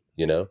situation.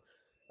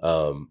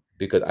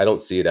 Because I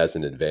don't see it as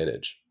an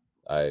advantage.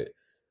 I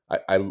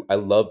I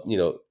love,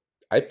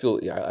 I feel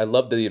yeah, I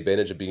love the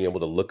advantage of being able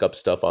to look up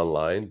stuff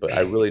online, but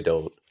I really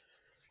don't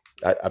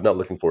I'm not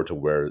looking forward to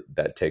where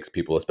that takes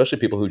people, especially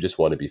people who just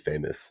want to be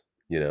famous.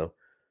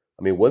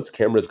 I mean, once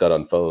cameras got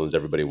on phones,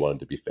 everybody wanted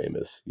to be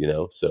famous.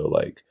 So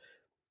like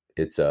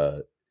it's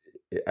I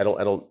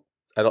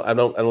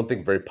don't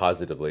think very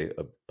positively,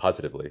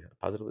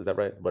 is that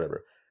right?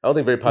 Whatever. I don't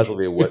think very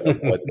positively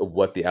of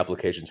what the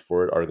applications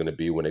for it are going to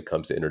be when it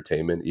comes to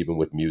entertainment, even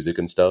with music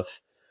and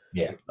stuff.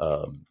 yeah.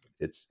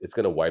 It's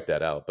going to wipe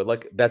that out. But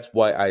like that's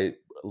why I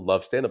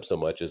love stand up so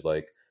much is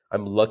like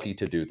I'm lucky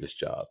to do this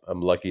job.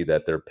 I'm lucky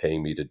that they're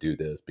paying me to do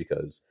this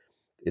because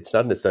it's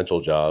not an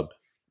essential job.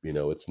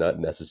 It's not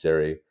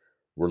necessary.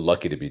 We're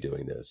lucky to be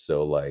doing this.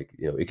 So like,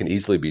 it can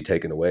easily be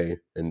taken away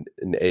and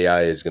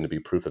AI is going to be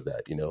proof of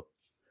that.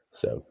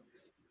 So,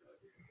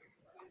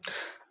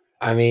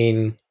 I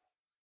mean,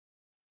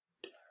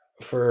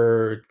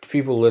 for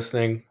people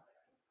listening,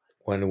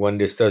 when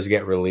this does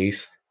get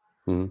released,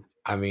 mhm.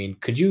 I mean,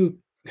 could you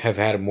have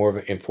had a more of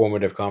an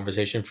informative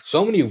conversation?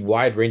 So many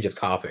wide range of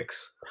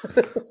topics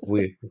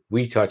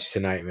we touched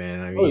tonight,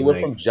 man. I Oh, mean, like,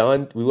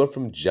 We went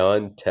from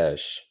John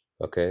Tesh,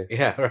 okay,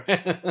 yeah,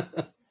 right.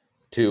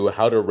 to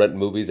how to rent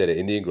movies at an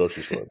Indian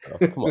grocery store,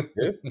 bro. Come on,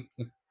 dude.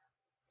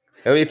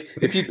 I mean,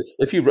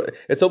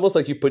 it's almost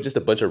like you put just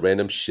a bunch of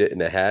random shit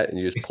in a hat and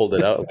you just pulled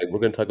it out. Like, we're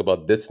going to talk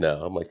about this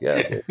now. I'm like,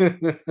 yeah, dude.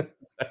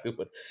 Exactly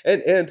what.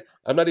 And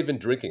I'm not even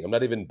drinking. I'm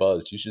not even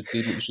buzzed. You should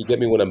see me. You should get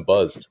me when I'm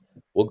buzzed.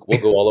 We'll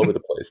go all over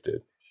the place,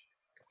 dude.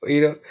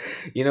 you know,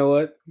 you know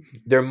what?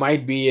 There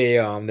might be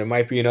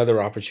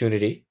another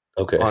opportunity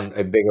Okay. on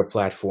a bigger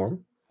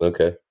platform.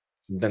 Okay.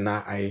 Then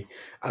I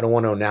don't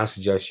want to announce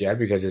it just yet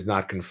because it's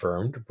not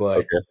confirmed. But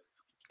Okay.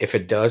 if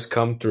it does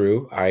come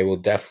through, I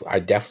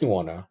definitely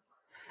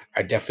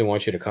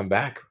want you to come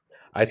back.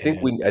 And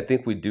I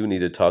think we do need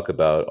to talk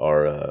about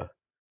our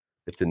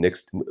if the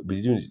Knicks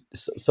we do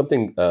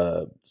something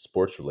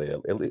sports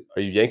related.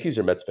 Are you Yankees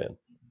or Mets fan?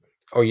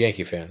 oh,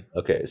 Yankee fan.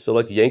 Okay, so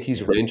like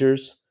Yankees Yeah.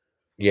 Rangers,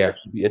 Yeah. that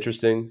should be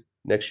interesting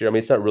next year. I mean,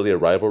 it's not really a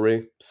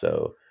rivalry,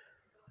 so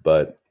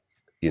But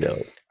you know,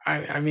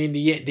 I mean the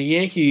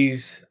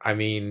Yankees. I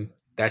mean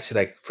that's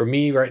like for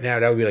me right now.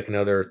 That would be like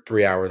another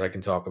 3 hours I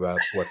can talk about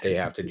what they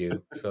have to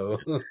do. So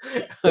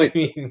I wait,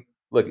 mean,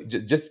 look,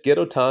 just get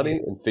yeah, Otani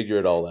and figure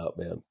it all out,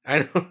 man. I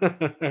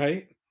know,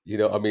 right?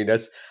 I mean,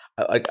 that's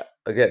like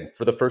again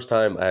for the first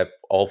time, I have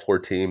all four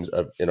teams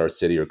in our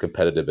city are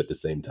competitive at the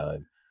same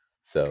time.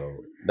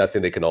 So not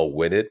saying they can all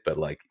win it, but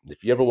like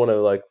if you ever want to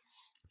like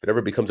if it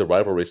ever becomes a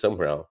rivalry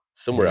somewhere out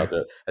Yeah.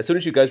 there, as soon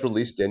as you guys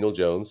release Daniel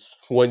Jones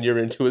 1 year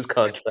into his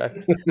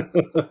contract,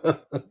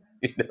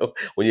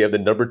 when you have the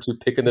number 2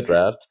 pick in the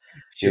draft,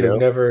 you know,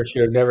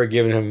 Should have never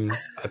given him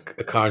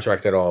a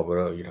contract at all. But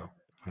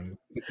um,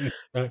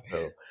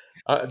 so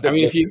I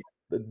mean, look,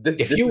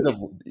 if this is you a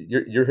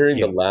you're hearing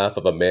the yeah. laugh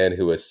of a man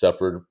who has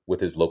suffered with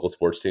his local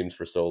sports teams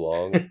for so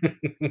long.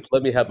 Just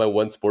let me have my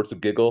one sports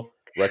giggle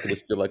where I can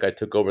just feel like I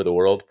took over the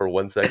world for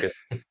 1 second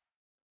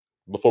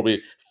before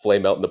we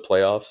flame out in the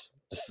playoffs.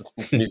 Just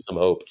give me some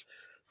hope.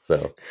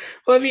 So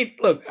Well, I mean,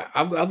 look,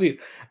 I'll be.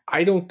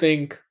 I don't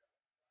think.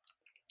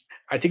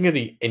 I think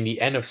in the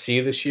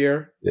NFC this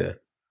year, yeah,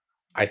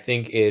 I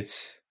think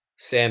it's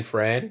San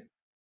Fran,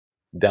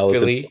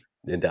 Dallas and Philly.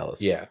 in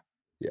Dallas. Yeah,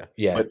 Yeah,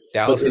 yeah. but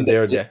Dallas is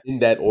there. in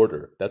that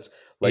order, that's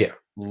like Yeah,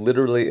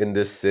 literally in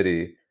this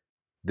city.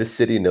 This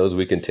city knows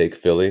we can take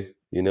Philly.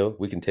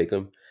 We can take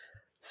them.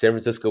 San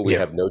Francisco, we yeah.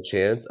 have no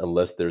chance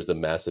unless there's a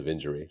massive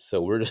injury.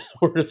 So we're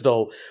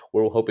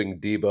hoping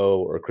Debo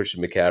or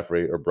Christian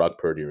McCaffrey or Brock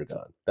Purdy are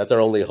gone. That's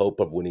our only hope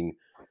of winning,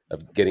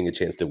 of getting a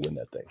chance to win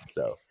that thing.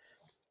 So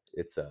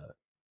it's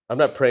I'm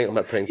not praying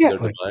for Yeah, their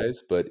like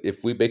demise, but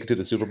if we make it to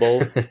the Super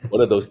Bowl,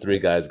 one of those three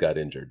guys got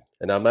injured.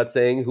 And I'm not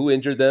saying who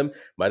injured them.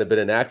 Might have been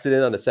an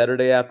accident on a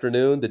Saturday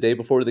afternoon, the day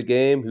before the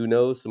game. Who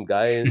knows? Some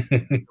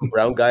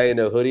brown guy in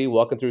a hoodie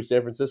walking through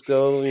San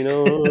Francisco. I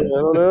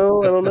don't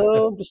know. I don't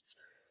know. I'm just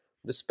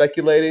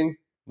speculating.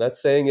 Not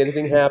saying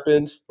anything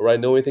happened or I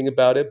know anything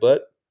about it,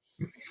 but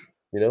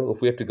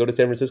if we have to go to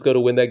San Francisco to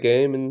win that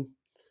game, and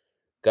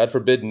God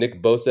forbid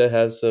Nick Bosa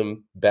has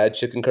some bad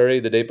chicken curry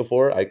the day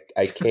before, I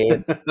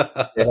can't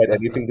it had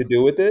anything to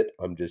do with it.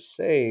 I'm just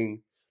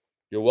saying,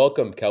 you're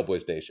welcome,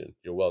 Cowboys Nation.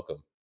 You're welcome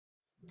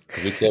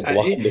because we can't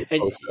block Nick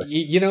and Bosa.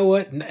 you know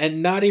what?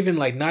 And not even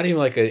like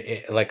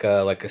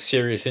a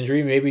serious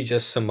injury. Maybe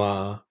just some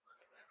like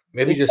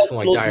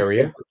Intestinal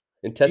diarrhea. discomfort.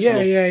 Yeah,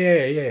 Intestinal yeah, discomfort.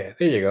 yeah, yeah, yeah.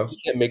 There you He go.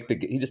 can't make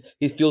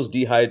he feels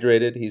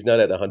dehydrated. He's not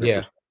at Yeah,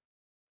 100%.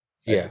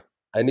 I yeah. just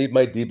I need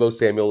my Debo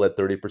Samuel at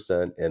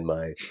 30% and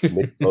my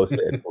Nick Bosa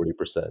at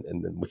 40%,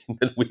 and then we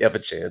then we have a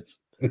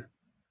chance.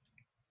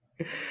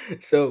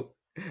 So,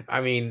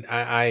 I mean,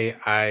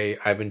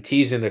 I've been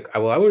teasing the.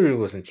 Well, I really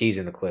wasn't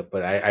teasing the clip,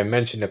 but I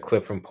mentioned a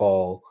clip from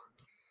Paul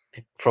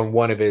from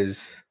one of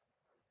his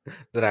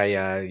that I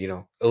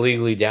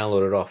illegally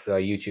downloaded off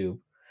YouTube.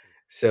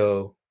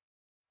 So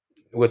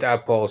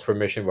without Paul's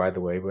permission, by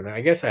the way, but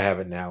I guess I have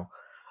it now.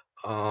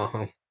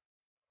 Um,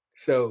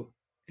 so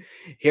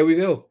here we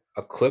go,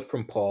 a clip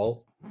from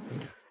Paul.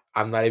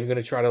 I'm not even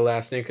gonna try the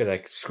last name because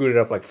I screwed it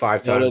up like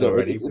five No, no, times no.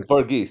 already. It's But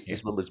Varghese. yeah,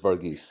 Just remember, it's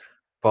Varghese.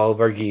 Paul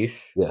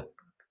Varghese, Yeah.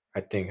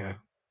 I think.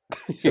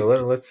 So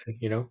let's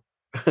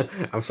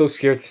I'm so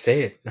scared to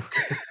say it.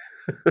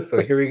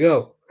 So here we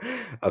go.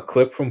 A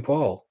clip from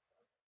Paul.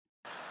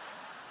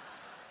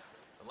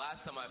 The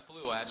last time I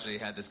flew, I actually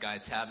had this guy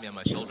tap me on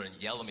my shoulder and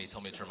yell at me,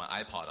 told me to turn my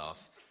iPod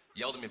off.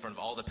 Yelled at me in front of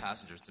all the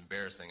passengers. It's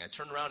embarrassing. I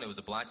turned around, it was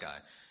a black guy.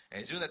 And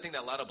he's doing that thing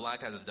that a lot of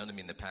black guys have done to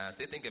me in the past.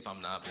 They think if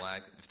I'm not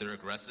black, if they're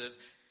aggressive,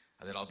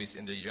 that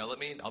and they yell at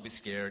me, I'll be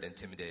scared,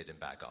 intimidated, and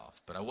back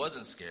off. But I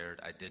wasn't scared,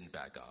 I didn't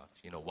back off.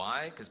 You know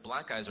why? Because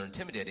black guys are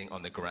intimidating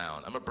on the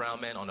ground. I'm a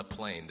brown man on a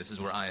plane. This is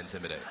where I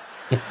intimidate.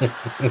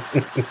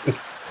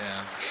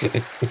 Yeah.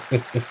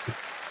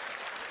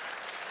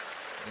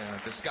 Yeah.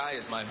 The sky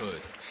is my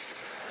hood.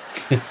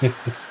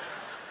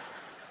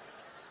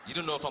 You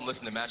don't know if I'm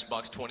listening to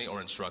Matchbox 20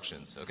 or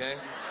instructions, okay?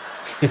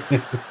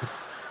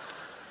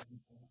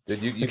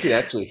 Dude, you can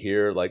actually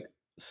hear like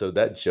so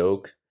that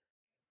joke.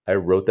 I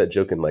wrote that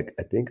joke in like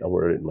I think I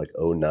wrote it in like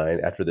 '09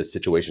 after the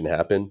situation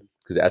happened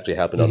because it actually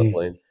happened on the Mhm.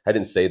 plane. I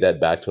didn't say that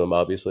back to him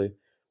obviously,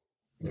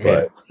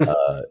 but Yeah.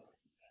 uh,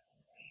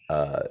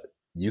 uh,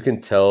 you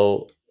can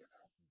tell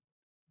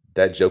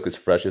that joke is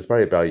fresh. It's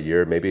probably about a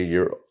year, maybe a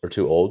year or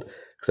two old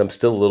because I'm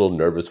still a little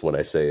nervous when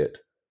I say it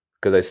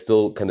because I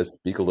still kind of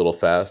speak a little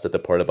fast at the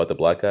part about the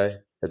black guy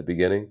at the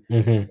beginning. Hmm.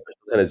 I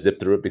still kind of zip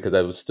through it because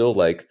I was still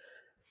like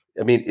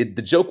I mean,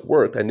 the joke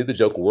worked. I knew the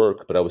joke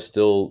worked, but I was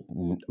still.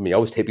 I mean, I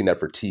was taping that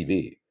for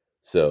TV,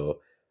 so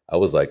I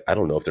was like, I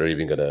don't know if they're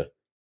even gonna.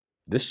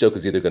 This joke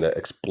is either gonna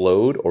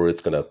explode or it's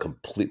gonna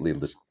completely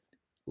just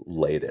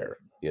lay there.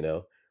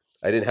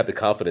 I didn't have the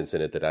confidence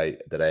in it that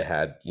I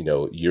had.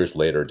 Years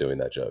later doing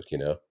that joke.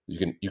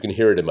 You can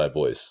hear it in my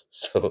voice.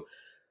 So,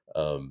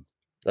 um,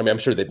 I mean, I'm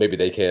sure that maybe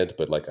they can't,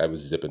 but like I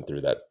was zipping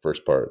through that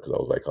first part because I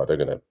was like, oh, they're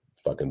gonna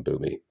fucking boo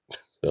me.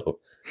 So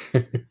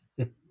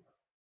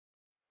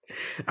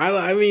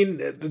I mean,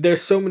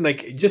 there's so many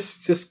like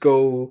just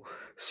go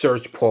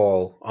search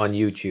Paul on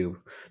YouTube.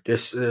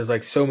 There's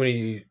like so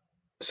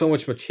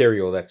much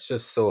material that's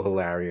just so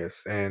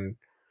hilarious, and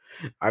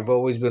I've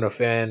always been a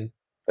fan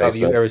of Thanks,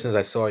 you man. ever since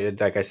I saw you.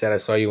 Like I said, I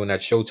saw you in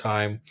that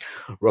Showtime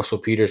Russell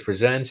Peters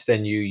presents.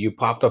 Then you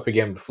popped up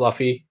again with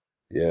Fluffy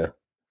Yeah.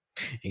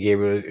 and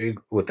Gabriel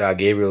with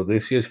Gabriel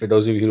Iglesias. For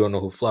those of you who don't know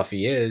who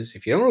Fluffy is,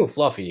 if you don't know who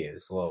Fluffy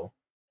is, well,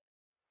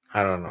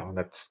 I don't know.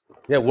 That's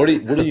Yeah. What are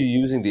you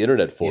using the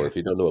internet for yeah, if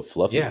you don't know what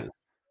Fluffy yeah.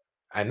 is?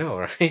 I know,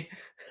 right?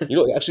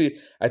 Actually,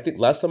 I think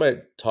last time I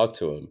talked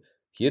to him,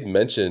 he had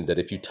mentioned that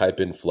if you type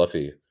in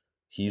Fluffy,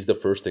 he's the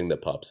first thing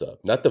that pops up.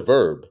 Not the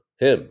verb,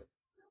 him.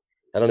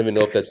 I don't even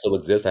know if that still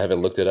exists. I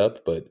haven't looked it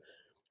up, but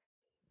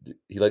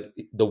he like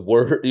the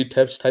word you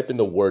type in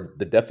the word,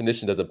 the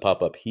definition doesn't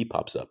pop up. He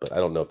pops up, but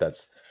I don't know if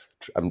that's.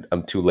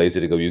 I'm too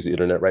lazy to go use the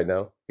internet right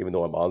now, even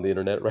though I'm on the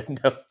internet right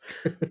now.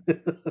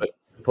 But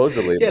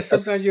supposedly, Yeah, that's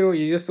sometimes you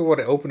just want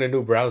to open a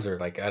new browser,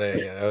 like at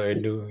a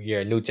new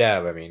a new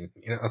tab. I mean,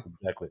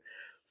 exactly.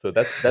 So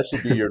that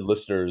should be your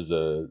listeners'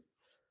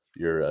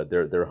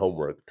 their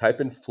homework. Type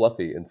in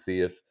Fluffy and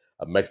see if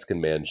a Mexican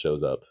man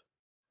shows up.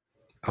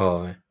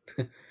 Oh,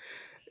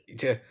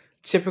 Ty-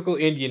 typical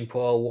Indian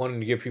Paul wanting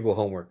to give people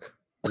homework,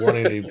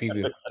 wanting to be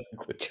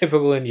Exactly.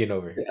 typical Indian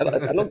over I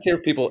don't care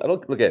if people. I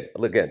don't look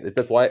again.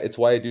 It's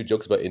why I do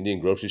jokes about Indian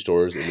grocery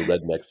stores in the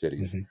redneck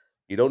cities. here.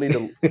 You don't need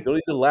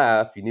to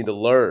laugh. You need to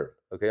learn.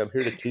 Okay, I'm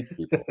here to teach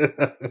people.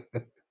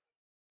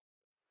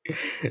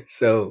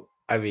 So,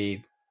 I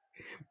mean,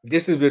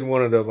 this has been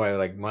one of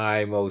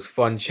my most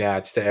fun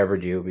chats to ever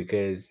do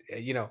because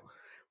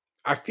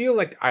I feel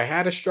like I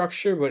had a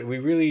structure, but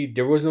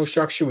there was no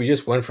structure. We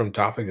just went from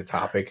topic to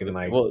topic and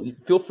Well,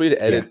 feel free to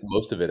yeah. edit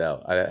most of it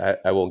out.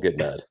 I won't get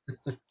mad.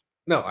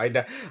 No,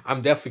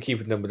 I'm definitely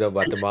keeping them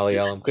about the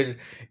Malayalam because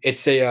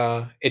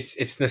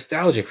it's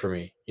nostalgic for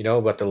me,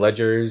 about the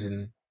ledgers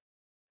and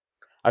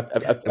the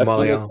I feel like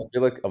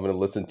Malayalam. I'm gonna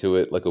listen to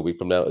it like a week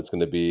from now. It's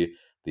gonna be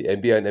the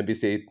NBA and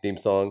NBC theme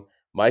song,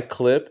 my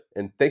clip,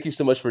 and thank you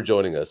so much for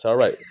joining us. All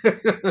right,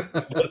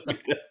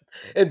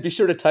 and be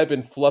sure to type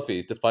in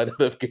Fluffy to find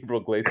out if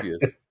Gabriel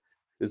Iglesias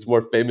is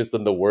more famous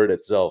than the word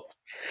itself.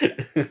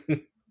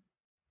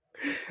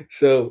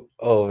 So,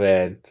 oh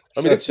man,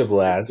 I mean, such a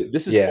blast.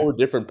 this is Yeah. 4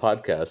 different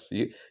podcasts.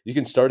 You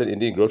can start an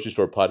Indian grocery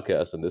store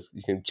podcast, and this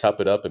you can chop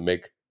it up and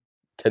make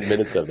 10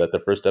 minutes of that the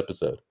first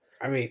episode.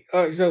 I mean,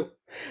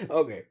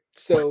 okay.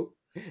 So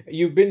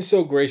you've been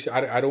so gracious.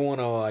 I don't want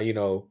to,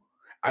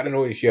 I don't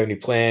know if you have any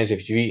plans,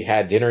 if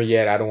had dinner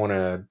yet. I don't want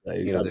to,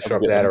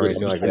 disrupt I'm that or good. I'm anything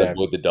just like trying to that.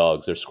 avoid the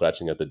dogs. They're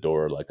scratching at the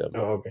door like I'm.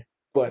 Oh, okay.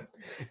 But,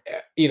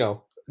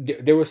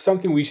 there was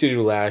something we used to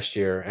do last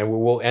year, and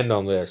we'll end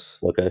on this.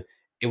 Okay.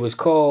 It was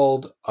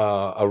called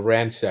a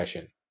rant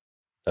session.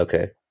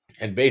 Okay.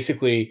 And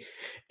basically,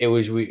 there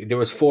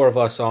was four of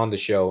us on the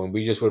show, and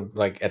we just would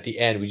like at the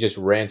end we just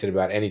ranted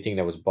about anything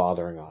that was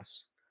bothering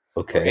us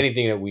or Okay.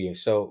 anything that we.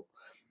 So,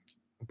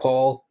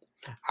 Paul,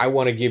 I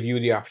want to give you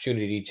the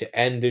opportunity to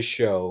end this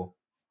show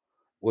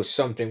with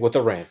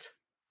a rant.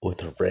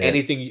 With a rant.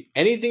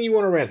 Anything you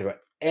want to rant about.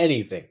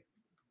 Anything.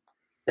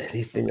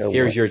 Anything I want.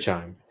 Here's your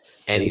time.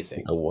 Anything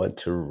Anything. I want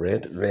to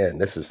rant. Man,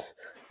 this is.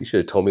 You should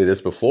have told me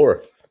this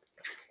before.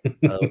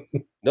 Uh,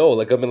 no,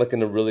 like I'm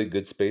in a really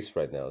good space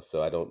right now,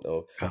 so I don't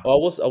know. Oh.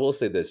 Oh, I will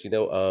say this.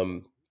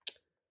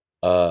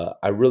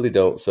 I really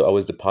don't. So I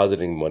was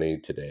depositing money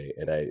today,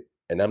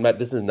 and I'm not.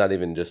 This is not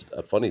even just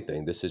a funny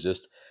thing. This is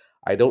just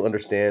I don't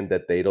understand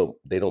that they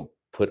don't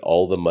put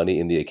all the money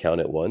in the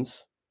account at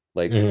once.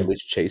 Like at Mhm.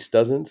 least Chase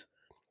doesn't.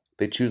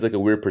 They choose like a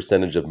weird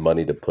percentage of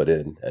money to put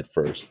in at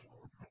first,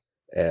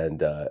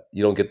 and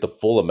you don't get the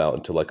full amount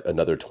until like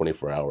another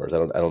 24 hours. I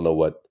don't know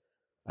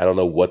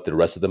what the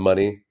rest of the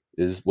money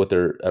is. I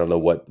don't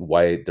know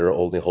why they're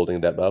only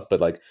holding that up.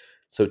 But like,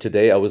 so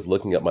today I was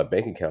looking at my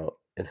bank account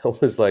and I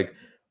was like,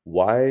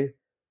 why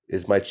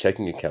is my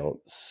checking account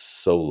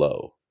so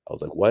low? I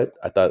was like, what?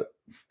 I thought,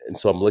 and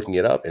so I'm looking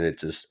it up and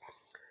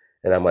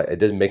and I'm like, it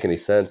didn't make any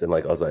sense. And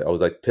like, I was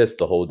like pissed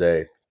the whole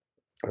day.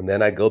 And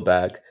then I go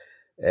back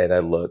and I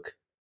look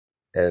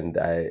and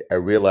I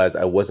realized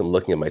I wasn't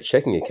looking at my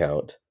checking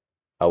account.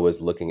 I was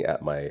looking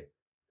at my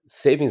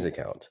savings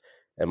account,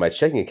 and my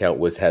checking account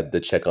was had the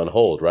check on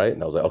hold, right?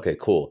 And I was like, okay,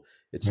 cool,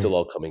 it's still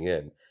all coming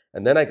in.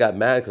 And then I got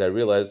mad because I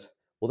realized,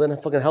 well, then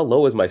fucking how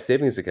low is my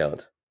savings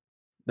account?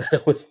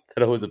 That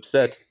I was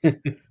upset.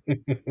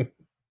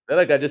 Then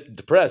I got just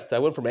depressed. I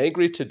went from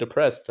angry to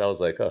depressed. I was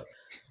like, oh,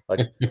 like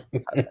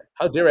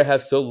how dare I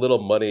have so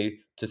little money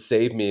to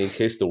save me in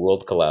case the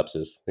world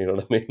collapses? You know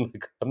what I mean?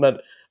 Like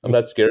I'm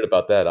not scared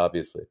about that,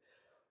 obviously,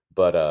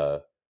 but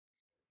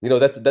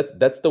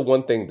that's the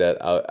one thing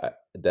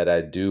that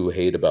I do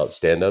hate about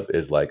stand up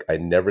is like I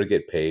never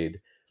get paid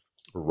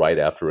right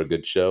after a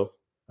good show.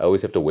 I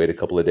always have to wait a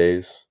couple of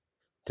days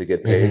to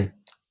get paid, Mhm.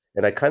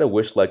 and I kind of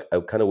wish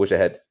I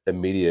had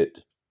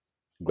immediate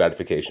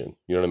gratification.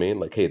 You know what I mean?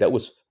 Like, hey, that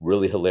was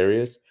really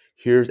hilarious.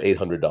 Here's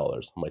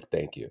 $800. I'm like,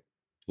 thank you.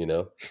 You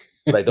know,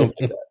 but I don't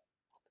get that.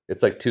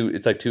 It's like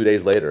 2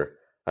 days later.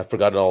 I've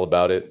forgotten all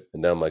about it,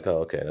 and then I'm like,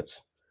 oh, okay,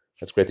 that's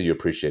great that you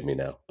appreciate me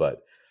now.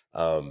 But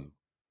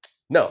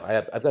no,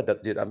 I've got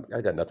that, dude.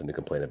 I got nothing to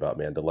complain about,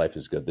 man. The life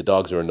is good. The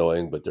dogs are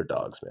annoying, but they're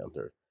dogs, man.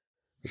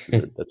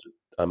 That's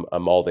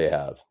I'm all they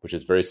have, which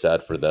is very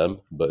sad for them.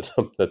 But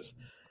that's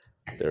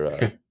they're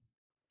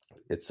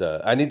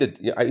I need to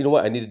you know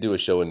what, I need to do a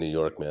show in New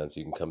York, man. So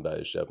you can come by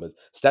a show. But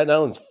Staten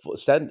Island,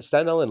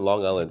 and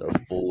Long Island are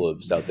full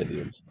of South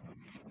Indians,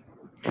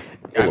 full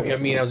of I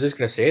them. mean, I was just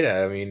gonna say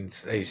that. I mean,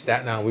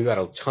 Staten Island, we got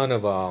a ton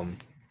of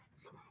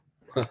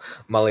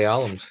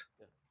Malayalam's.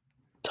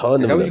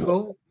 Ton Is that of what you them.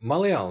 call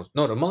Malayalam's?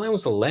 No, the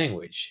Malayalam's a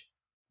language.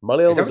 Is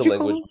Malayalam that is a what you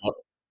call language.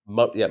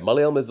 them? Yeah,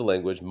 Malayalam is the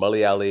language.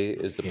 Malayali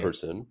is the Yeah,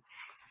 person.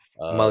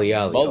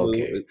 Malayali.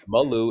 Okay.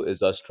 Malu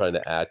is us trying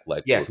to act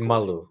like we're Yes, Korean.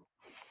 Malu.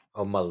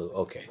 Oh, Malu.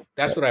 Okay, Yeah,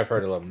 that's what I've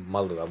heard of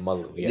Malu.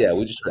 Malu. yeah, we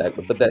Yes. just try to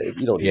act, but that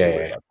you don't need to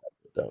worry Yeah. about that.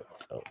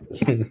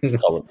 Don't.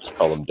 Just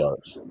call them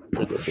darks.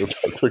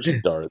 They're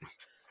just darks.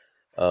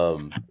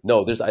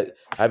 No, I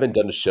haven't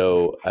done a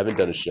show. I haven't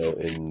done a show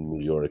in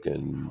New York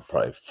in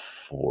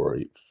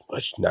probably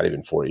not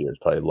even 4 years,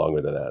 probably longer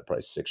than that,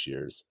 probably 6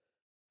 years.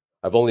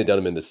 I've only done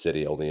them in the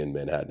city, only in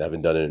Manhattan. I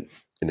haven't done it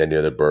in any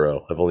other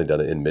borough. I've only done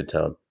it in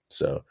Midtown.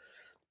 So,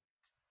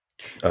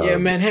 Yeah,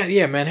 um, Manhattan.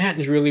 Yeah,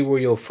 Manhattan's really where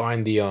you'll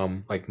find the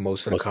like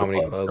most of the most of the comedy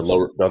clubs, clubs.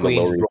 on the Queens,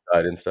 Lower Bro- East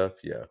Side and stuff.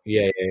 Yeah,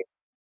 yeah, yeah,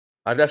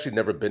 I've actually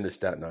never been to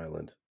Staten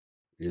Island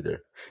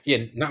either.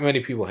 yeah. Not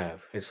many people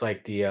have. It's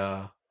like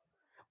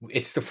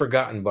it's the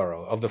forgotten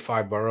borough of the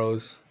five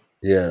boroughs.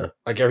 Yeah,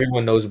 Like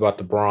everyone knows about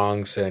the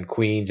Bronx and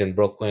Queens and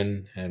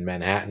Brooklyn and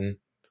Manhattan,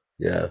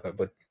 yeah.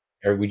 but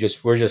we're just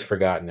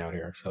forgotten out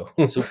here. So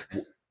So,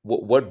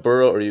 what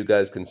borough are you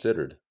guys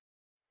considered?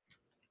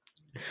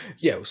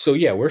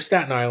 yeah, we're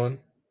Staten Island.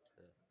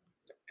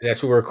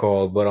 That's what we're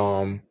called. But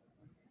I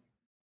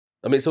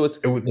mean, so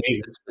it would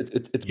be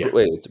yeah,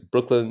 wait, it's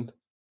Brooklyn,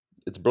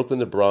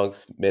 the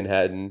Bronx,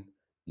 Manhattan, and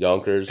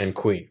Yonkers,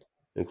 Queen.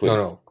 and No,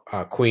 Queens.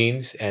 no,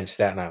 Queens and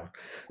Staten Island.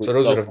 So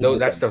those are Oh, Queens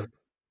and that's Staten.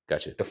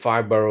 Gotcha, the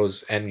five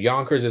boroughs, and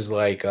Yonkers is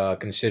like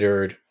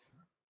considered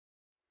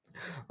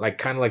like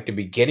kind of like the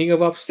beginning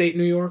of upstate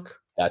New York.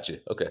 gotcha.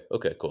 Okay,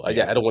 okay, cool. Yeah,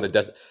 Yeah, I don't want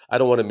to. I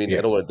don't want to mean. I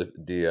yeah. don't want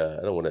to.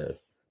 I don't want to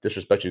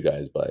disrespect you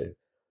guys by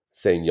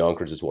saying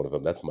Yonkers is one of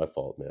them. That's my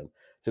fault, man.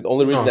 So the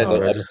only No, reason I no,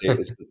 know that's upstate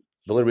is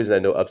the only reason I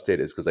know upstate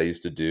is because I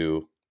used to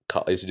do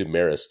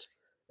Marist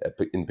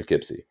in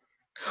Poughkeepsie.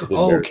 I did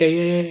oh, Marist. okay,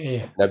 yeah, yeah,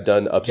 yeah, And I've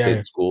done yeah.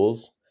 upstate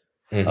schools.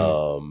 Yeah.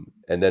 Hmm.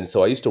 And then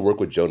so I used to work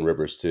with Joan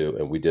Rivers too,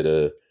 and we did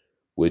Oh,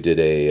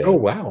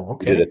 wow,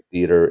 we did a okay,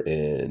 theater yeah.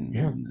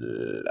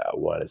 in I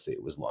want to say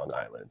it was Long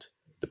Island,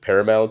 the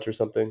Paramount or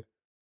something.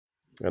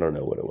 I don't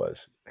know what it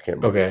was. I can't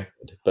remember. Okay.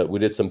 But we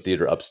did some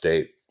theater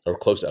upstate or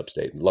close to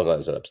upstate. Long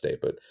Island's not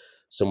upstate, but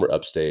somewhere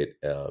upstate.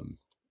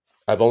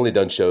 I've only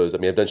done shows. I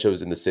mean, I've done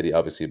shows in the city,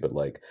 obviously, but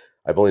like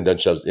I've only done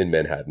shows in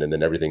Manhattan, and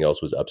then everything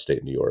else was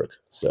upstate New York.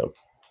 So,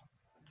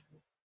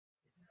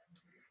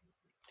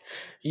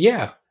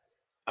 Yeah,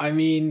 I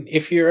mean,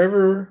 if you're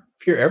ever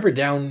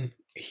down of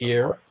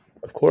here, course,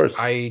 of course.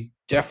 I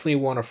definitely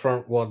want a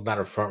front. Well, not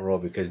a front row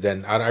because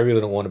then I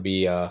really don't want to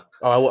be. Oh,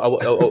 I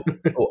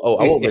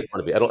won't make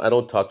fun of you. I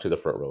don't talk to the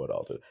front row at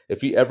all, dude.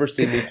 If you ever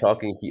see me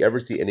talking, if you ever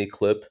see any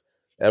clip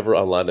ever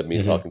online of me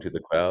Mhm. talking to the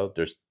crowd,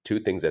 there's two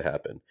things that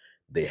happen.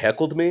 They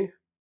heckled me,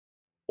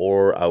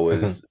 or I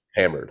was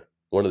hammered.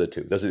 One of the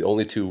two. Those are the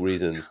only two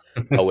reasons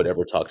I would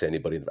ever talk to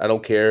anybody. I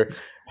don't care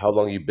how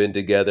long you've been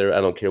together. I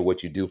don't care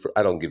what you do for.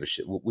 I don't give a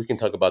shit. We can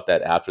talk about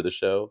that after the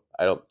show.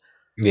 I don't.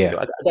 Yeah.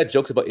 I got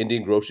jokes about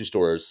Indian grocery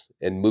stores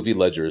and movie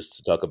ledgers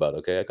to talk about.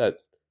 Okay,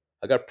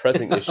 I got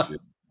pressing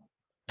issues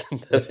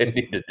that I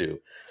need to do.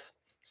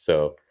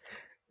 So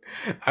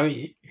I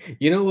mean,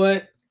 you know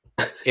what?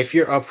 If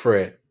you're up for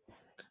it,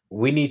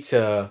 we need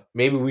to.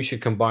 Maybe we should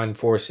combine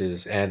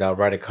forces and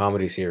write a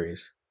comedy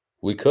series,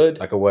 we could,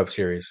 like a web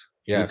series.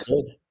 we Yes.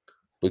 could,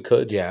 we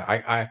could.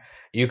 Yeah.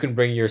 You can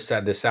bring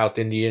the South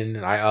Indian,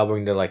 and I'll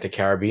bring the like the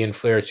Caribbean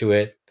flair to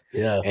it,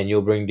 Yeah, and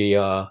you'll bring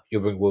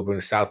we'll bring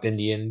the South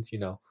Indian.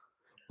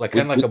 Like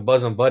kind of like we a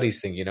Buzz and Buddies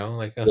thing.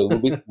 Like.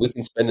 we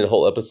can spend a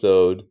whole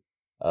episode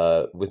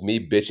with me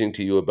bitching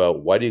to you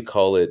about why do you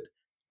call it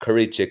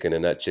curry chicken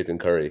and not chicken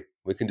curry.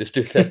 We can just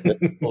do that.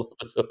 A whole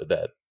episode of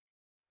that.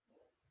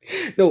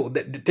 No,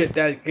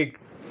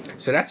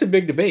 so that's a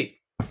big debate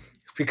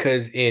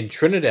because in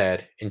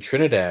Trinidad,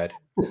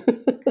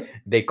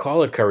 they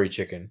call it curry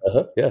chicken,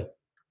 Yeah,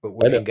 but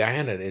I know. in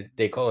Guyana,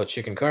 they call it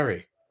chicken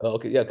curry. Oh,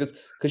 okay, yeah, because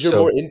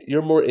So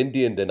you're more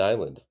Indian than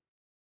island,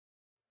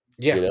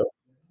 you yeah. know.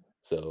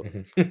 So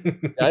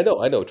Mhm. yeah,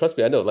 I know. Trust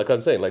me, I know. Like I'm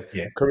saying, like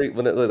Yeah. curry.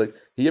 Like,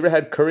 you ever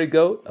had curry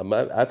goat?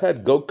 I've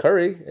had goat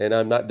curry, and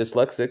I'm not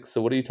dyslexic.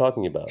 So what are you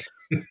talking about?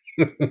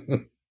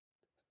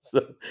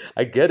 So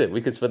I get it.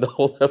 We could spend the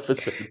whole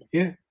episode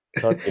Yeah.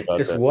 talking about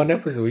Just that. one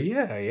episode.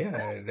 Yeah, yeah.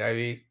 I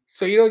mean,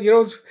 so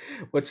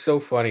what's so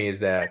funny is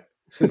that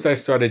since I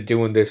started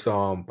doing this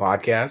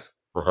podcast,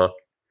 Uh huh.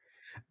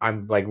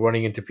 I'm like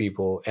running into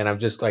people and I'm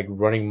just like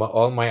running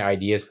all my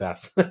ideas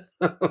past them.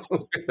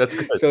 That's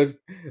good. So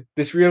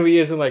this really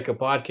isn't like a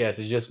podcast.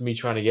 It's just me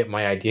trying to get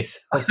my ideas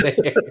out there.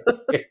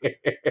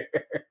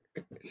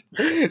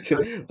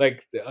 So,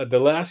 like the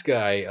last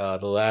guy,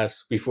 the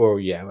last before,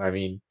 yeah. I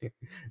mean,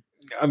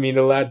 I mean,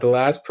 the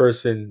last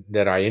person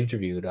that I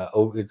interviewed,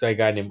 it's a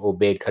guy named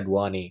Obaid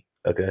Kadwani,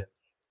 Okay.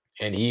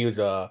 and he was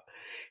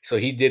so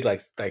he did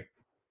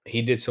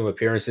he did some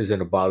appearances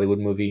in a Bollywood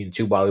movie, in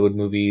two Bollywood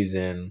movies,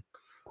 and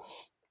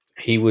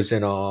he was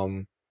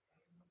in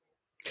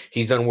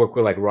he's done work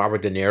with like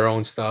Robert De Niro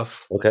and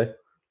stuff, Okay.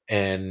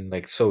 and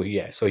like so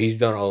yeah, so he's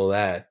done all of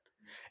that,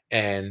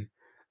 and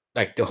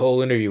like the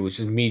whole interview was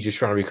just me just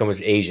trying to become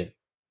his agent.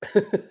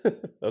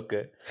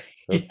 Okay.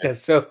 Okay. Yeah,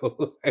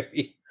 so I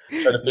mean,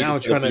 Trying to figure now I'm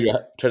trying to trying to figure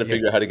out trying to yeah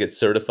figure out how to get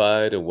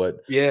certified and what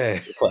yeah.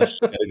 class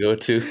you gotta go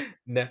to.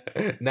 now,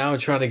 now I'm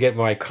trying to get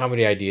my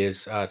comedy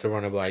ideas to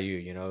run it by you.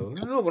 You know,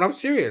 no, but I'm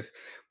serious.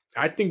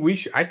 I think we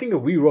should. I think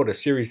if we wrote a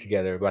series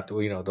together about the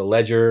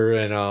Ledger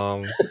and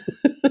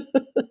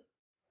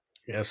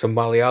some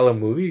Malayalam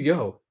movies,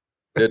 yo.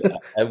 Dude,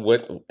 I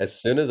went as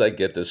soon as I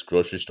get this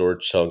grocery store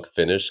chunk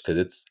finished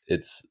because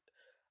it's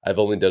I've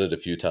only done it a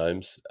few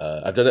times.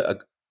 I've done it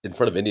in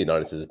front of Indian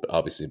audiences,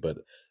 obviously, but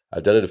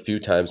I've done it a few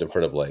times in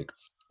front of like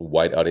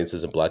white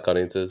audiences and black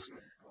audiences,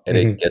 and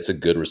it Mhm, gets a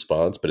good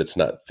response, but it's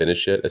not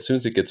finished yet. As soon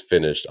as it gets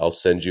finished, I'll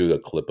send you a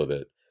clip of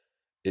it.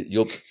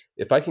 You'll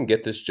if I can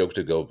get this joke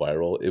to go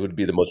viral, it would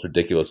be the most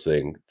ridiculous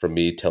thing for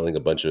me telling a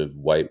bunch of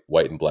white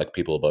and black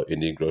people about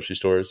Indian grocery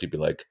stores. You'd be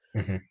like,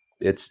 mhm.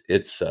 it's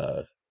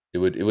it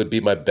would be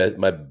my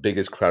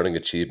biggest crowning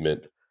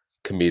achievement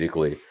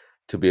comedically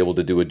to be able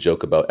to do a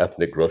joke about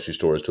ethnic grocery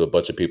stores to a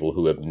bunch of people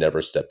who have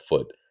never stepped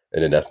foot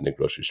in an ethnic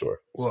grocery store.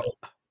 So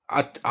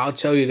Well, I'll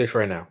tell you this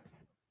right now.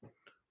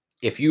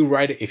 If you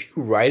write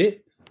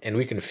it, and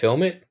we can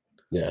film it,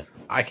 yeah.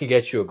 I can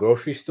get you a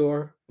grocery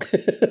store.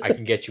 I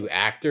can get you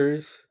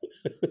actors.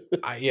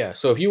 Yeah.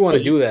 So if you want No,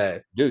 to do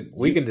that, dude,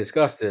 we can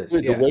discuss this.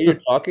 dude, the Yeah. way you're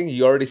talking,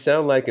 you already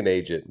sound like an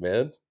agent,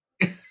 man.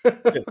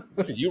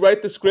 So you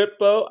write the script,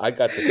 Bo. I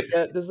got the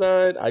set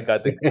design. I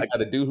got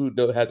a dude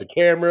who has a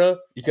camera.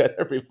 You got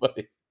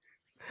everybody.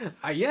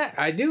 Yeah,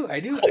 I do. I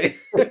do.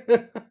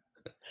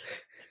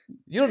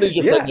 You don't need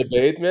your friend Yeah. to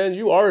bathe, man.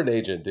 You are an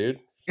agent, dude.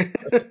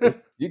 Trust me.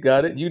 You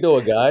got it. You know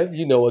a guy.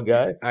 You know a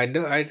guy. I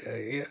know.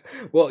 Yeah.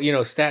 Well,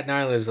 Staten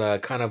Island is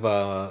kind of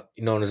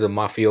known as a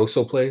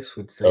mafioso place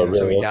with Oh, some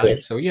really? Okay.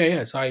 Italians. So yeah,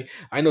 yeah. So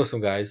I know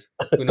some guys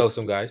who know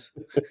some guys.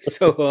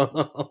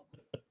 So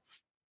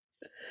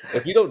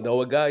If you don't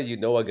know a guy, you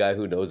know a guy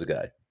who knows a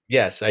guy.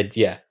 yes, I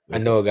Okay.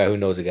 know a guy who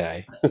knows a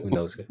guy who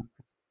knows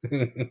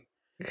it.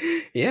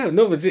 Yeah,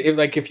 no, but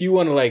if you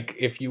want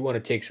to if you want to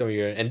take some of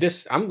your and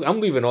this, I'm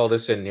leaving all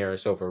this in here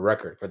so for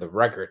the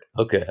record.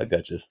 Okay, I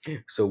got you.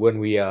 So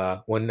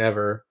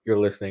whenever you're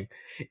listening,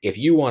 if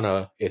you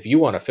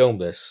wanna film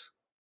this,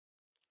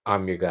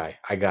 I'm your guy.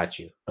 I got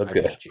you. I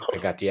Okay. got you. I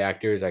got the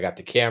actors. I got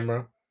the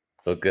camera.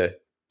 Okay.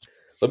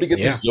 Let me get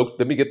Yeah. this joke.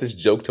 Let me get this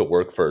joke to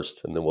work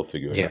first, and then we'll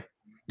figure it Yeah. out.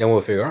 Then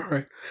we'll figure. All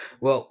right.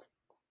 Well,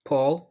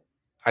 Paul,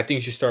 I think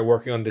you should start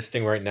working on this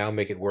thing right now.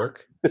 Make it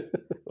work.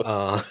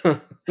 Uh,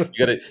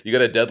 You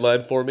got a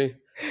deadline for me?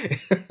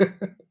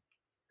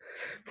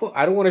 Paul,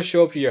 I don't want to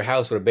show up to your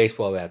house with a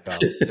baseball bat, pal.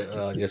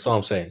 That's all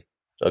I'm saying.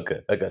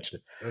 Okay, I got you.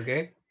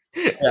 Okay.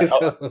 Yeah,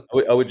 So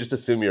I would just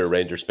assume you're a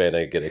Rangers fan.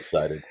 I get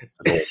excited.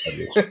 So don't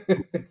worry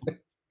about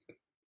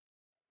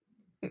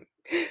it.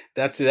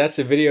 that's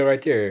a video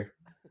right there.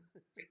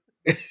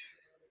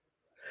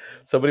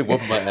 Somebody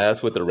whooped my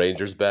ass with the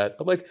Rangers bat.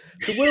 I'm like,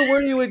 so where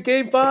were you in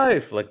Game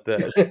 5? Like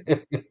that.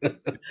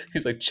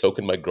 He's like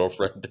choking my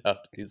girlfriend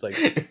out. He's like,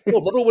 oh,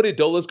 remember when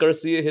Adolis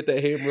Garcia hit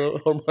that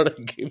home run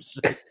in Game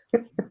 6?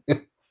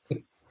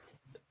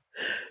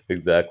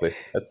 Exactly.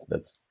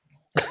 That's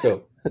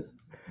So,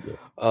 yeah. Of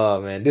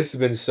oh man, this has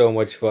been so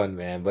much fun,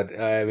 man. But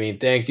I mean,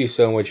 thank you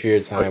so much for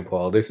your time, course,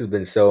 Paul. This has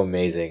been so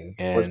amazing.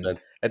 of course, And man.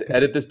 And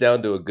edit this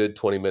down to a good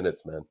 20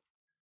 minutes, man.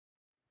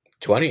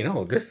 20,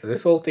 no,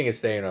 this whole thing is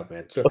staying up,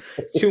 man. So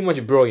too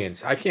much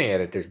brilliance. I can't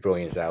edit this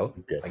brilliance out.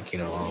 Okay. Like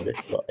Okay.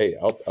 Well, hey,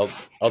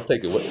 I'll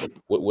take it.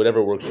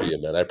 Whatever works for you,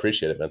 man. I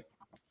appreciate it, man.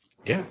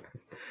 yeah,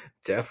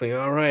 definitely.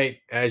 All right,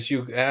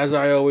 as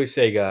I always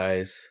say,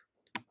 guys,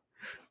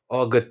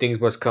 all good things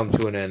must come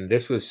to an end.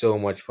 This was so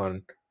much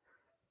fun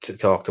to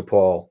talk to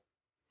Paul.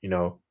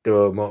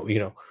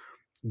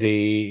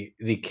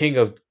 The king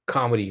of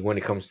comedy when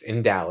it comes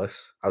in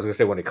Dallas. I was gonna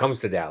say when it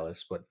comes to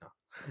Dallas, but no,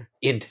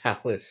 in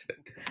Dallas,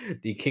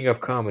 the king of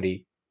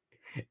comedy.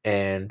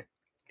 And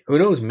who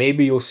knows?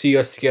 Maybe you'll see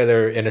us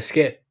together in a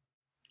skit.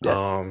 Yes.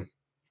 Um,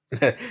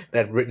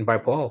 that written by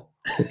Paul.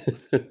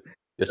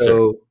 Yes, sir.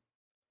 So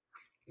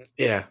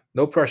yeah,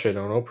 no pressure,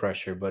 though, no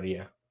pressure. But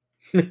yeah.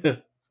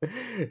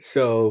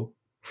 So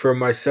for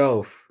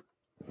myself,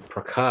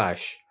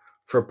 Prakash,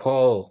 for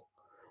Paul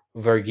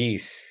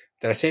Varghese,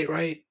 did I say it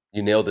right?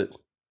 You nailed it.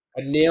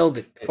 I nailed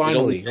it. It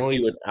only Finally, took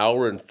you an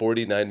hour and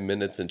 49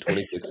 minutes and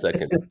 26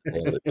 seconds.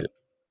 Nailed it,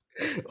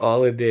 dude.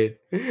 all it did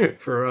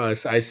for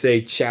us. I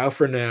say ciao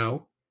for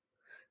now.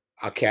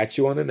 I'll catch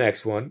you on the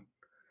next one.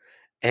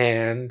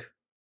 And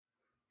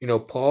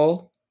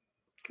Paul,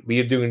 we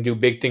are doing do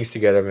big things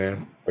together,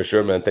 man. For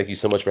sure, man. Thank you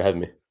so much for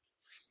having me.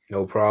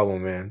 No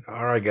problem, man.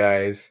 All right,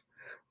 guys.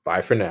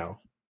 Bye for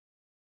now.